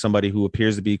fucking somebody who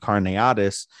appears to be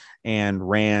Carneades and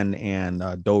Ran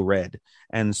and Do Red.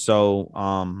 And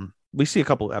so we see a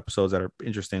couple of episodes that are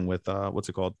interesting with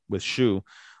with Shu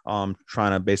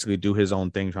trying to basically do his own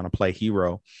thing, trying to play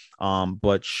hero.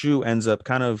 But Shu ends up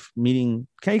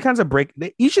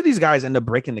each of these guys end up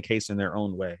breaking the case in their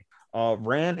own way.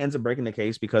 Ran ends up breaking the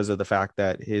case because of the fact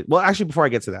that before I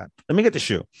get to that, let me get to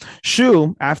Shu.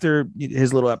 Shu, after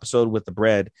his little episode with the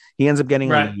bread, he ends up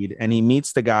getting a lead and he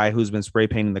meets the guy who's been spray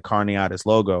painting the Carneades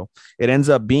logo. It ends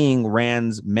up being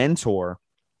Ran's mentor.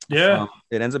 Yeah.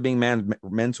 It ends up being Man's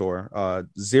mentor,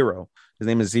 Zero. His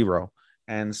name is Zero.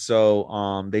 And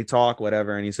so they talk,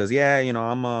 whatever, and he says,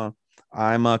 I'm a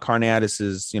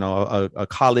Carneades's, a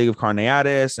colleague of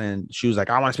Carneades. And she was like,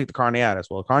 I want to speak to Carneades.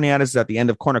 Well, Carneades is at the end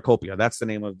of Cornucopia. That's the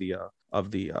name of the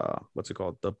what's it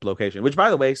called? The location, which, by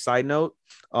the way, side note,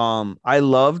 I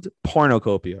loved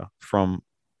Pornocopia from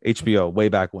HBO way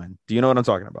back when. Do you know what I'm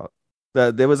talking about?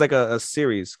 There was like a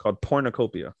series called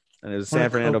Pornocopia, and it was San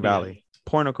Fernando Valley.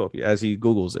 Pornocopia, as he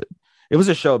Googles it. It was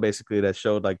a show basically that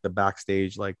showed like the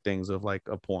backstage like things of like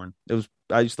a porn.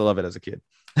 I used to love it as a kid.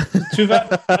 I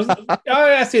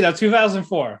see that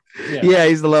 2004. Yeah, I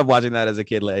used to love watching that as a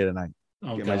kid late at night.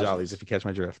 Get my jollies, if you catch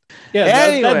my drift. Yeah,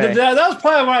 anyway. that was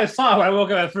probably what I saw when I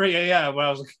woke up at 3 a.m. when I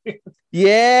was a kid.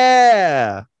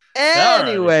 Yeah.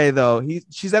 Anyway, though,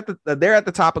 they're at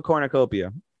the top of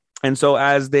Cornucopia. And so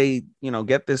as they,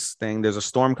 get this thing, there's a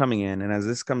storm coming in, and as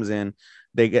this comes in,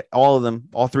 they get all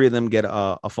 3 of them get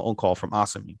a phone call from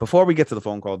Asumi. Before we get to the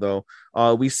phone call, though,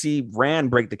 we see Ran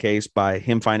break the case by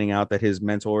him finding out that his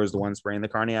mentor is the one spraying the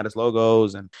Carneades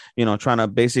logos, and trying to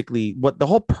basically, what the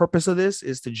whole purpose of this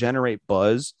is to generate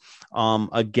buzz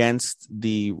against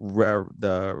the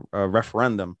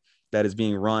referendum that is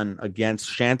being run against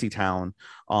Shantytown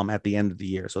at the end of the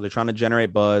year. So they're trying to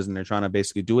generate buzz, and they're trying to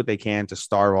basically do what they can to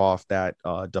start off that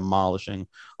demolishing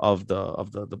of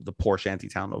the poor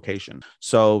Shantytown location.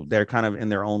 So they're kind of in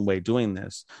their own way doing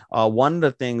this. One of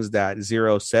the things that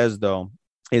Zero says, though,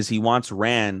 is he wants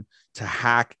Ran to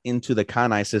hack into the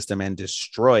Kanai system and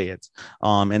destroy it.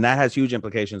 And that has huge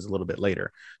implications a little bit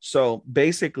later. So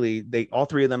basically, all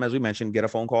three of them, as we mentioned, get a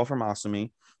phone call from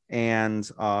Asumi. And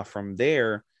from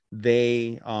there,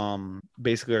 they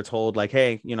basically are told, like,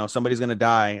 hey, somebody's going to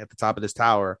die at the top of this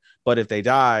tower. But if they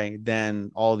die,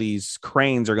 then all these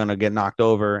cranes are going to get knocked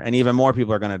over and even more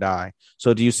people are going to die.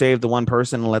 So do you save the one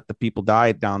person and let the people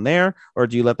die down there? Or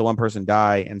do you let the one person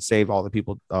die and save all the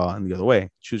people in the other way?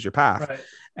 Choose your path. Right.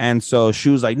 And so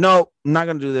Shu's like, no, I'm not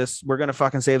going to do this. We're going to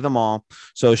fucking save them all.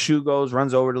 So Shu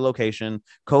runs over to the location.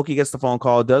 Koki gets the phone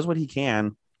call, does what he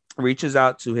can, reaches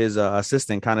out to his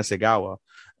assistant, Kanasegawa.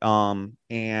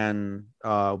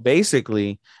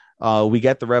 Basically, we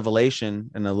get the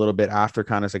revelation in a little bit after he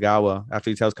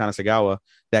tells Kanasegawa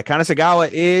that Kanasegawa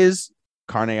is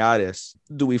Carneades.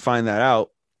 Do we find that out?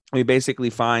 We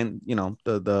basically find,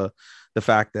 the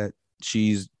fact that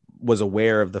was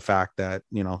aware of the fact that,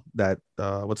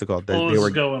 what's it called? They were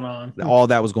going on. All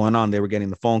that was going on. They were getting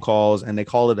the phone calls, and they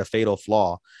call it a fatal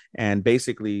flaw. And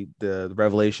basically the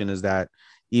revelation is that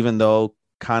even though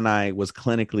Kanai was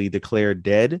clinically declared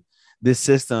dead, this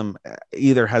system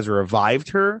either has revived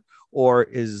her or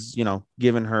is,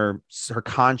 given her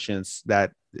conscience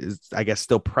that is, I guess,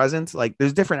 still present. Like,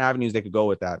 there's different avenues they could go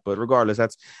with that, but regardless,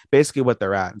 that's basically what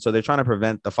they're at. And so they're trying to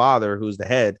prevent the father, who's the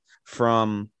head,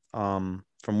 from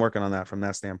working on that from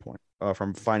that standpoint,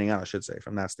 from finding out, I should say,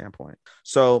 from that standpoint.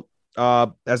 So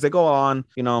as they go on,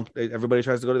 everybody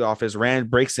tries to go to the office.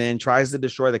 Rand breaks in, tries to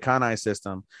destroy the Kanai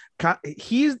system.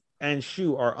 He's and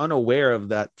Shu are unaware of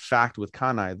that fact with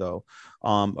Kanai, though,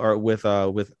 or with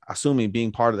Asumi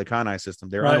being part of the Kanai system.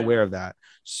 They're unaware of that.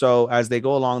 So as they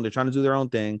go along, they're trying to do their own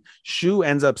thing. Shu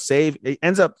ends up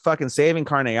fucking saving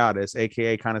Carneades,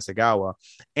 aka Kanasegawa,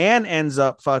 and ends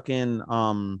up fucking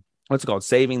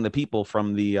saving the people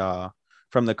from the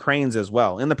cranes as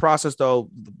well. In the process,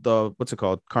 though,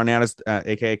 Carneades,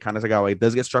 aka Kanasegawa,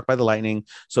 does get struck by the lightning,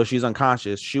 so she's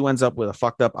unconscious. Shu ends up with a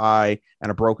fucked up eye and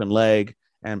a broken leg,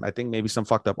 and I think maybe some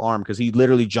fucked up arm, because he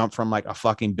literally jumped from like a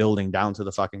fucking building down to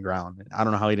the fucking ground. I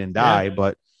don't know how he didn't die,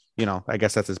 but I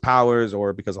guess that's his powers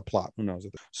or because of plot. Who knows?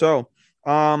 So,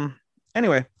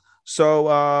 anyway,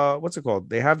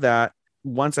 they have that.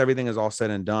 Once everything is all said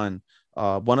and done,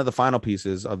 one of the final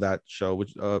pieces of that show,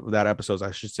 which that episode, I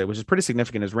should say, which is pretty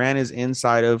significant, is Ran is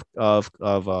inside of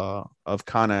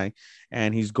Kanai,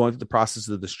 and he's going through the process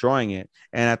of destroying it.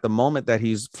 And at the moment that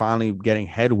he's finally getting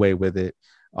headway with it,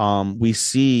 we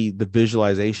see the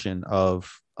visualization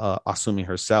of Asumi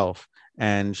herself,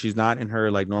 and she's not in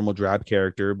her like normal drab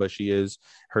character, but she is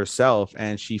herself,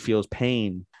 and she feels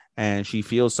pain, and she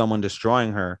feels someone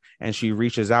destroying her, and she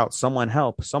reaches out, someone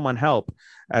help,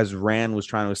 as Ran was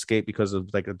trying to escape because of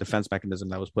like a defense mechanism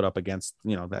that was put up against,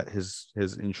 that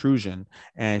his intrusion.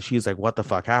 And she's like, what the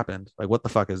fuck happened? Like, what the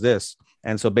fuck is this?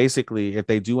 And so basically, if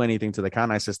they do anything to the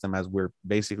Kanai system, as we're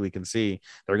basically can see,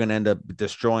 they're going to end up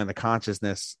destroying the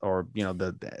consciousness, or,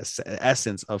 the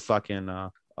essence of fucking,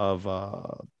 of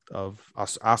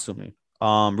Asumi.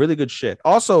 Really good shit.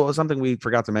 Also, something we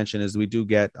forgot to mention is we do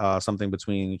get something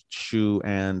between Shu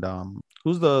and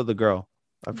who's the girl?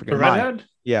 I forget. Mai.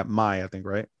 Yeah, Mai, I think,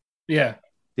 right? Yeah.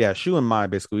 Shu and Mai,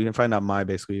 basically. We can find out Mai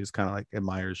basically is kind of like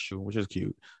admires Shu, which is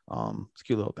cute. It's a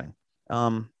cute little thing.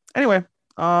 Anyway,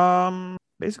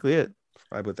 basically it,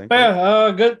 I would think.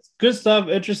 But good stuff.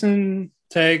 Interesting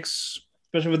takes,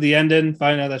 especially with the ending.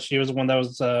 Finding out that she was the one that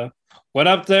was went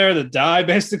up there to die,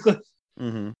 basically.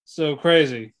 Mm-hmm. So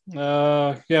crazy. We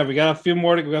got 4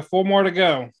 more to go for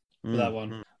that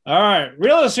one. All right,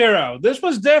 Realist Hero. This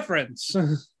was different.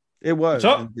 It was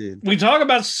indeed. We talk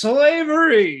about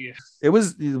slavery. It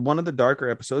was one of the darker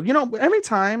episodes. Every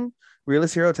time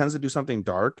Realist Hero tends to do something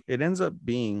dark, it ends up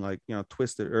being like,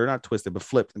 twisted, or not twisted, but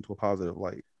flipped into a positive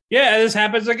light. Yeah, this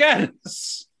happens again.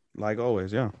 Like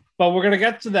always, yeah. But we're gonna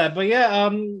get to that. But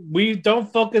we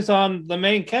don't focus on the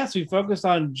main cast. We focus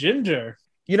on Ginger.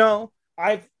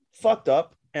 I fucked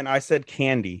up and I said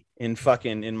Candy in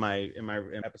my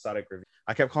episodic review.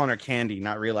 I kept calling her Candy,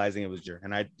 not realizing it was Ginger,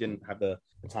 and I didn't have the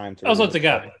time to. Also, it's a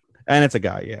guy. And it's a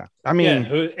guy, yeah. I mean,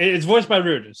 it's voiced by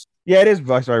Rudius. Yeah, it is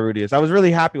voiced by Rudius. I was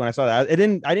really happy when I saw that. I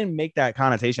didn't make that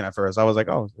connotation at first. I was like,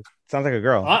 oh, it sounds like a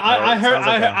girl. I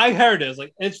heard it. It's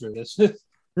like, it's Rudius.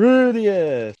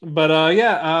 Rudius. But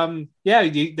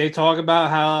they talk about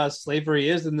how slavery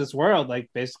is in this world. Like,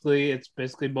 it's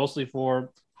basically mostly for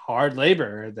hard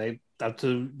labor. They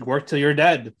to work till you're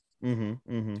dead. Like,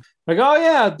 oh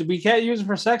yeah, we can't use it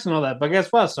for sex and all that, but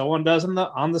guess what? Someone does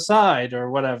on the side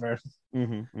or whatever.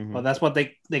 Well, that's what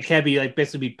they can't be like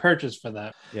basically be purchased for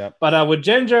that. Yeah. But with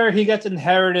Ginger, he gets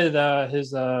inherited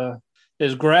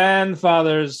his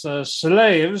grandfather's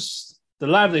slaves, the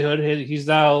livelihood. He's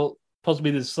now supposed to be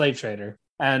the slave trader,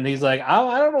 and he's like,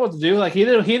 I don't know what to do. Like he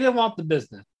didn't want the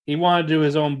business. He wanted to do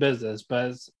his own business,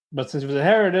 but since he was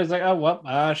inherited, it's like, oh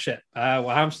well, shit.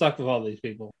 Well, I'm stuck with all these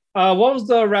people. What was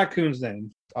the raccoon's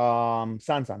name? San.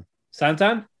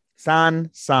 Santan?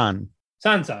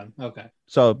 San. Okay.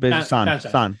 So San.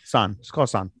 It's called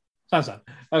San. San.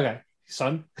 Okay.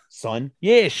 Son.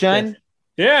 Yeah, Sean.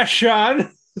 Yeah,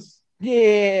 Sean.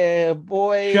 Yeah,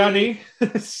 boy. Johnny.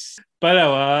 But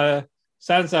no,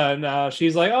 San.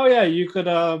 She's like, oh yeah, you could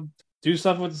do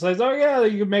stuff with the slaves. Oh yeah,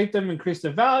 you could make them increase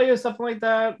their value, something like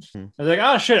that. I was like,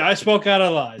 oh shit, I spoke out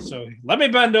of line. So let me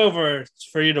bend over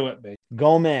for you to whip me.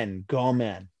 Go man.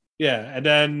 Yeah, and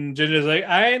then Ginger's like,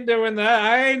 I ain't doing that.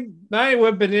 I ain't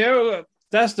whipping you.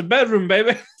 That's the bedroom,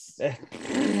 baby.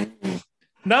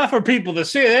 Not for people to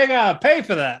see. They gotta pay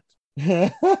for that.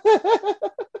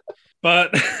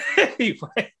 But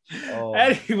anyway,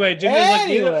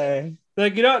 Ginger's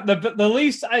like, the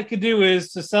least I could do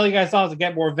is to sell you guys off to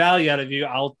get more value out of you.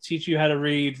 I'll teach you how to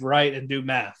read, write, and do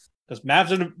math. Because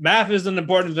math is an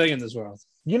important thing in this world.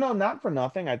 Not for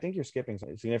nothing. I think you're skipping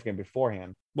something significant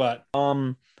beforehand. What?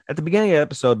 At the beginning of the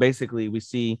episode, basically, we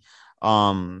see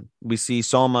Soma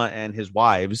and his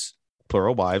wives,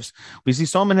 plural wives. We see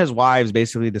Soma and his wives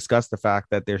basically discuss the fact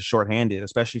that they're shorthanded,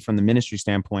 especially from the ministry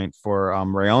standpoint for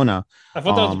Rayona. I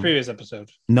thought that was the previous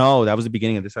episode. No, that was the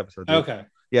beginning of this episode. Dude. Okay.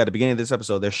 Yeah, the beginning of this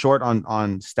episode, they're short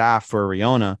on staff for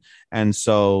Rayona, and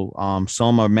so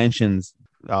Soma mentions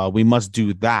we must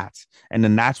do that, and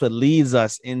then that's what leads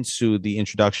us into the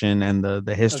introduction and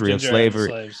the history of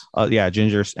slavery.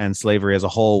 Ginger and slavery as a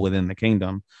whole within the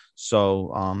kingdom.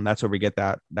 So that's where we get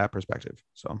that perspective.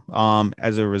 So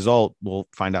as a result, we'll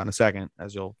find out in a second.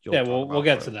 As you'll we'll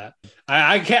get to that.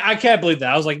 I can't believe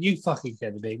that. I was like, you fucking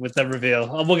kidding me with the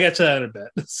reveal. We'll get to that in a bit.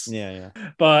 Yeah.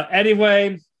 But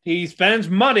anyway, he spends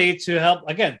money to help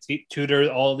again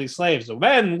tutor all these slaves, so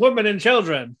men, women, and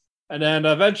children. And then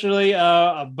eventually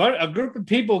a group of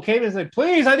people came and said,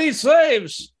 please, I need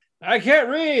slaves. I can't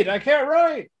read. I can't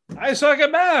write. I suck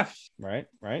at math. Right.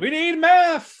 We need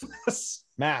math.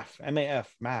 Math.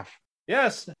 M-A-F. Math.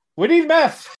 Yes. We need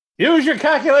math. Use your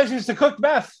calculations to cook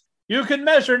meth. You can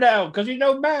measure now because you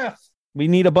know math. We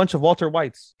need a bunch of Walter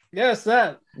Whites. Yes,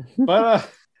 that. But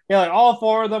like all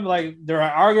four of them, like they're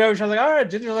arguing. I was like, all right.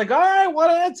 Ginger's like, all right, one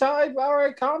at a time. All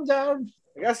right, calm down.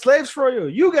 I got slaves for you.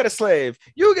 You get a slave.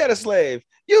 You get a slave.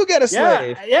 You get a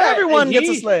slave. Yeah, everyone gets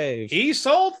a slave. He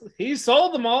sold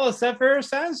them all except for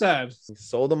Sansan. He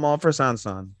sold them all for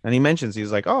Sansan. And he mentions,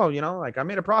 he's like, oh, like I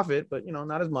made a profit, but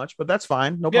not as much. But that's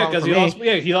fine. No problem. Because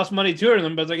he lost money touring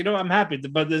them, but it's like, I'm happy,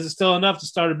 but this is still enough to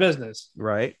start a business.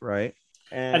 Right.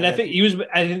 And I think he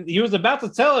was about to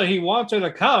tell her he wants her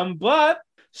to come, but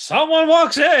someone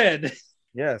walks in.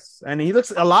 Yes. And he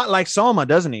looks a lot like Soma,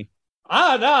 doesn't he?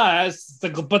 No,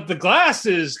 but the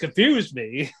glasses confused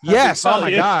me. Yes, oh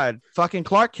my God. Fucking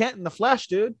Clark Kent in the flesh,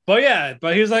 dude. But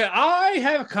he was like, I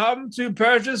have come to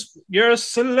purchase your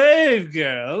slave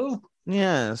girl.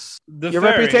 Yes. Your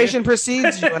reputation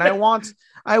precedes you, and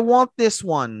I want this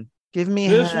one. Give me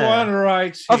this one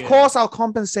right here. Of course, I'll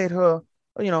compensate her.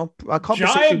 I'll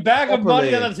compensate giant bag of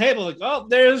money on the table. Like,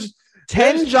 there's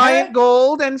 10 giant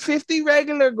gold and 50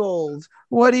 regular gold.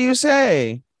 What do you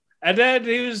say? And then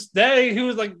he was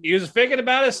thinking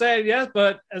about it, saying yes,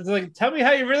 but it's like, tell me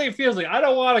how you really feel. Like, I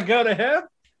don't want to go to him.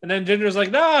 And then Ginger's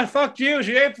like, no, fuck you.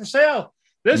 She ain't for sale.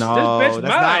 This bitch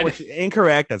mine.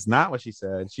 Incorrect. That's not what she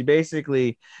said. She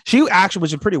actually,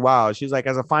 which is pretty wild. She's like,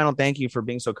 as a final thank you for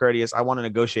being so courteous, I want to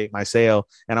negotiate my sale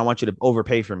and I want you to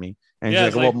overpay for me. And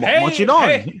she's like, well, what you doing?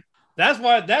 Hey. That's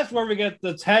where we get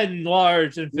the 10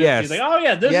 large and 50. Yes. Like, oh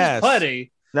yeah, this is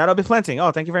plenty. That'll be plenty.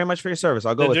 Oh, thank you very much for your service.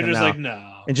 I'll go with him now. Like,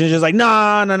 no. And Ginger's like,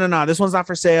 no. This one's not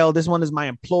for sale. This one is my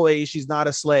employee. She's not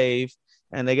a slave.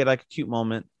 And they get like a cute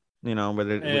moment, where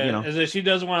they, she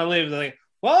doesn't want to leave. They're like,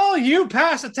 well, you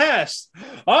passed the test.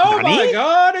 Oh my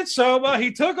God, it's Soma.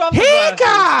 He took off the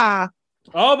glasses.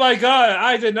 Oh my God,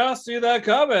 I did not see that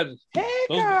coming.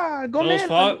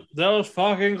 Those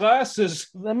fucking glasses.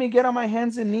 Let me get on my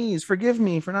hands and knees. Forgive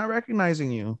me for not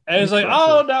recognizing you. And it's like,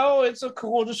 oh no, it's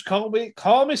cool. Just call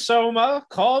me Soma.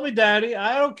 Call me Daddy.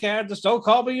 I don't care. Just don't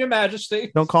call me Your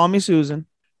Majesty. Don't call me Susan.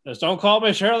 Just don't call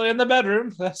me Shirley in the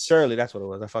bedroom. Shirley, that's what it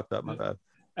was. I fucked up. My bad.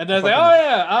 And they're like, oh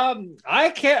yeah, I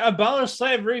can't abolish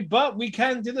slavery, but we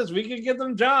can do this. We can give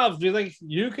them jobs. Be like,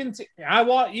 I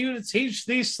want you to teach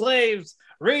these slaves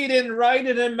reading,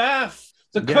 writing, and math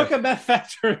to cook a meth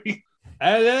factory.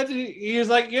 And then he's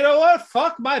like, you know what?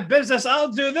 Fuck my business.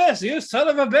 I'll do this. You son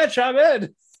of a bitch, I'm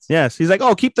in. Yes, he's like,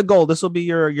 oh, keep the gold. This will be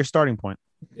your starting point.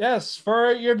 Yes,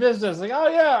 for your business. Like, oh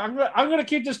yeah, I'm gonna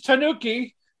keep this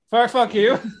tanuki. Fuck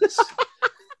you.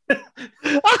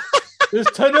 This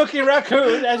tanuki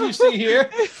raccoon, as you see here.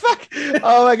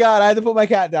 Oh my god, I had to put my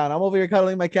cat down. I'm over here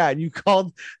cuddling my cat, and you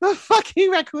called the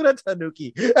fucking raccoon a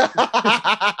tanuki.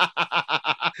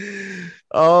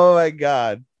 Oh my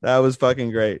god, that was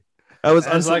fucking great. That was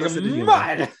unsolicited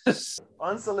humor.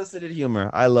 Unsolicited humor.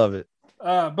 I love it.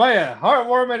 But yeah,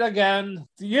 heartwarming again.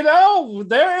 You know,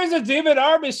 there is a demon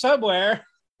army somewhere.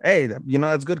 Hey, you know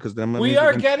that's good because we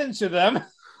are getting to them.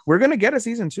 We're gonna get a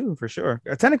season 2 for sure.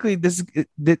 Technically,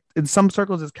 in some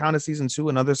circles it's counted season 2,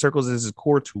 in other circles this is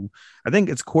core 2. I think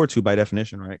it's core 2 by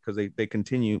definition, right? Because they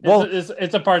continue.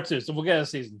 It's a part 2, so we'll get a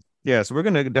season. Yeah, so we're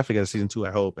gonna definitely get a season 2,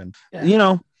 I hope. And you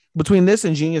know, between this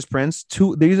and Genius Prince,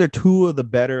 these are two of the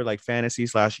better like fantasy /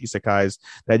 isekais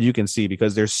that you can see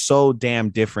because they're so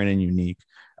damn different and unique.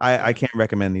 I can't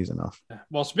recommend these enough.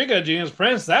 Well, speaking of Genius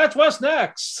Prince, that's what's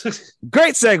next.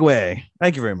 Great segue.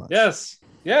 Thank you very much.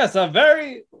 Yes,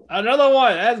 another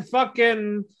one. And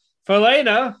fucking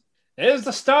Felena is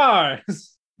the star.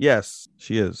 Yes,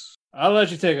 she is. I'll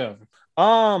let you take over.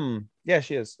 Yeah,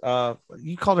 she is.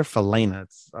 You called her Felena.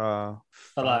 It's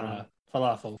Falafel.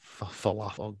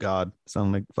 Falafel. God,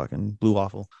 sound like fucking blue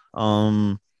waffle.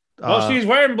 Well, she's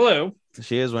wearing blue.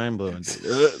 She is wearing blue. Like,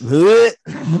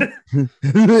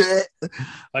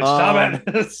 stop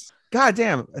it. God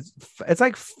damn, it's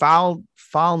like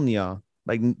Falnia.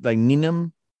 Like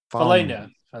Ninam. Falania,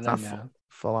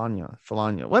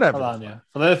 whatever.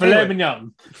 Filet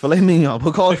mignon. Filet mignon.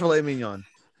 We'll call it filet mignon.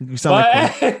 You sound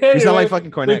like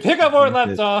fucking Cornet. We pick up where we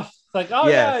left off. It's like, oh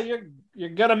yeah, you're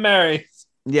gonna marry.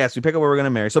 Yes, we pick up where we're gonna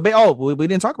marry. So, we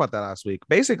didn't talk about that last week.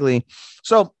 Basically,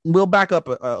 so we'll back up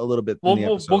a little bit. We'll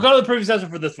go to the previous episode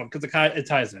for this one because it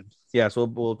ties in. Yes,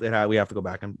 we have to go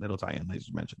back and it'll tie in, as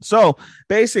you mentioned. So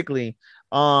basically,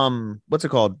 what's it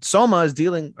called? Soma is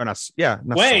dealing, or not? Yeah,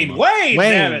 not Wayne.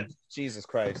 Damn it! Jesus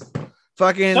Christ,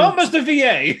 fucking Soma's the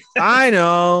VA. I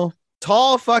know,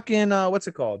 tall fucking what's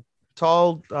it called?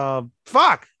 Tall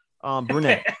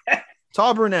brunette.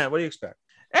 Tall brunette. What do you expect?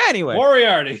 Anyway,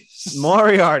 Moriarty.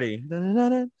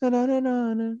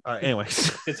 Anyways,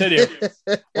 continue.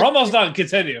 We're almost done.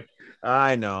 Continue.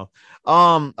 I know.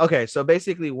 Okay, so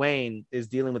basically Wayne is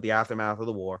dealing with the aftermath of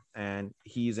the war, and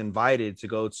he's invited to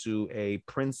go to a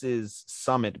prince's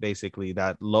summit, basically,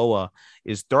 that Loa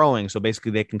is throwing. So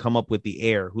basically they can come up with the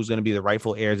heir, who's going to be the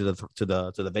rightful heir to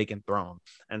the vacant throne.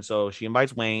 And so she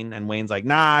invites Wayne, and Wayne's like,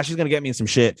 nah, she's gonna get me some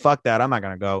shit. Fuck that, I'm not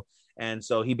gonna go. And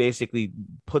so he basically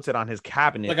puts it on his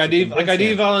cabinet. I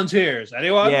need volunteers.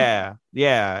 Anyone? Yeah.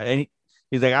 And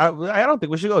he's like, I don't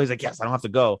think we should go. He's like, yes, I don't have to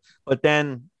go. But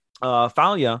then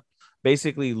Thalia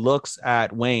basically looks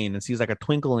at Wayne and sees like a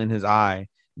twinkle in his eye,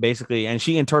 basically, and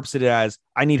she interprets it as,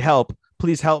 I need help.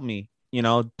 Please help me. You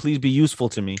know, please be useful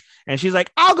to me. And she's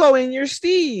like, I'll go in your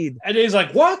steed. And he's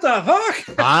like, what the fuck?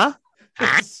 Huh?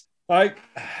 Like,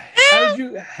 how'd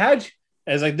you?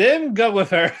 It's like, didn't go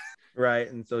with her.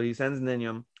 Right. And so he sends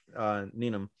Ninam,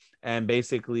 and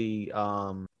basically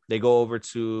they go over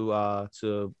to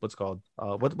what's called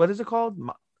what is it called?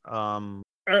 They're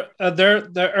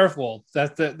Earthwolves.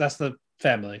 That's the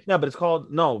family. Yeah, but it's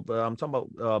called but I'm talking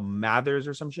about Mathers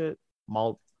or some shit.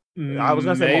 I was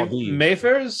gonna say Maldives.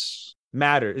 Mayfairs.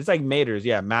 Matter. It's like Maters.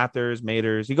 Yeah, Mathers.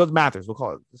 He goes Mathers. We'll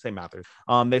call it the same Mathers.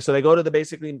 They go to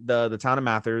the town of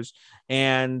Mathers,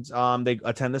 and they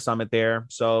attend the summit there.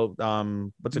 So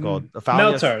what's it called?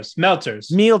 Mealtars.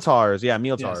 Mealtars. Yeah,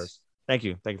 Mealtars. Yes. Thank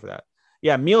you for that.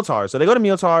 Yeah, Mealtars. So they go to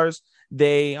Mealtars.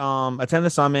 They attend the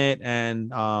summit,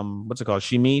 and what's it called?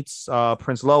 She meets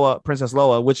Princess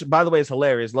Loa, which by the way is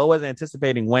hilarious. Loa's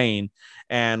anticipating Wayne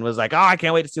and was like, "Oh, I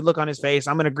can't wait to see the look on his face.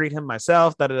 I'm gonna greet him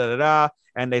myself."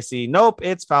 And they see, nope,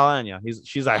 it's Falania.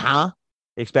 She's like, huh?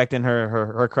 Expecting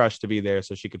her crush to be there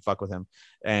so she could fuck with him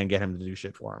and get him to do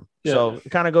shit for him. Yeah. So it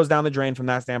kind of goes down the drain from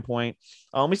that standpoint.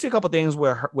 We see a couple things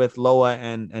with Loa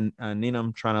and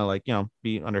Ninam trying to, like, you know,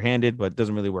 be underhanded, but it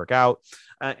doesn't really work out.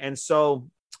 And so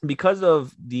because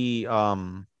of the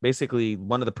basically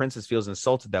one of the princes feels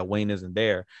insulted that Wayne isn't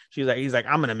there. He's like,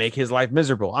 I'm gonna make his life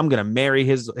miserable. I'm gonna marry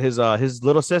his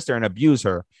little sister and abuse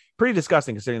her. Pretty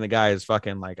disgusting considering the guy is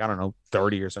fucking, like, I don't know,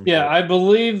 30 or something. Yeah, I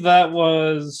believe that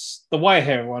was the white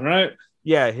hair one, right?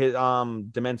 Yeah, his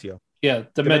Dementio. Yeah,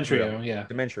 Demetrio. Yeah,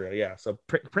 Dementrio. Yeah, so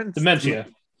Prince Dementia.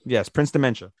 Yes, Prince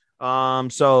Dementia.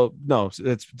 So no,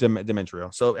 it's Demetrio.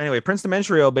 So anyway, Prince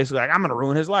Demetrio basically like, I'm gonna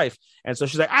ruin his life. And so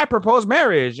she's like, I propose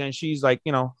marriage. And she's like,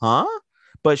 huh?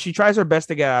 But she tries her best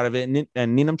to get out of it.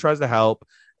 And Ninam tries to help.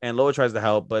 And Loa tries to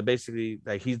help, but basically,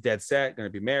 like, he's dead set,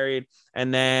 gonna be married.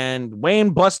 And then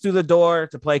Wayne busts through the door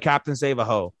to play Captain Save a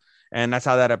Ho. And that's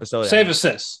how that episode Save ends.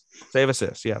 assist. Save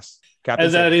assist, yes. Captain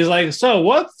And then Save. he's like, so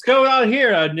what's going on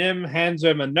here? Nim hands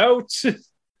him a note.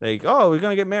 Like, oh, we're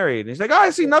gonna get married. And he's like, oh,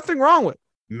 I see nothing wrong with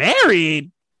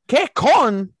married. Que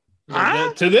con?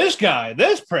 Huh? To this guy,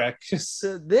 this prick.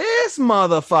 To this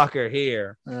motherfucker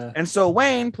here. And so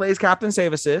Wayne plays Captain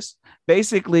Save Assist,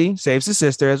 basically saves his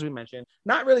sister, as we mentioned.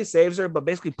 Not really saves her, but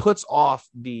basically puts off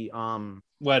the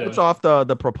wedding. Puts off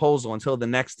the proposal until the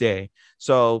next day.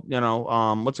 So,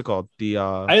 what's it called?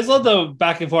 I just love the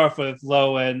back and forth with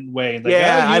Lo and Wayne. Like,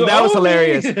 yeah, that was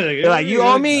hilarious. Like, they're like, you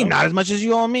owe me, not as much as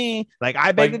you owe me. Like,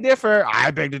 I beg to differ.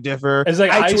 I beg to differ. It's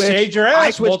like, I saved your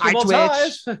ass multiple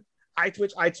times. I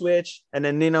twitch, and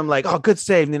then Ninam like, oh, good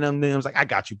save. Ninam's like, I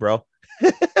got you, bro.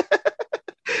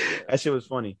 That shit was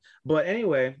funny. But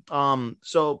anyway,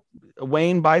 so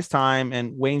Wayne buys time,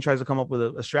 and Wayne tries to come up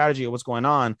with a strategy of what's going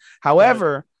on.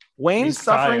 However, Wayne's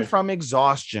suffering from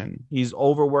exhaustion. He's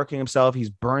overworking himself. He's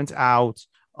burnt out.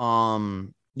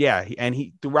 And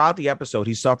he throughout the episode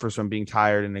he suffers from being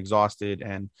tired and exhausted,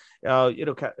 and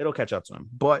it'll catch up to him.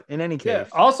 But in any case,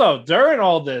 also during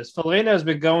all this, Felina has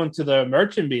been going to the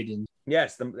merchant meetings.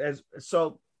 Yes,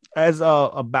 as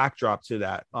a backdrop to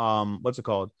that, what's it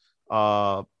called?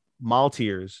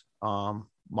 Maltears.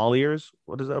 Maliers.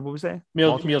 What is that? What we say?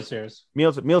 Mealtars.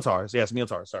 Mealtars. Yes,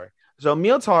 Mealtars. Sorry. So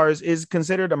Mealtars is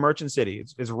considered a merchant city.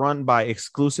 It's run by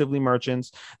exclusively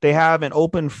merchants. They have an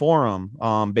open forum,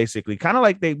 basically, kind of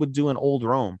like they would do in old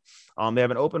Rome. They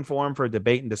have an open forum for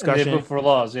debate and discussion. And they vote for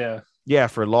laws, yeah,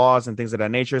 for laws and things of that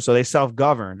nature. So they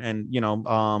self-govern, and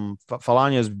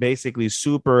Falania is basically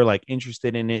super like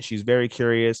interested in it. She's very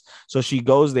curious, so she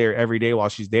goes there every day while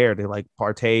she's there to like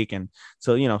partake and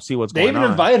so see what's going on. They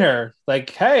even invite her, like,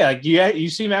 hey, like you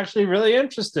seem actually really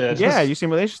interested. Yeah, you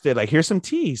seem really interested. Like, here's some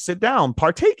tea. Sit down,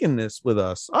 partake in this with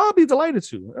us. I'll be delighted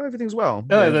to. Everything's well.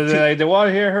 Yeah, they want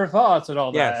to hear her thoughts and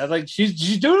all that. Like,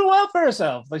 she's doing well for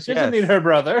herself. Like, she doesn't need her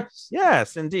brother.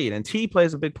 Yes, indeed, and tea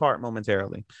plays a big part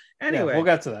momentarily. Anyway, we'll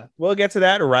get to that. We'll get to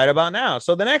that right about now.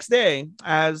 So the next day,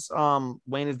 as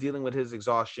Wayne is dealing with his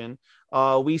exhaustion,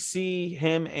 we see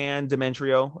him and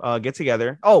Demetrio get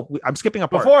together. Oh, I'm skipping a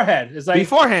part. Beforehand. It's like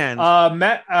beforehand.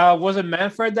 Was it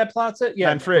Manfred that plots it? Yeah,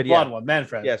 Manfred. The blonde one.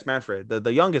 Manfred. Yes, Manfred,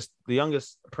 the youngest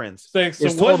prince. So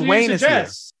is told Wayne is here.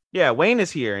 Yeah, Wayne is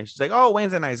here, and she's like, "Oh,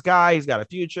 Wayne's a nice guy. He's got a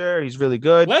future. He's really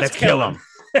good. Let's kill him.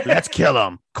 Let's kill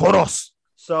him. Koros."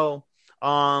 So.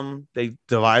 They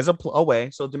devise a way.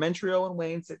 So Demetrio and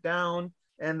Wayne sit down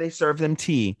and they serve them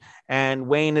tea. And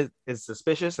Wayne is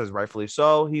suspicious, as rightfully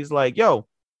so. He's like, yo,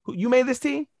 you made this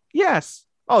tea? Yes.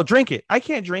 Oh, drink it. I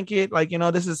can't drink it. Like,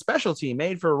 this is special tea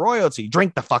made for royalty.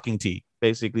 Drink the fucking tea.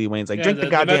 Basically, Wayne's like, drink the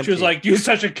goddamn tea. Demetrio's like, you're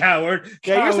such a coward.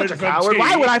 Yeah, you're such a coward.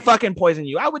 Why would I fucking poison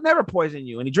you? I would never poison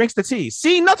you. And he drinks the tea.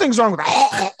 See, nothing's wrong with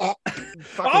that.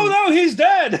 Oh no, he's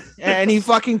dead. And he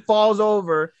fucking falls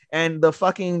over. And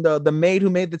the maid who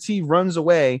made the tea runs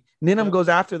away. Ninam goes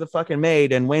after the fucking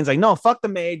maid, and Wayne's like, no, fuck the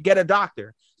maid, get a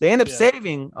doctor. They end up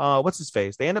saving what's his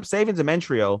face? They end up saving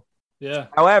Demetrio. Yeah.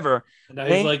 However,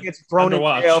 Wayne like, gets thrown in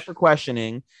jail for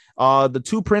questioning. The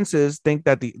two princes think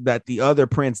that the other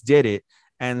prince did it,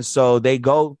 and so they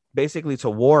go basically to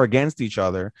war against each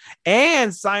other.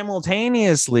 And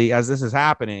simultaneously, as this is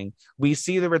happening, we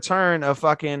see the return of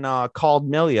fucking called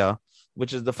Milia,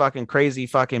 which is the fucking crazy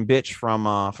fucking bitch from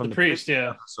the priest.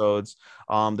 Yeah. So it's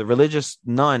the religious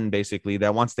nun basically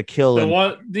that wants to kill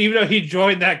him. Even though he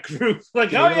joined that group,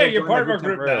 like, oh yeah, you're part of our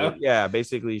group now. Yeah,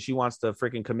 basically she wants to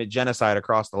freaking commit genocide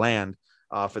across the land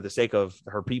for the sake of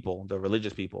her people, the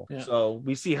religious people. Yeah. So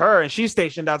we see her, and she's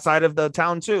stationed outside of the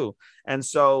town too. And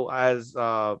so as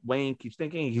Wayne keeps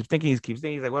thinking, he's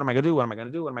like, what am I gonna do? What am I gonna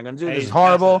do? What am I gonna do? This is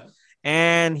horrible.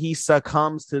 And he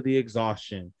succumbs to the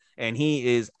exhaustion. And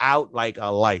he is out like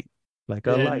a light.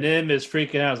 Nim is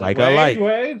freaking out. Like a light.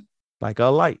 Wayne. Like a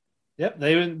light. Yep.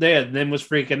 Nim was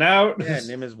freaking out. Yeah,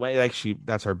 Nim is like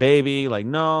that's her baby. Like,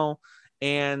 no.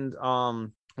 And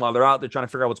while they're out, they're trying to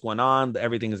figure out what's going on.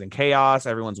 Everything is in chaos.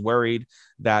 Everyone's worried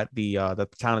that the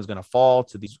town is gonna fall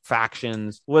to these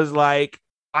factions. Was like,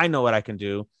 I know what I can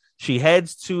do. She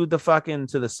heads to the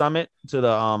summit, to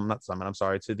the not summit, I'm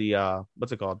sorry, to the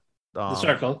what's it called? The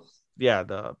circle. Yeah,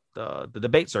 the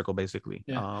debate circle, basically.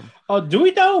 Yeah. Do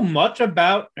we know much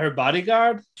about her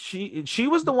bodyguard? She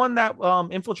was the one that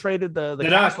infiltrated the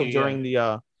castle during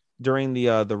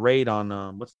the raid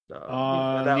on what's the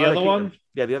other one?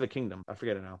 Yeah, the other kingdom. I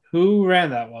forget it now. Who ran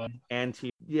that one?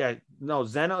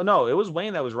 Zeno. No, it was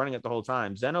Wayne that was running it the whole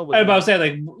time. Zeno was. I was about to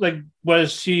say, like,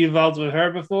 was she involved with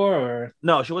her before, or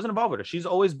no? She wasn't involved with her. She's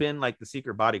always been like the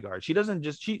secret bodyguard. She doesn't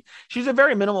just she's a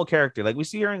very minimal character. Like we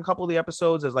see her in a couple of the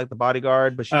episodes as like the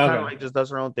bodyguard, but she kind of like just does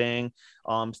her own thing.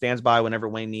 Stands by whenever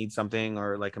Wayne needs something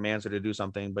or like commands her to do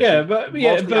something. But but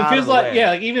it feels like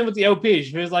like even with the OP,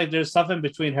 she feels like there's something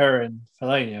between her and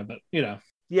Felania, but you know.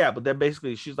 Yeah, but then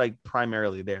basically she's like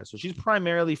primarily there. So she's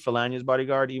primarily Felania's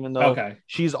bodyguard, even though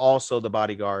she's also the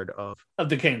bodyguard of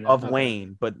the kingdom of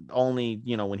Wayne, but only,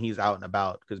 you know, when he's out and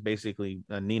about, because basically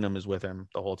Ninum is with him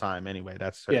the whole time anyway.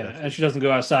 That's her, and she doesn't go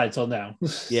outside till now.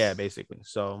 Yeah, basically.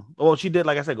 So, well, she did,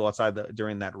 like I said, go outside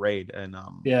during that raid, and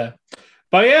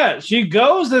but yeah, she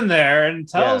goes in there and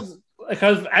tells.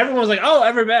 Because everyone's like, oh,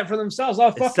 every man for themselves.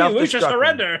 Oh, fuck you. We should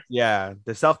surrender. Yeah,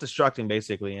 the self-destructing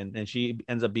basically, and she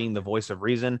ends up being the voice of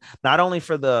reason, not only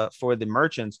for the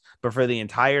merchants, but for the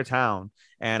entire town.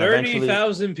 And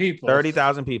 30,000 people.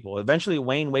 30,000 people. Eventually,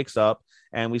 Wayne wakes up,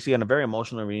 and we see a very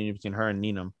emotional reunion between her and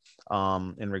Ninum.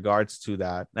 In regards to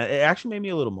that, it actually made me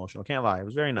a little emotional. Can't lie, it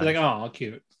was very nice. Like, oh,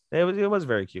 cute. It was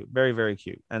very cute, very, very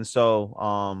cute. And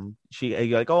so she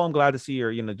like, oh, I'm glad to see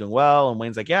you're doing well. And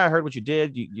Wayne's like, yeah, I heard what you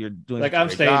did. You're doing like, I'm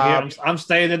staying here. I'm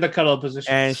staying in the cuddle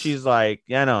position. And she's like,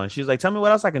 yeah, no. And she's like, tell me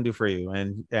what else I can do for you.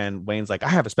 And Wayne's like, I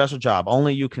have a special job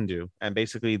only you can do. And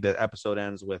basically the episode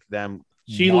ends with them.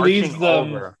 She leads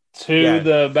them to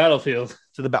the battlefield.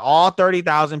 To all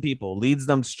 30,000 people, leads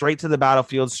them straight to the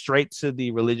battlefield, straight to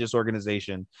the religious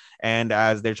organization. And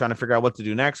as they're trying to figure out what to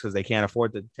do next, because they can't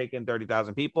afford to take in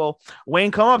 30,000 people,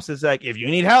 Wayne comes up and is like, if you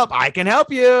need help, I can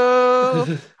help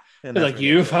you. And like,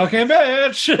 you fucking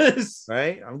bitch.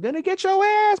 Right? I'm gonna get your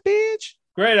ass, bitch.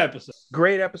 Great episode.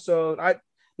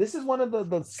 This is one of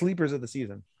the sleepers of the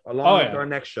season, along with our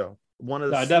next show. One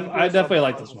of the I definitely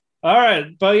like this one. All right,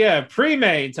 but yeah,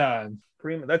 pre-main time.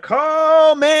 The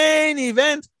co-main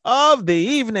event of the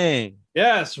evening.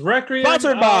 Yes, Requiem.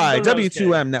 Sponsored by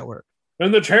W2M Network.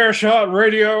 And the Chair Shot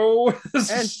Radio.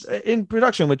 And in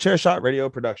production with Chair Shot Radio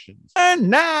Productions. And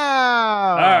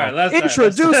now, all right, let's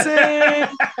introducing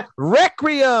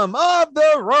Requiem of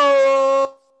the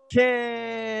Road King.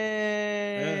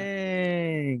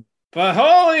 But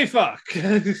holy fuck.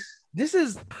 This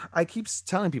is, I keep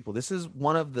telling people, this is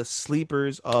one of the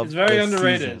sleepers of It's very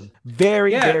underrated. Season.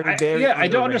 Very underrated. I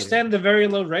don't understand the very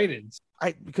low ratings.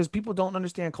 Because people don't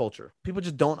understand culture. People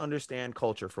just don't understand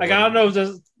culture. I don't know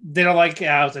if they don't like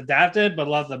how it's adapted, but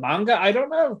love the manga. I don't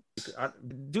know.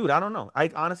 Dude, I don't know. I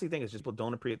honestly think it's just people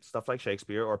don't appreciate stuff like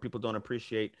Shakespeare, or people don't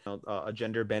appreciate a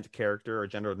gender bent character, or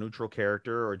gender neutral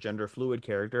character, or gender fluid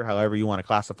character, however you want to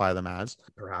classify them as.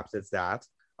 Perhaps it's that.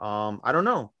 I don't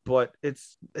know, but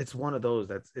it's one of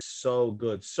those it's so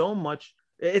good, so much.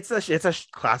 It's a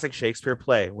classic Shakespeare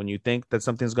play. When you think that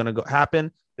something's going to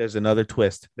happen, there's another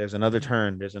twist, there's another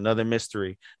turn, there's another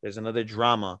mystery, there's another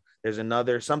drama, there's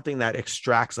another something that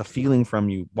extracts a feeling from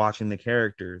you watching the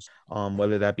characters,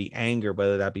 whether that be anger,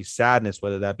 whether that be sadness,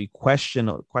 whether that be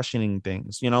questioning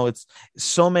things. It's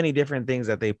so many different things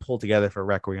that they pull together for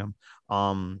Requiem.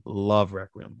 Love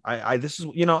Requiem. This is,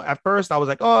 at first I was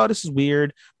like, oh, this is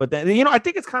weird, but then I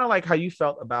think it's kind of like how you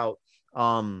felt about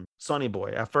Sonny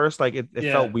Boy. At first, like it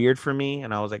felt weird for me,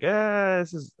 and I was like,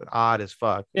 this is odd as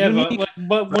fuck. Yeah,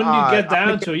 but when you get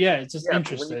down to it, it's just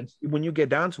interesting. When you get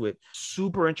down to it,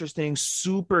 super interesting,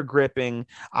 super gripping.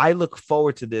 I look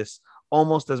forward to this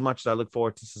almost as much as I look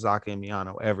forward to Sasaki and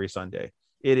Miyano every Sunday.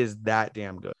 It is that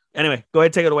damn good. Anyway, go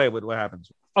ahead, take it away with what happens.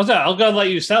 I'll go let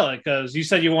you sell it, because you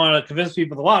said you want to convince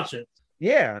people to watch it.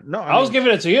 Yeah, no, I was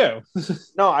giving it to you.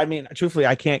 No, I mean, truthfully,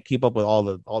 I can't keep up with all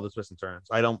the twists and turns.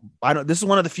 I don't. This is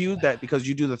one of the few that, because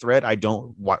you do the thread, I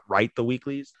don't write the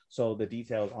weeklies, so the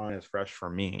details aren't as fresh for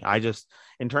me. I just,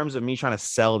 in terms of me trying to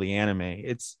sell the anime,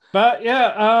 it's. But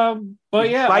yeah,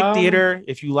 theater.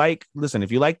 If you like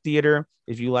theater,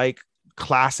 if you like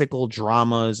classical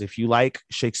dramas, if you like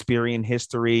Shakespearean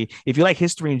history, if you like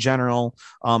history in general,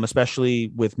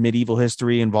 especially with medieval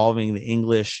history involving the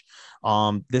English,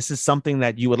 this is something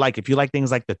that you would like. If you like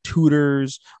things like the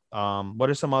Tudors, what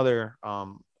are some other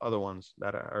ones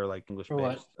that are like English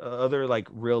based, other like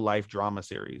real life drama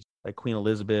series like Queen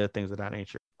Elizabeth, things of that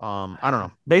nature. I don't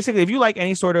know. Basically, if you like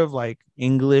any sort of like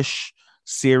English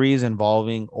series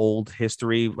involving old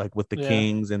history, like with the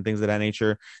kings and things of that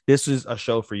nature, this is a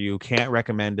show for you. Can't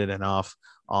recommend it enough.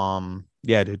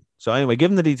 Dude. So anyway,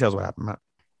 give them the details what happened, Matt.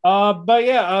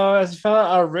 As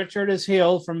Richard is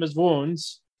healed from his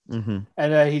wounds,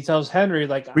 and he tells Henry,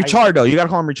 like, Richardo, you gotta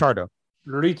call him Richardo.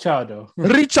 Richardo.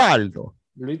 Richardo.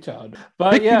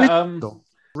 But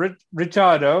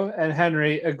Ricciardo and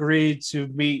Henry agreed to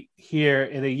meet here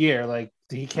in a year. Like,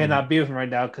 he cannot be with him right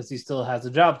now because he still has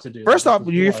a job to do. First off,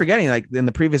 you're forgetting, like in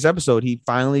the previous episode, he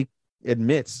finally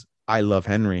admits, I love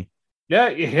Henry.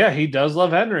 Yeah, he does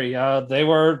love Henry. They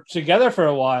were together for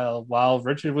a while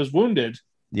Richard was wounded.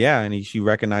 Yeah, and she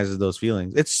recognizes those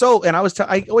feelings. It's so, and I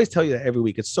always tell you that every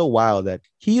week. It's so wild that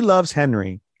he loves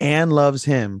Henry and loves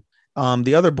him.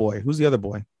 The other boy, who's the other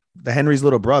boy? The Henry's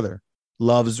little brother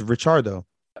loves Ricciardo.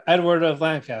 Edward of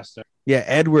Lancaster. Yeah,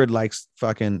 Edward likes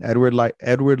fucking Edward. Like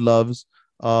Edward loves.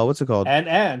 What's it called?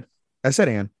 Anne. I said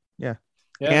Anne. Yeah.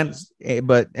 And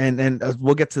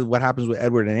we'll get to what happens with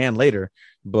Edward and Anne later.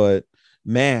 But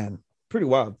man, pretty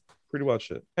wild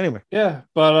shit. Anyway. Yeah,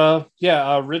 but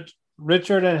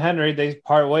Richard and Henry, they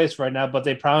part ways right now, but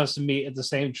they promise to meet at the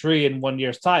same tree in 1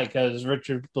 year's time because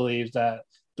Richard believes that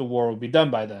the war will be done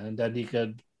by then, and then he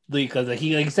could leave because like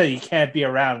he said, he can't be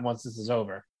around once this is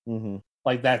over. Mm-hmm.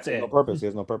 Like that's it. No purpose. He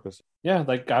has no purpose. Yeah,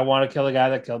 like I want to kill the guy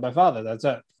that killed my father. That's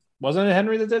it. Wasn't it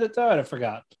Henry that did it though? I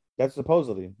forgot. That's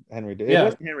supposedly Henry did. Yeah. It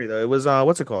wasn't Henry though. It was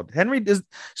what's it called? Henry is.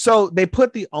 So they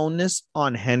put the onus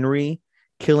on Henry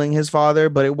killing his father,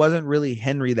 but it wasn't really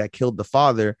Henry that killed the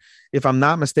father. If I'm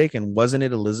not mistaken, wasn't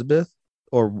it Elizabeth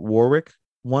or Warwick?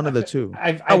 One of the two.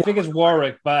 I think it's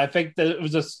Warwick, but I think that it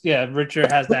was just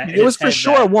Richard has that. It was for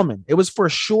sure a woman. It was for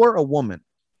sure a woman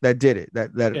that did it.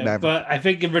 But I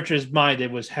think in Richard's mind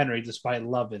it was Henry, despite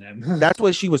loving him. That's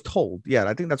what she was told. Yeah,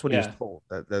 I think that's what he was told.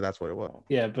 That's what it was.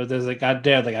 Yeah, but there's like, God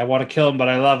damn, like I want to kill him, but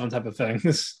I love him type of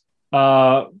things.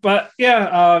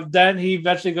 Then he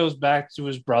eventually goes back to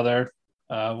his brother.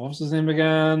 What was his name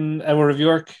again? Edward of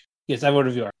York. Yes, Edward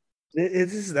of York.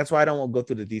 That's why I don't want to go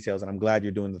through the details, and I'm glad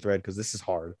you're doing the thread because this is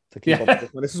hard to keep up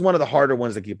with. This is one of the harder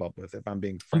ones to keep up with, if I'm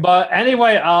being frank. But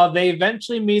anyway, they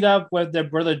eventually meet up with their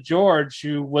brother George,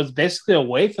 who was basically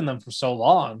away from them for so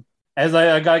long. As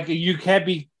like you can't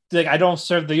be like, I don't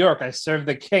serve the York, I serve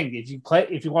the king. If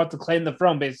you want to claim the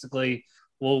throne, basically,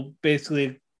 we'll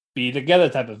basically be together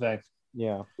type of thing.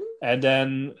 Yeah. And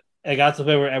then it got to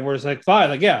the point where Edward's like, fine,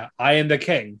 like, yeah, I am the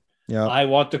king. Yeah. I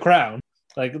want the crown.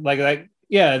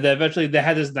 Yeah, eventually they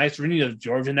had this nice reunion of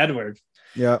George and Edward.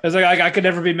 Yeah, it's like I could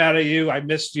never be mad at you. I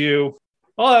missed you.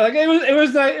 Oh, like it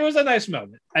was a nice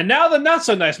moment. And now the not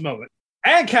so nice moment.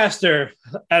 Ancaster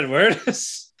Edward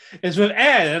is with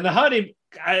Anne and the honey.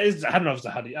 I don't know if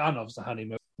it's the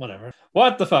honeymoon. Whatever.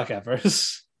 What the fuck ever.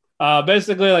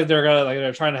 Basically, like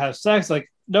they're trying to have sex. Like,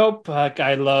 nope. Like,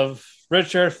 I love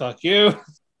Richard. Fuck you.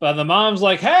 But the mom's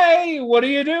like, hey, what are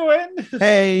you doing?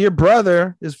 Hey, your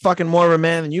brother is fucking more of a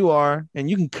man than you are. And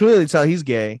you can clearly tell he's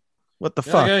gay. What the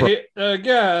fuck?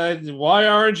 Why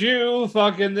aren't you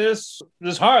fucking this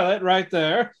harlot right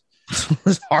there?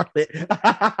 This harlot.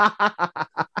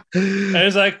 And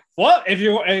it's like, what?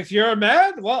 If you're a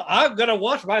man, well, I'm going to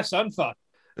watch my son fuck.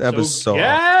 That was so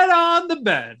get on the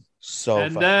bed.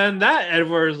 And then that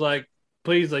Edward's like,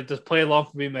 please, like, just play along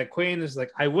for me, my queen. It's like,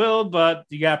 I will, but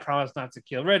you gotta promise not to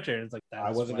kill Richard. It's like,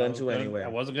 I wasn't going to anyway. I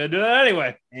wasn't going to do that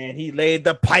anyway. And he laid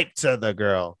the pipe to the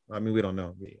girl. I mean, we don't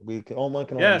know. We can only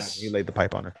he laid the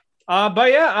pipe on her.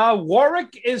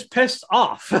 Warwick is pissed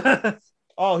off.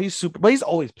 Oh, he's super, but he's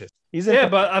always pissed.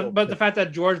 But the fact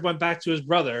that George went back to his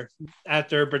brother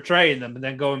after betraying them and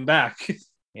then going back.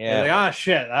 Yeah. Like,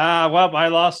 shit. Well, I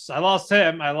lost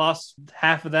him. I lost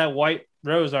half of that White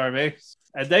Rose army.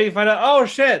 And then you find out, oh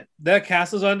shit, the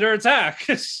castle's under attack.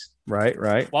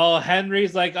 Right. While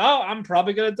Henry's like, oh, I'm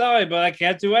probably gonna die, but I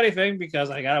can't do anything because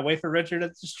I gotta wait for Richard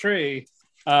at this tree.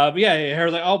 But yeah, you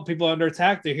heard like, oh, people are under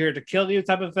attack, they're here to kill you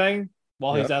type of thing.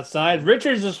 While he's outside,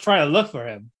 Richard's just trying to look for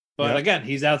him. But again,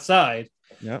 he's outside.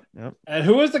 Yep. And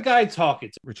who is the guy talking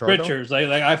to? Ricciardo? Richards. Like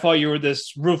I thought you were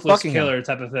this ruthless killer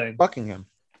type of thing. Buckingham.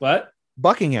 What?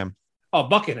 Buckingham. Oh,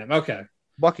 Buckingham. Okay.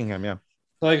 Buckingham, yeah.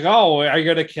 Like, oh, are you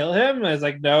gonna kill him? And it's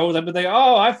like, no. But they,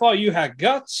 oh, I thought you had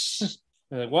guts.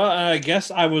 Like, well, I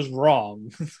guess I was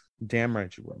wrong. Damn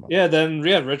right you were. Yeah. Then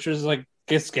Richards like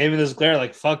gave me this glare,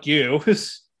 like, fuck you.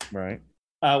 Right.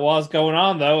 While it's going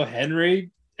on though, Henry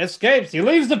escapes. He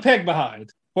leaves the pig behind.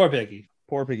 Poor piggy.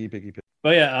 Piggy.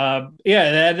 But it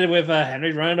ended with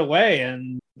Henry running away,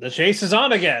 and the chase is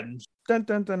on again. Dun,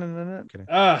 dun, dun, dun, dun,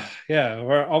 dun. Yeah,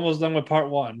 we're almost done with part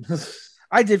one.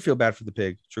 I did feel bad for the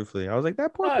pig, truthfully. I was like,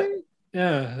 that poor pig.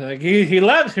 Yeah, like he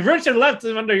left. Richard left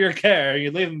him under your care.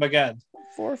 You leave him again.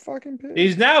 Poor fucking pig.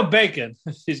 He's now bacon.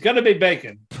 He's gonna be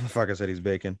bacon. Fuck, I said he's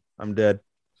bacon. I'm dead.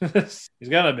 He's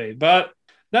gonna be. But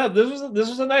no, this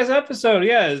was a nice episode.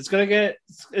 Yeah, it's gonna get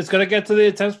to the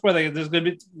intense part. Like, there's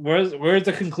gonna be where's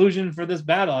the conclusion for this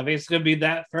battle? I mean, it's gonna be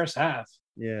that first half.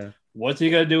 Yeah. What's he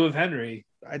gonna do with Henry?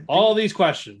 All these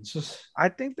questions. I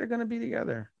think they're gonna be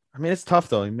together. I mean, it's tough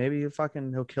though. Maybe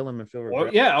he'll kill him and feel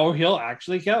regret. Or he'll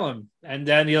actually kill him, and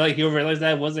then he'll realize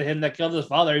that it wasn't him that killed his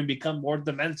father and become more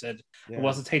demented. Yeah. It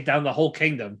wants to take down the whole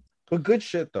kingdom. But good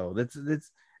shit though. It's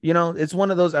it's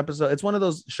one of those episodes. It's one of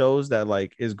those shows that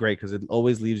like is great because it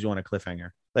always leaves you on a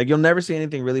cliffhanger. Like you'll never see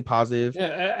anything really positive.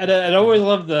 Yeah, and I always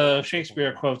love the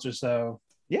Shakespeare quotes or so.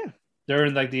 Yeah.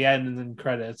 During like the end and then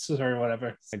credits or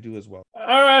whatever. I do as well.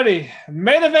 Alrighty.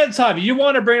 Main event time. You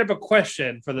want to bring up a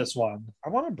question for this one? I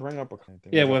want to bring up a thing.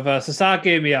 Yeah, with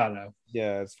Sasaki and Miyano.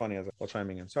 Yeah, it's funny as well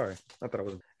chiming in. Sorry. Not that I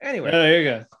was. Anyway. There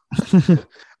you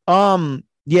go.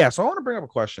 Yeah, so I want to bring up a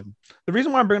question. The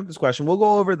reason why I'm bringing up this question, we'll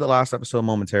go over the last episode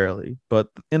momentarily, but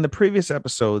in the previous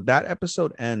episode, that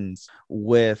episode ends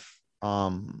with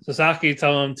Sasaki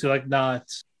telling him to like not.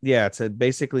 Yeah, it said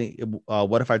basically,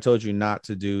 what if I told you not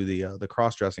to do the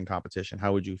cross-dressing competition?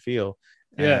 How would you feel?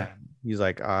 And yeah, he's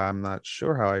like, I'm not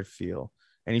sure how I'd feel,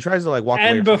 and he tries to like walk away.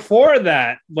 And before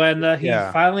that, when he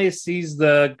finally sees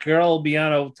the girl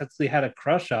Miyano technically had a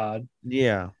crush on,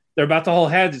 they're about to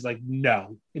hold hands. He's like,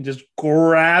 no, and just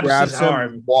grabs his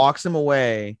arm, walks him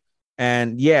away,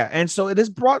 and so it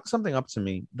has brought something up to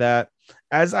me that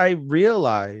as I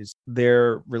realize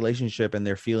their relationship and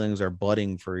their feelings are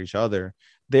budding for each other,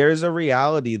 there's a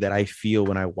reality that I feel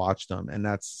when I watch them. And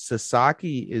that's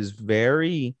Sasaki is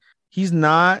he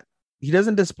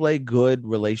doesn't display good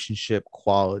relationship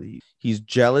quality. He's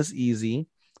jealous easy.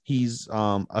 He's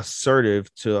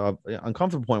assertive to an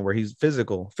uncomfortable point where he's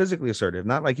physically assertive.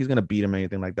 Not like he's going to beat him or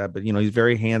anything like that, but he's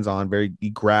very hands-on, he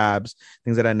grabs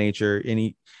things of that nature. And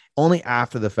he only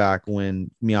after the fact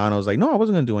when Miyano's like, no, I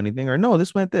wasn't going to do anything, or no,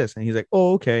 this went this. And he's like,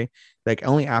 oh, okay. Like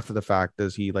only after the fact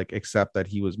does he like accept that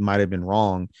he might have been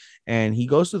wrong. And he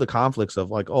goes through the conflicts of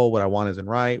like, oh, what I want isn't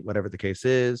right, whatever the case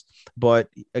is. But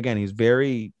again, he's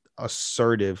very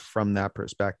assertive from that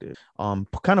perspective, kind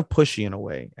of pushy in a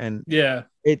way. And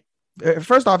it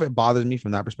first off, it bothers me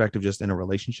from that perspective, just in a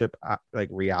relationship, like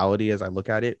reality as I look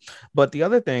at it. But the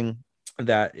other thing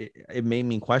that it made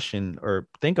me question or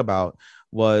think about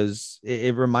was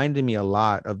it reminded me a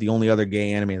lot of the only other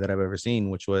gay anime that I've ever seen,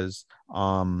 which was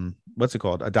what's it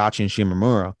called, Adachi and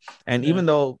Shimamura. And even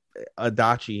though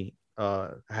Adachi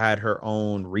had her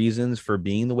own reasons for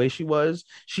being the way she was,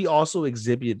 she also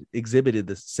exhibited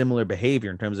the similar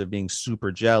behavior in terms of being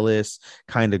super jealous,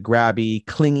 kind of grabby,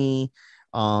 clingy,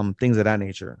 things of that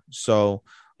nature. So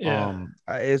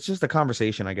it's just a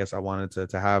conversation I guess I wanted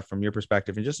to have from your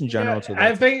perspective and just in general.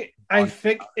 I think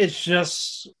it's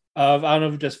just I don't know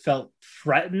if it just felt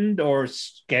threatened or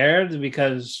scared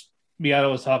because Miyano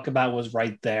was talking about was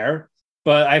right there.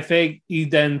 But I think he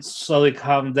then slowly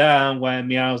calmed down when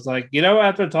Miyano was like,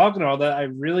 after talking all that, I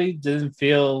really didn't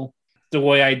feel the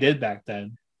way I did back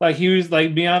then. Like he was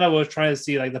like, Miyano was trying to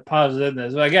see like the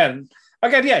positiveness. But again,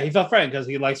 he felt threatened because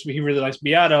he really likes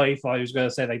Miyano. He thought he was going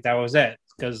to say like that was it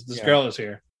because this girl is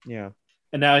here. Yeah.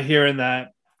 And now hearing that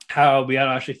how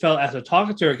Miyano actually felt after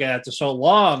talking to her again after so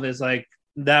long is like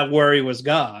that worry was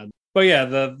gone. But yeah,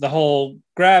 the whole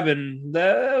grabbing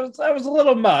that was a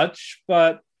little much,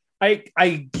 but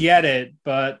I get it.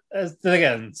 But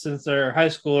again, since they're high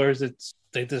schoolers, it's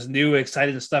like this new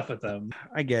exciting stuff with them.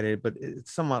 I get it, but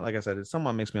it's somewhat, like I said, it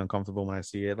somewhat makes me uncomfortable when I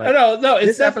see it. Like, no,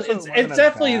 it's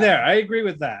definitely there. I agree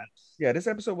with that. Yeah, this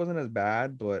episode wasn't as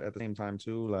bad, but at the same time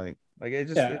too, like it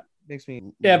just it makes me.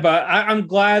 Yeah, but I'm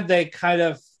glad they kind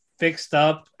of fixed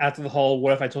up after the whole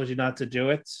 "What if I told you not to do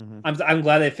it?" Mm-hmm. I'm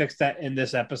glad they fixed that in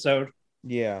this episode.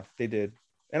 Yeah, they did,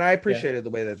 and I appreciated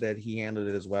the way that he handled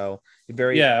it as well.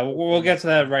 We'll get to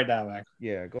that right now, Mac.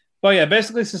 Yeah, go. But yeah,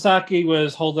 basically Sasaki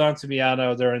was holding on to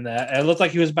Miyano during that, and it looked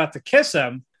like he was about to kiss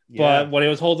him. But when he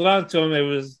was holding on to him, it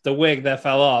was the wig that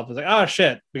fell off. It was like, oh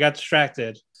shit, we got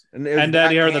distracted. And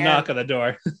then he heard the knock on the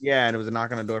door. Yeah, and it was a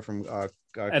knock on the door from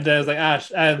and then it was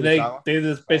like, and they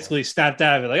just basically snapped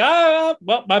out of it, like, oh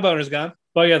well, my boner's gone.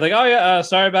 But yeah, like, oh yeah,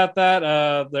 sorry about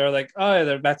that. They're like, oh yeah,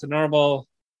 they're back to normal.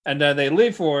 And then they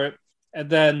leave for it. And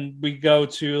then we go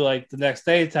to like the next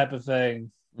day type of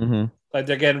thing. Mm-hmm. Like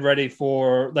they're getting ready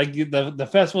for like the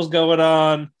festival's going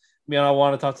on. I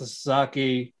want to talk to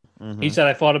Sasaki. Mm-hmm. He said,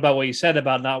 I thought about what you said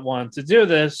about not wanting to do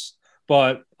this,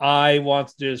 but I want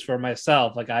to do this for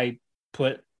myself. Like I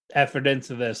put effort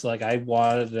into this. Like I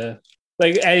wanted to,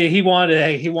 like he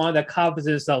wanted to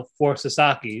compensate himself for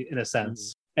Sasaki in a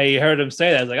sense. Mm-hmm. And you heard him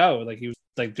say that. I was like, oh, like he was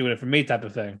like doing it for me type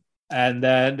of thing. And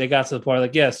then they got to the point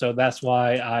like, yeah, so that's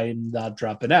why I'm not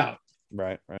dropping out.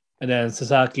 Right. And then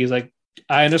Sasaki's like,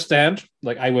 I understand.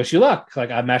 Like, I wish you luck.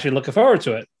 Like, I'm actually looking forward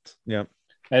to it. Yep.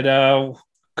 And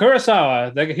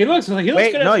Kurosawa, like, he looks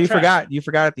Wait, no, you forgot. You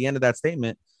forgot at the end of that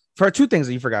statement. For two things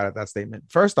that you forgot at that statement.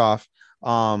 First off,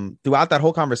 throughout that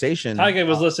whole conversation, Tiger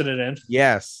was listening in.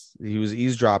 Yes, he was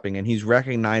easdropping, and he's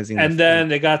recognizing. And then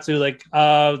they got to like,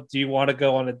 do you want to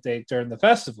go on a date during the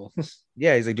festival?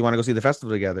 Yeah, he's like, do you want to go see the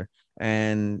festival together?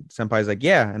 And Senpai's like,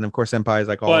 yeah, and of course Senpai's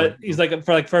like, but he's like,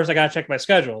 first I gotta check my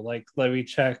schedule. Like, let me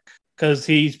check because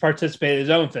he's participated in his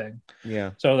own thing.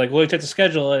 Yeah. So like, we'll check the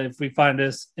schedule, and if we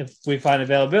find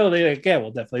availability, like, yeah,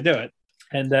 we'll definitely do it.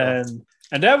 And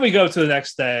then we go to the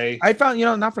next day. I found,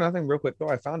 not for nothing, real quick though,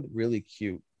 I found it really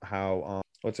cute how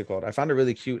what's it called? I found it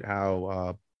really cute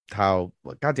how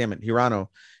God damn it, Hirano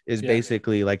is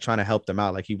basically like trying to help them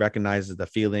out. Like he recognizes the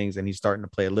feelings and he's starting to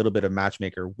play a little bit of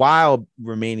matchmaker while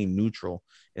remaining neutral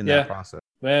in that process.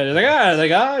 Man,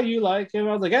 you like him?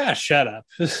 I was like, shut up.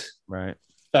 Right.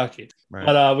 Fuck you. Right.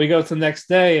 But we go to the next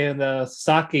day and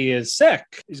Saki is sick.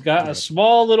 He's got a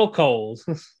small little cold.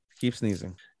 Keep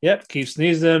sneezing. Yep, keep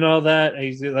sneezing and all that. And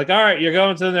he's like, all right, you're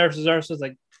going to the nurse's. Nurse's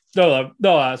like, no,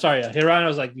 sorry. Hirano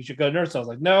was like, you should go to nurse. I was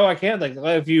like, no, I can't. Like,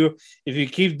 if you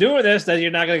keep doing this, then you're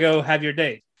not gonna go have your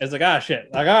date. It's like, shit.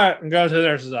 Like, all right, I'm going to the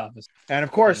nurse's office. And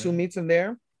of course, who meets him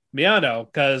there? Miyano,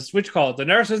 because the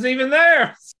nurse isn't even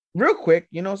there. Real quick,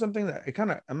 something that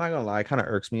I'm not gonna lie, it kind of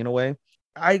irks me in a way.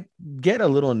 I get a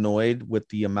little annoyed with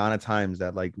the amount of times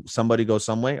that like somebody goes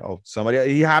some way. Oh,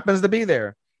 he happens to be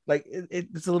there. Like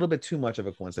it's a little bit too much of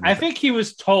a coincidence. I think he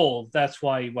was told that's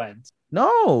why he went.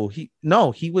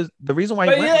 He was the reason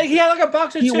why he went. He had like a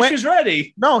box of tissues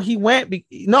ready. No, he went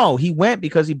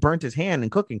because he burnt his hand in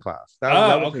cooking class.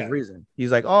 That was his reason.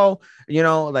 He's like,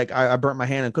 like I burnt my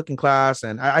hand in cooking class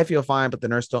and I feel fine, but the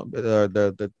nurse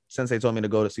the sensei told me to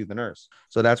go to see the nurse,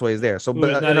 so that's why he's there. So,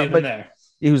 there.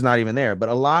 He was not even there. But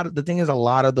a lot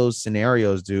of those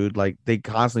scenarios, dude, like they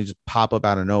constantly just pop up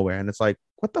out of nowhere, and it's like,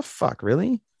 what the fuck,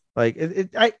 really? Like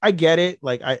I get it.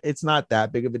 Like it's not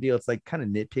that big of a deal. It's like kind of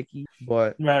nitpicky,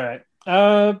 but right.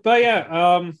 But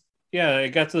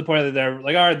it got to the point that they're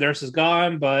like, all right, nurse is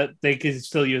gone, but they can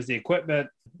still use the equipment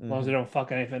as long as they don't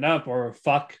fuck anything up or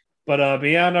fuck. But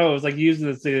Miyano was like using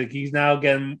this thing, like he's now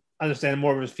understanding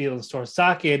more of his feelings towards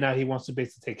Saki, and now he wants to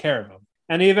basically take care of him.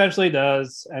 And he eventually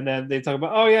does. And then they talk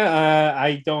about,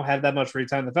 I don't have that much free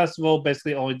time in the festival,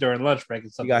 basically only during lunch break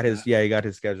and stuff. He got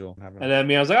his schedule. And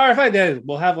then I was like, all right, fine, then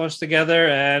we'll have lunch together.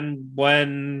 And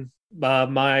when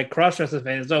my cross-dressing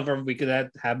phase is over, we could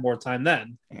have more time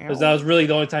then. Because that was really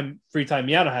the only free time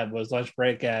Miyano had was lunch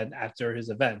break and after his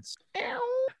events.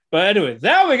 But anyway,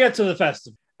 now we get to the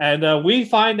festival. And we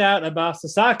find out about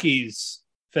Sasaki's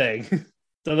thing.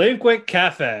 The Delinquent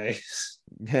Cafe.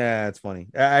 Yeah, it's funny.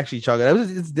 I actually chug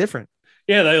it. It's different.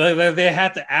 Yeah, they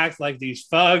had to act like these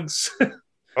thugs.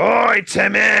 Oi,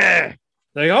 Timmy!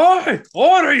 Like, oi,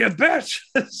 order, you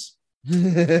bitches!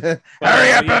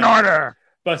 Hurry up and order!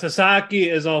 But Sasaki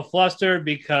is all flustered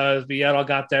because Miyano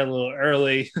got there a little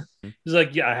early. He's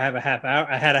like, yeah, I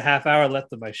had a half hour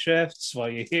left of my shifts while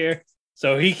you're here.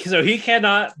 So he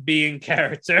cannot be in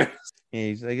character. Yeah,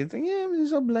 he's like, I'm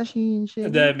so blushy and shit.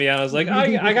 And then Miyano's like,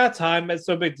 I got time. It's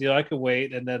no big deal. I can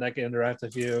wait, and then I can interact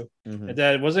with you. Mm-hmm. And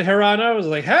then was it Hirano? I was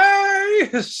like, hey!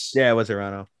 Yeah, it was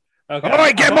Hirano. Okay.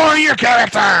 Oh, get more of your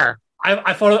character!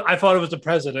 I thought it was the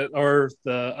president or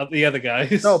the other guy.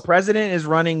 No, president is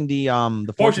running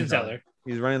the fortune teller.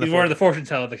 He's running the fortune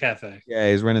teller at the cafe.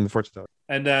 Yeah, he's running the fortune teller.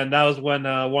 And then that was when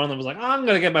one of them was like, I'm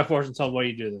gonna get my fortune told while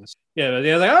you do this. Yeah, but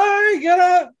he was like, all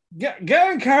right,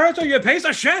 get in character, you piece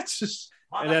of shit.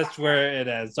 And that's where it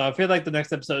ends. So I feel like the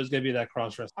next episode is gonna be that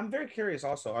cross dress. I'm very curious.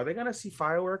 Also, are they gonna see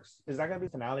fireworks? Is that gonna be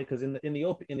the finale? Because in the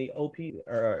OP the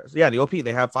OP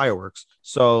they have fireworks.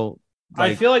 So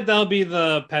I feel like that'll be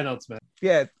the penultimate.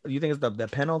 Yeah, you think it's the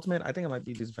penultimate? I think it might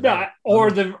be this. Yeah,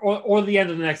 or the end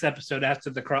of the next episode after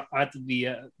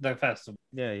the festival.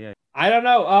 Yeah. I don't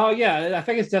know. Oh yeah, I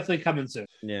think it's definitely coming soon.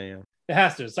 Yeah. It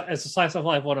has to. It's a slice of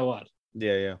life 101.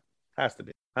 Yeah. Has to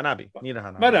be. Hanabi. Need a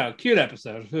Hanabi. But no, cute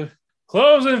episode.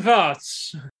 Closing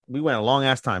thoughts. We went a long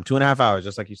ass time, 2.5 hours,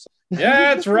 just like you said.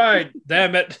 Yeah, that's right.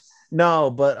 Damn it. No,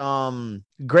 but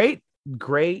great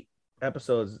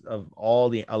episodes of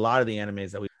a lot of the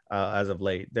animes that we as of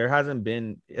late. There hasn't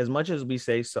been, as much as we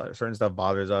say certain stuff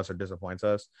bothers us or disappoints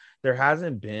us, there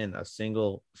hasn't been a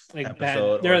single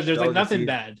episode. There's like nothing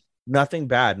bad. Nothing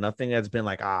bad. Nothing that's been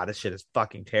like, this shit is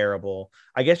fucking terrible.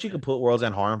 I guess you could put World's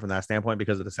End Harem from that standpoint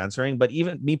because of the censoring, but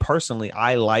even me personally,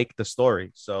 I like the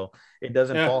story. So it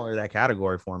doesn't fall into that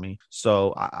category for me.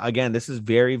 So again, this is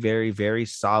very, very, very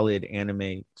solid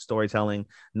anime storytelling.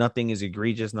 Nothing is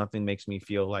egregious. Nothing makes me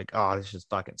feel like, this is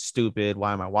fucking stupid.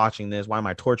 Why am I watching this? Why am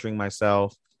I torturing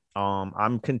myself?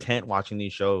 I'm content watching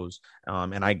these shows,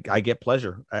 and I get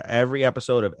pleasure. Every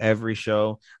episode of every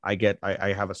show,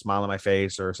 I have a smile on my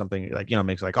face or something like,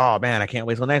 makes like, oh man, I can't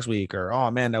wait till next week, or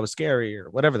oh man, that was scary, or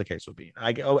whatever the case would be.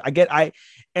 I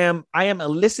am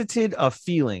elicited a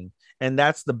feeling, and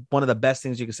that's one of the best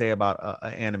things you can say about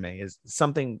anime is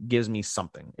something gives me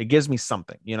something. It gives me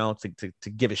something, to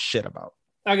give a shit about.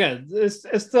 Again, it's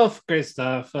still great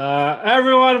stuff.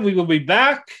 Everyone, we will be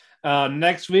back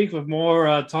next week with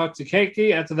more Talk to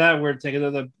Keki. After that, we're taking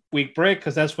another week break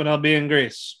because that's when I'll be in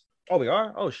Greece. Oh, we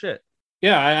are? Oh, shit.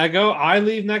 Yeah, I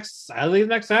leave next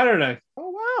Saturday.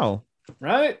 Oh, wow.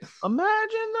 Right?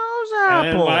 Imagine those apples.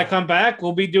 And when I come back,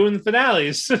 we'll be doing the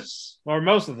finales, or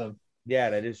most of them.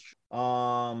 Yeah, that is true.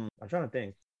 I'm trying to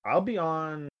think. I'm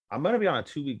going to be on a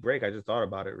 2-week break. I just thought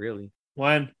about it, really.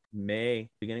 When?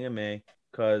 Beginning of May.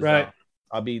 Because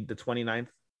I'll be the 29th.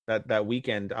 That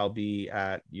weekend, I'll be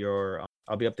at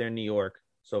I'll be up there in New York.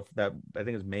 So that, I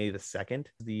think it's May the 2nd.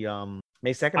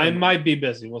 May 2nd. I might be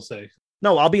busy. We'll see.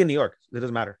 No, I'll be in New York. It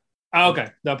doesn't matter. Oh, okay.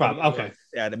 No problem. Okay.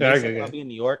 Yeah, the May 2nd, I'll be in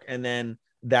New York. And then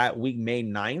that week, May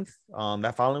 9th,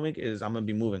 that following week I'm going to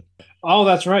be moving. Oh,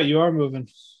 that's right. You are moving.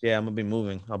 Yeah, I'm going to be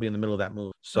moving. I'll be in the middle of that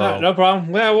move. So no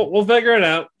problem. Yeah, we'll figure it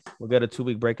out. We'll get a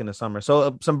 2-week break in the summer.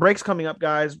 So some breaks coming up,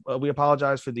 guys. We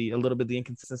apologize for a little bit of the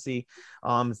inconsistency.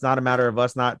 It's not a matter of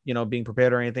us not, being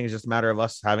prepared or anything. It's just a matter of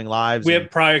us having lives. We have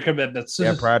prior commitments.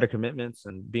 Yeah, prior commitments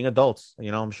and being adults.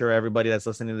 I'm sure everybody that's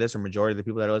listening to this, or majority of the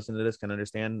people that are listening to this, can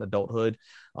understand adulthood.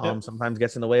 Sometimes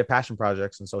gets in the way of passion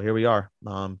projects. And so here we are.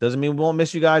 Doesn't mean we won't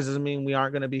miss you guys. Doesn't mean we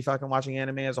aren't going to be fucking watching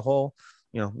anime as a whole.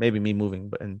 Maybe me moving,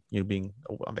 and being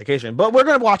on vacation, but we're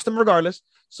gonna watch them regardless.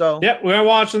 So we're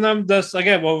watching them. Just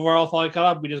again, when we're all fully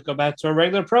caught up, we just go back to our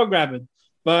regular programming.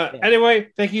 But anyway,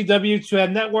 thank you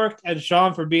W2M Network and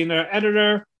Sean for being our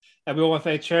editor, and we want to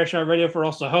thank Chairshot Radio for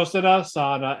also hosting us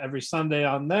on every Sunday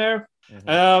on there.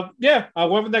 Whenever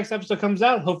the next episode comes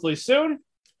out, hopefully soon.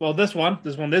 Well, this one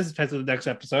is technically the next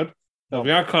episode. So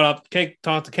we are caught up.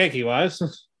 Talk to Keki wise.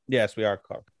 Yes, we are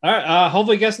caught. All right.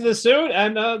 Hopefully get to this soon.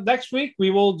 And next week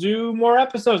we will do more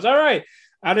episodes. All right.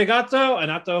 Arigato,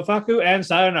 anato faku, and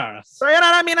sayonara.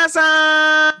 Sayonara,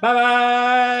 minasan!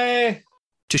 Bye-bye!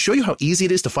 To show you how easy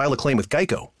it is to file a claim with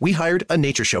Geico, we hired a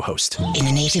nature show host. In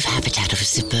the native habitat of a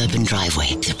suburban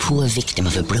driveway, the poor victim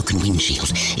of a broken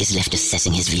windshield is left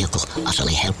assessing his vehicle,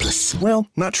 utterly helpless. Well,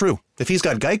 not true. If he's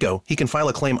got Geico, he can file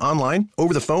a claim online,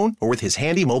 over the phone, or with his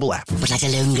handy mobile app. But like a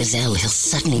lone gazelle, he'll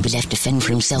suddenly be left to fend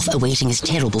for himself, awaiting his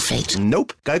terrible fate.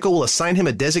 Nope. Geico will assign him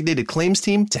a designated claims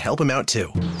team to help him out,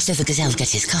 too. So the gazelle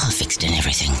gets his car fixed and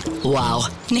everything. Wow,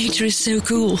 nature is so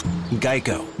cool.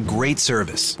 Geico. Great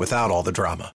service without all the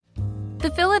drama. The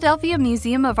Philadelphia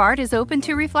Museum of Art is open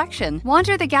to reflection.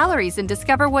 Wander the galleries and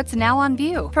discover what's now on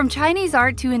view. From Chinese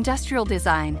art to industrial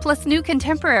design, plus new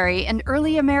contemporary and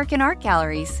early American art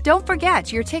galleries. Don't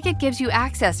forget, your ticket gives you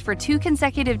access for 2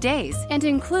 consecutive days and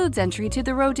includes entry to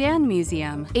the Rodin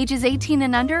Museum. Ages 18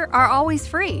 and under are always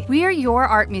free. We are your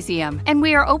art museum, and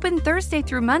we are open Thursday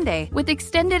through Monday with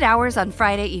extended hours on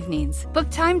Friday evenings. Book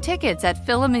time tickets at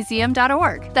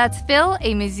philamuseum.org. That's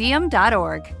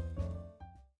philamuseum.org.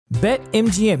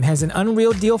 BetMGM has an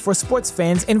unreal deal for sports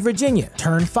fans in Virginia.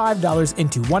 Turn $5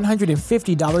 into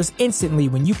 $150 instantly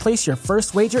when you place your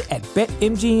first wager at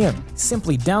BetMGM.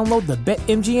 Simply download the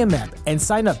BetMGM app and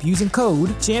sign up using code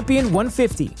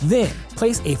Champion150. Then,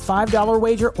 place a $5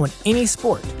 wager on any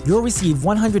sport. You'll receive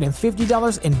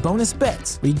 $150 in bonus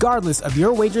bets, regardless of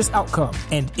your wager's outcome.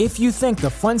 And if you think the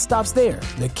fun stops there,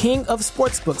 the king of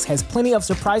sportsbooks has plenty of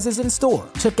surprises in store.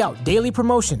 Check out daily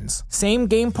promotions,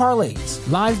 same-game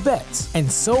parlays, live bets, and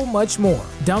so much more.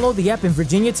 Download the app in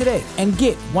Virginia today and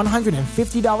get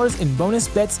 $150 in bonus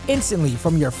bets instantly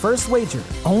from your first wager.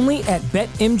 Only at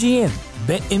BetMGM.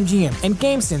 BetMGM and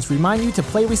GameSense remind you to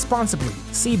play responsibly.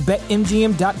 See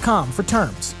BetMGM.com for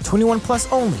terms. 21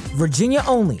 plus only. Virginia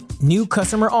only. New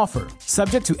customer offer.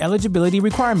 Subject to eligibility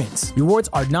requirements. Rewards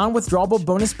are non-withdrawable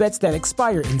bonus bets that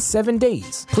expire in 7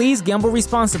 days. Please gamble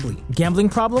responsibly. Gambling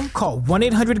problem? Call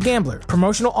 1-800-GAMBLER.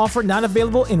 Promotional offer not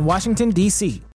available in Washington, D.C.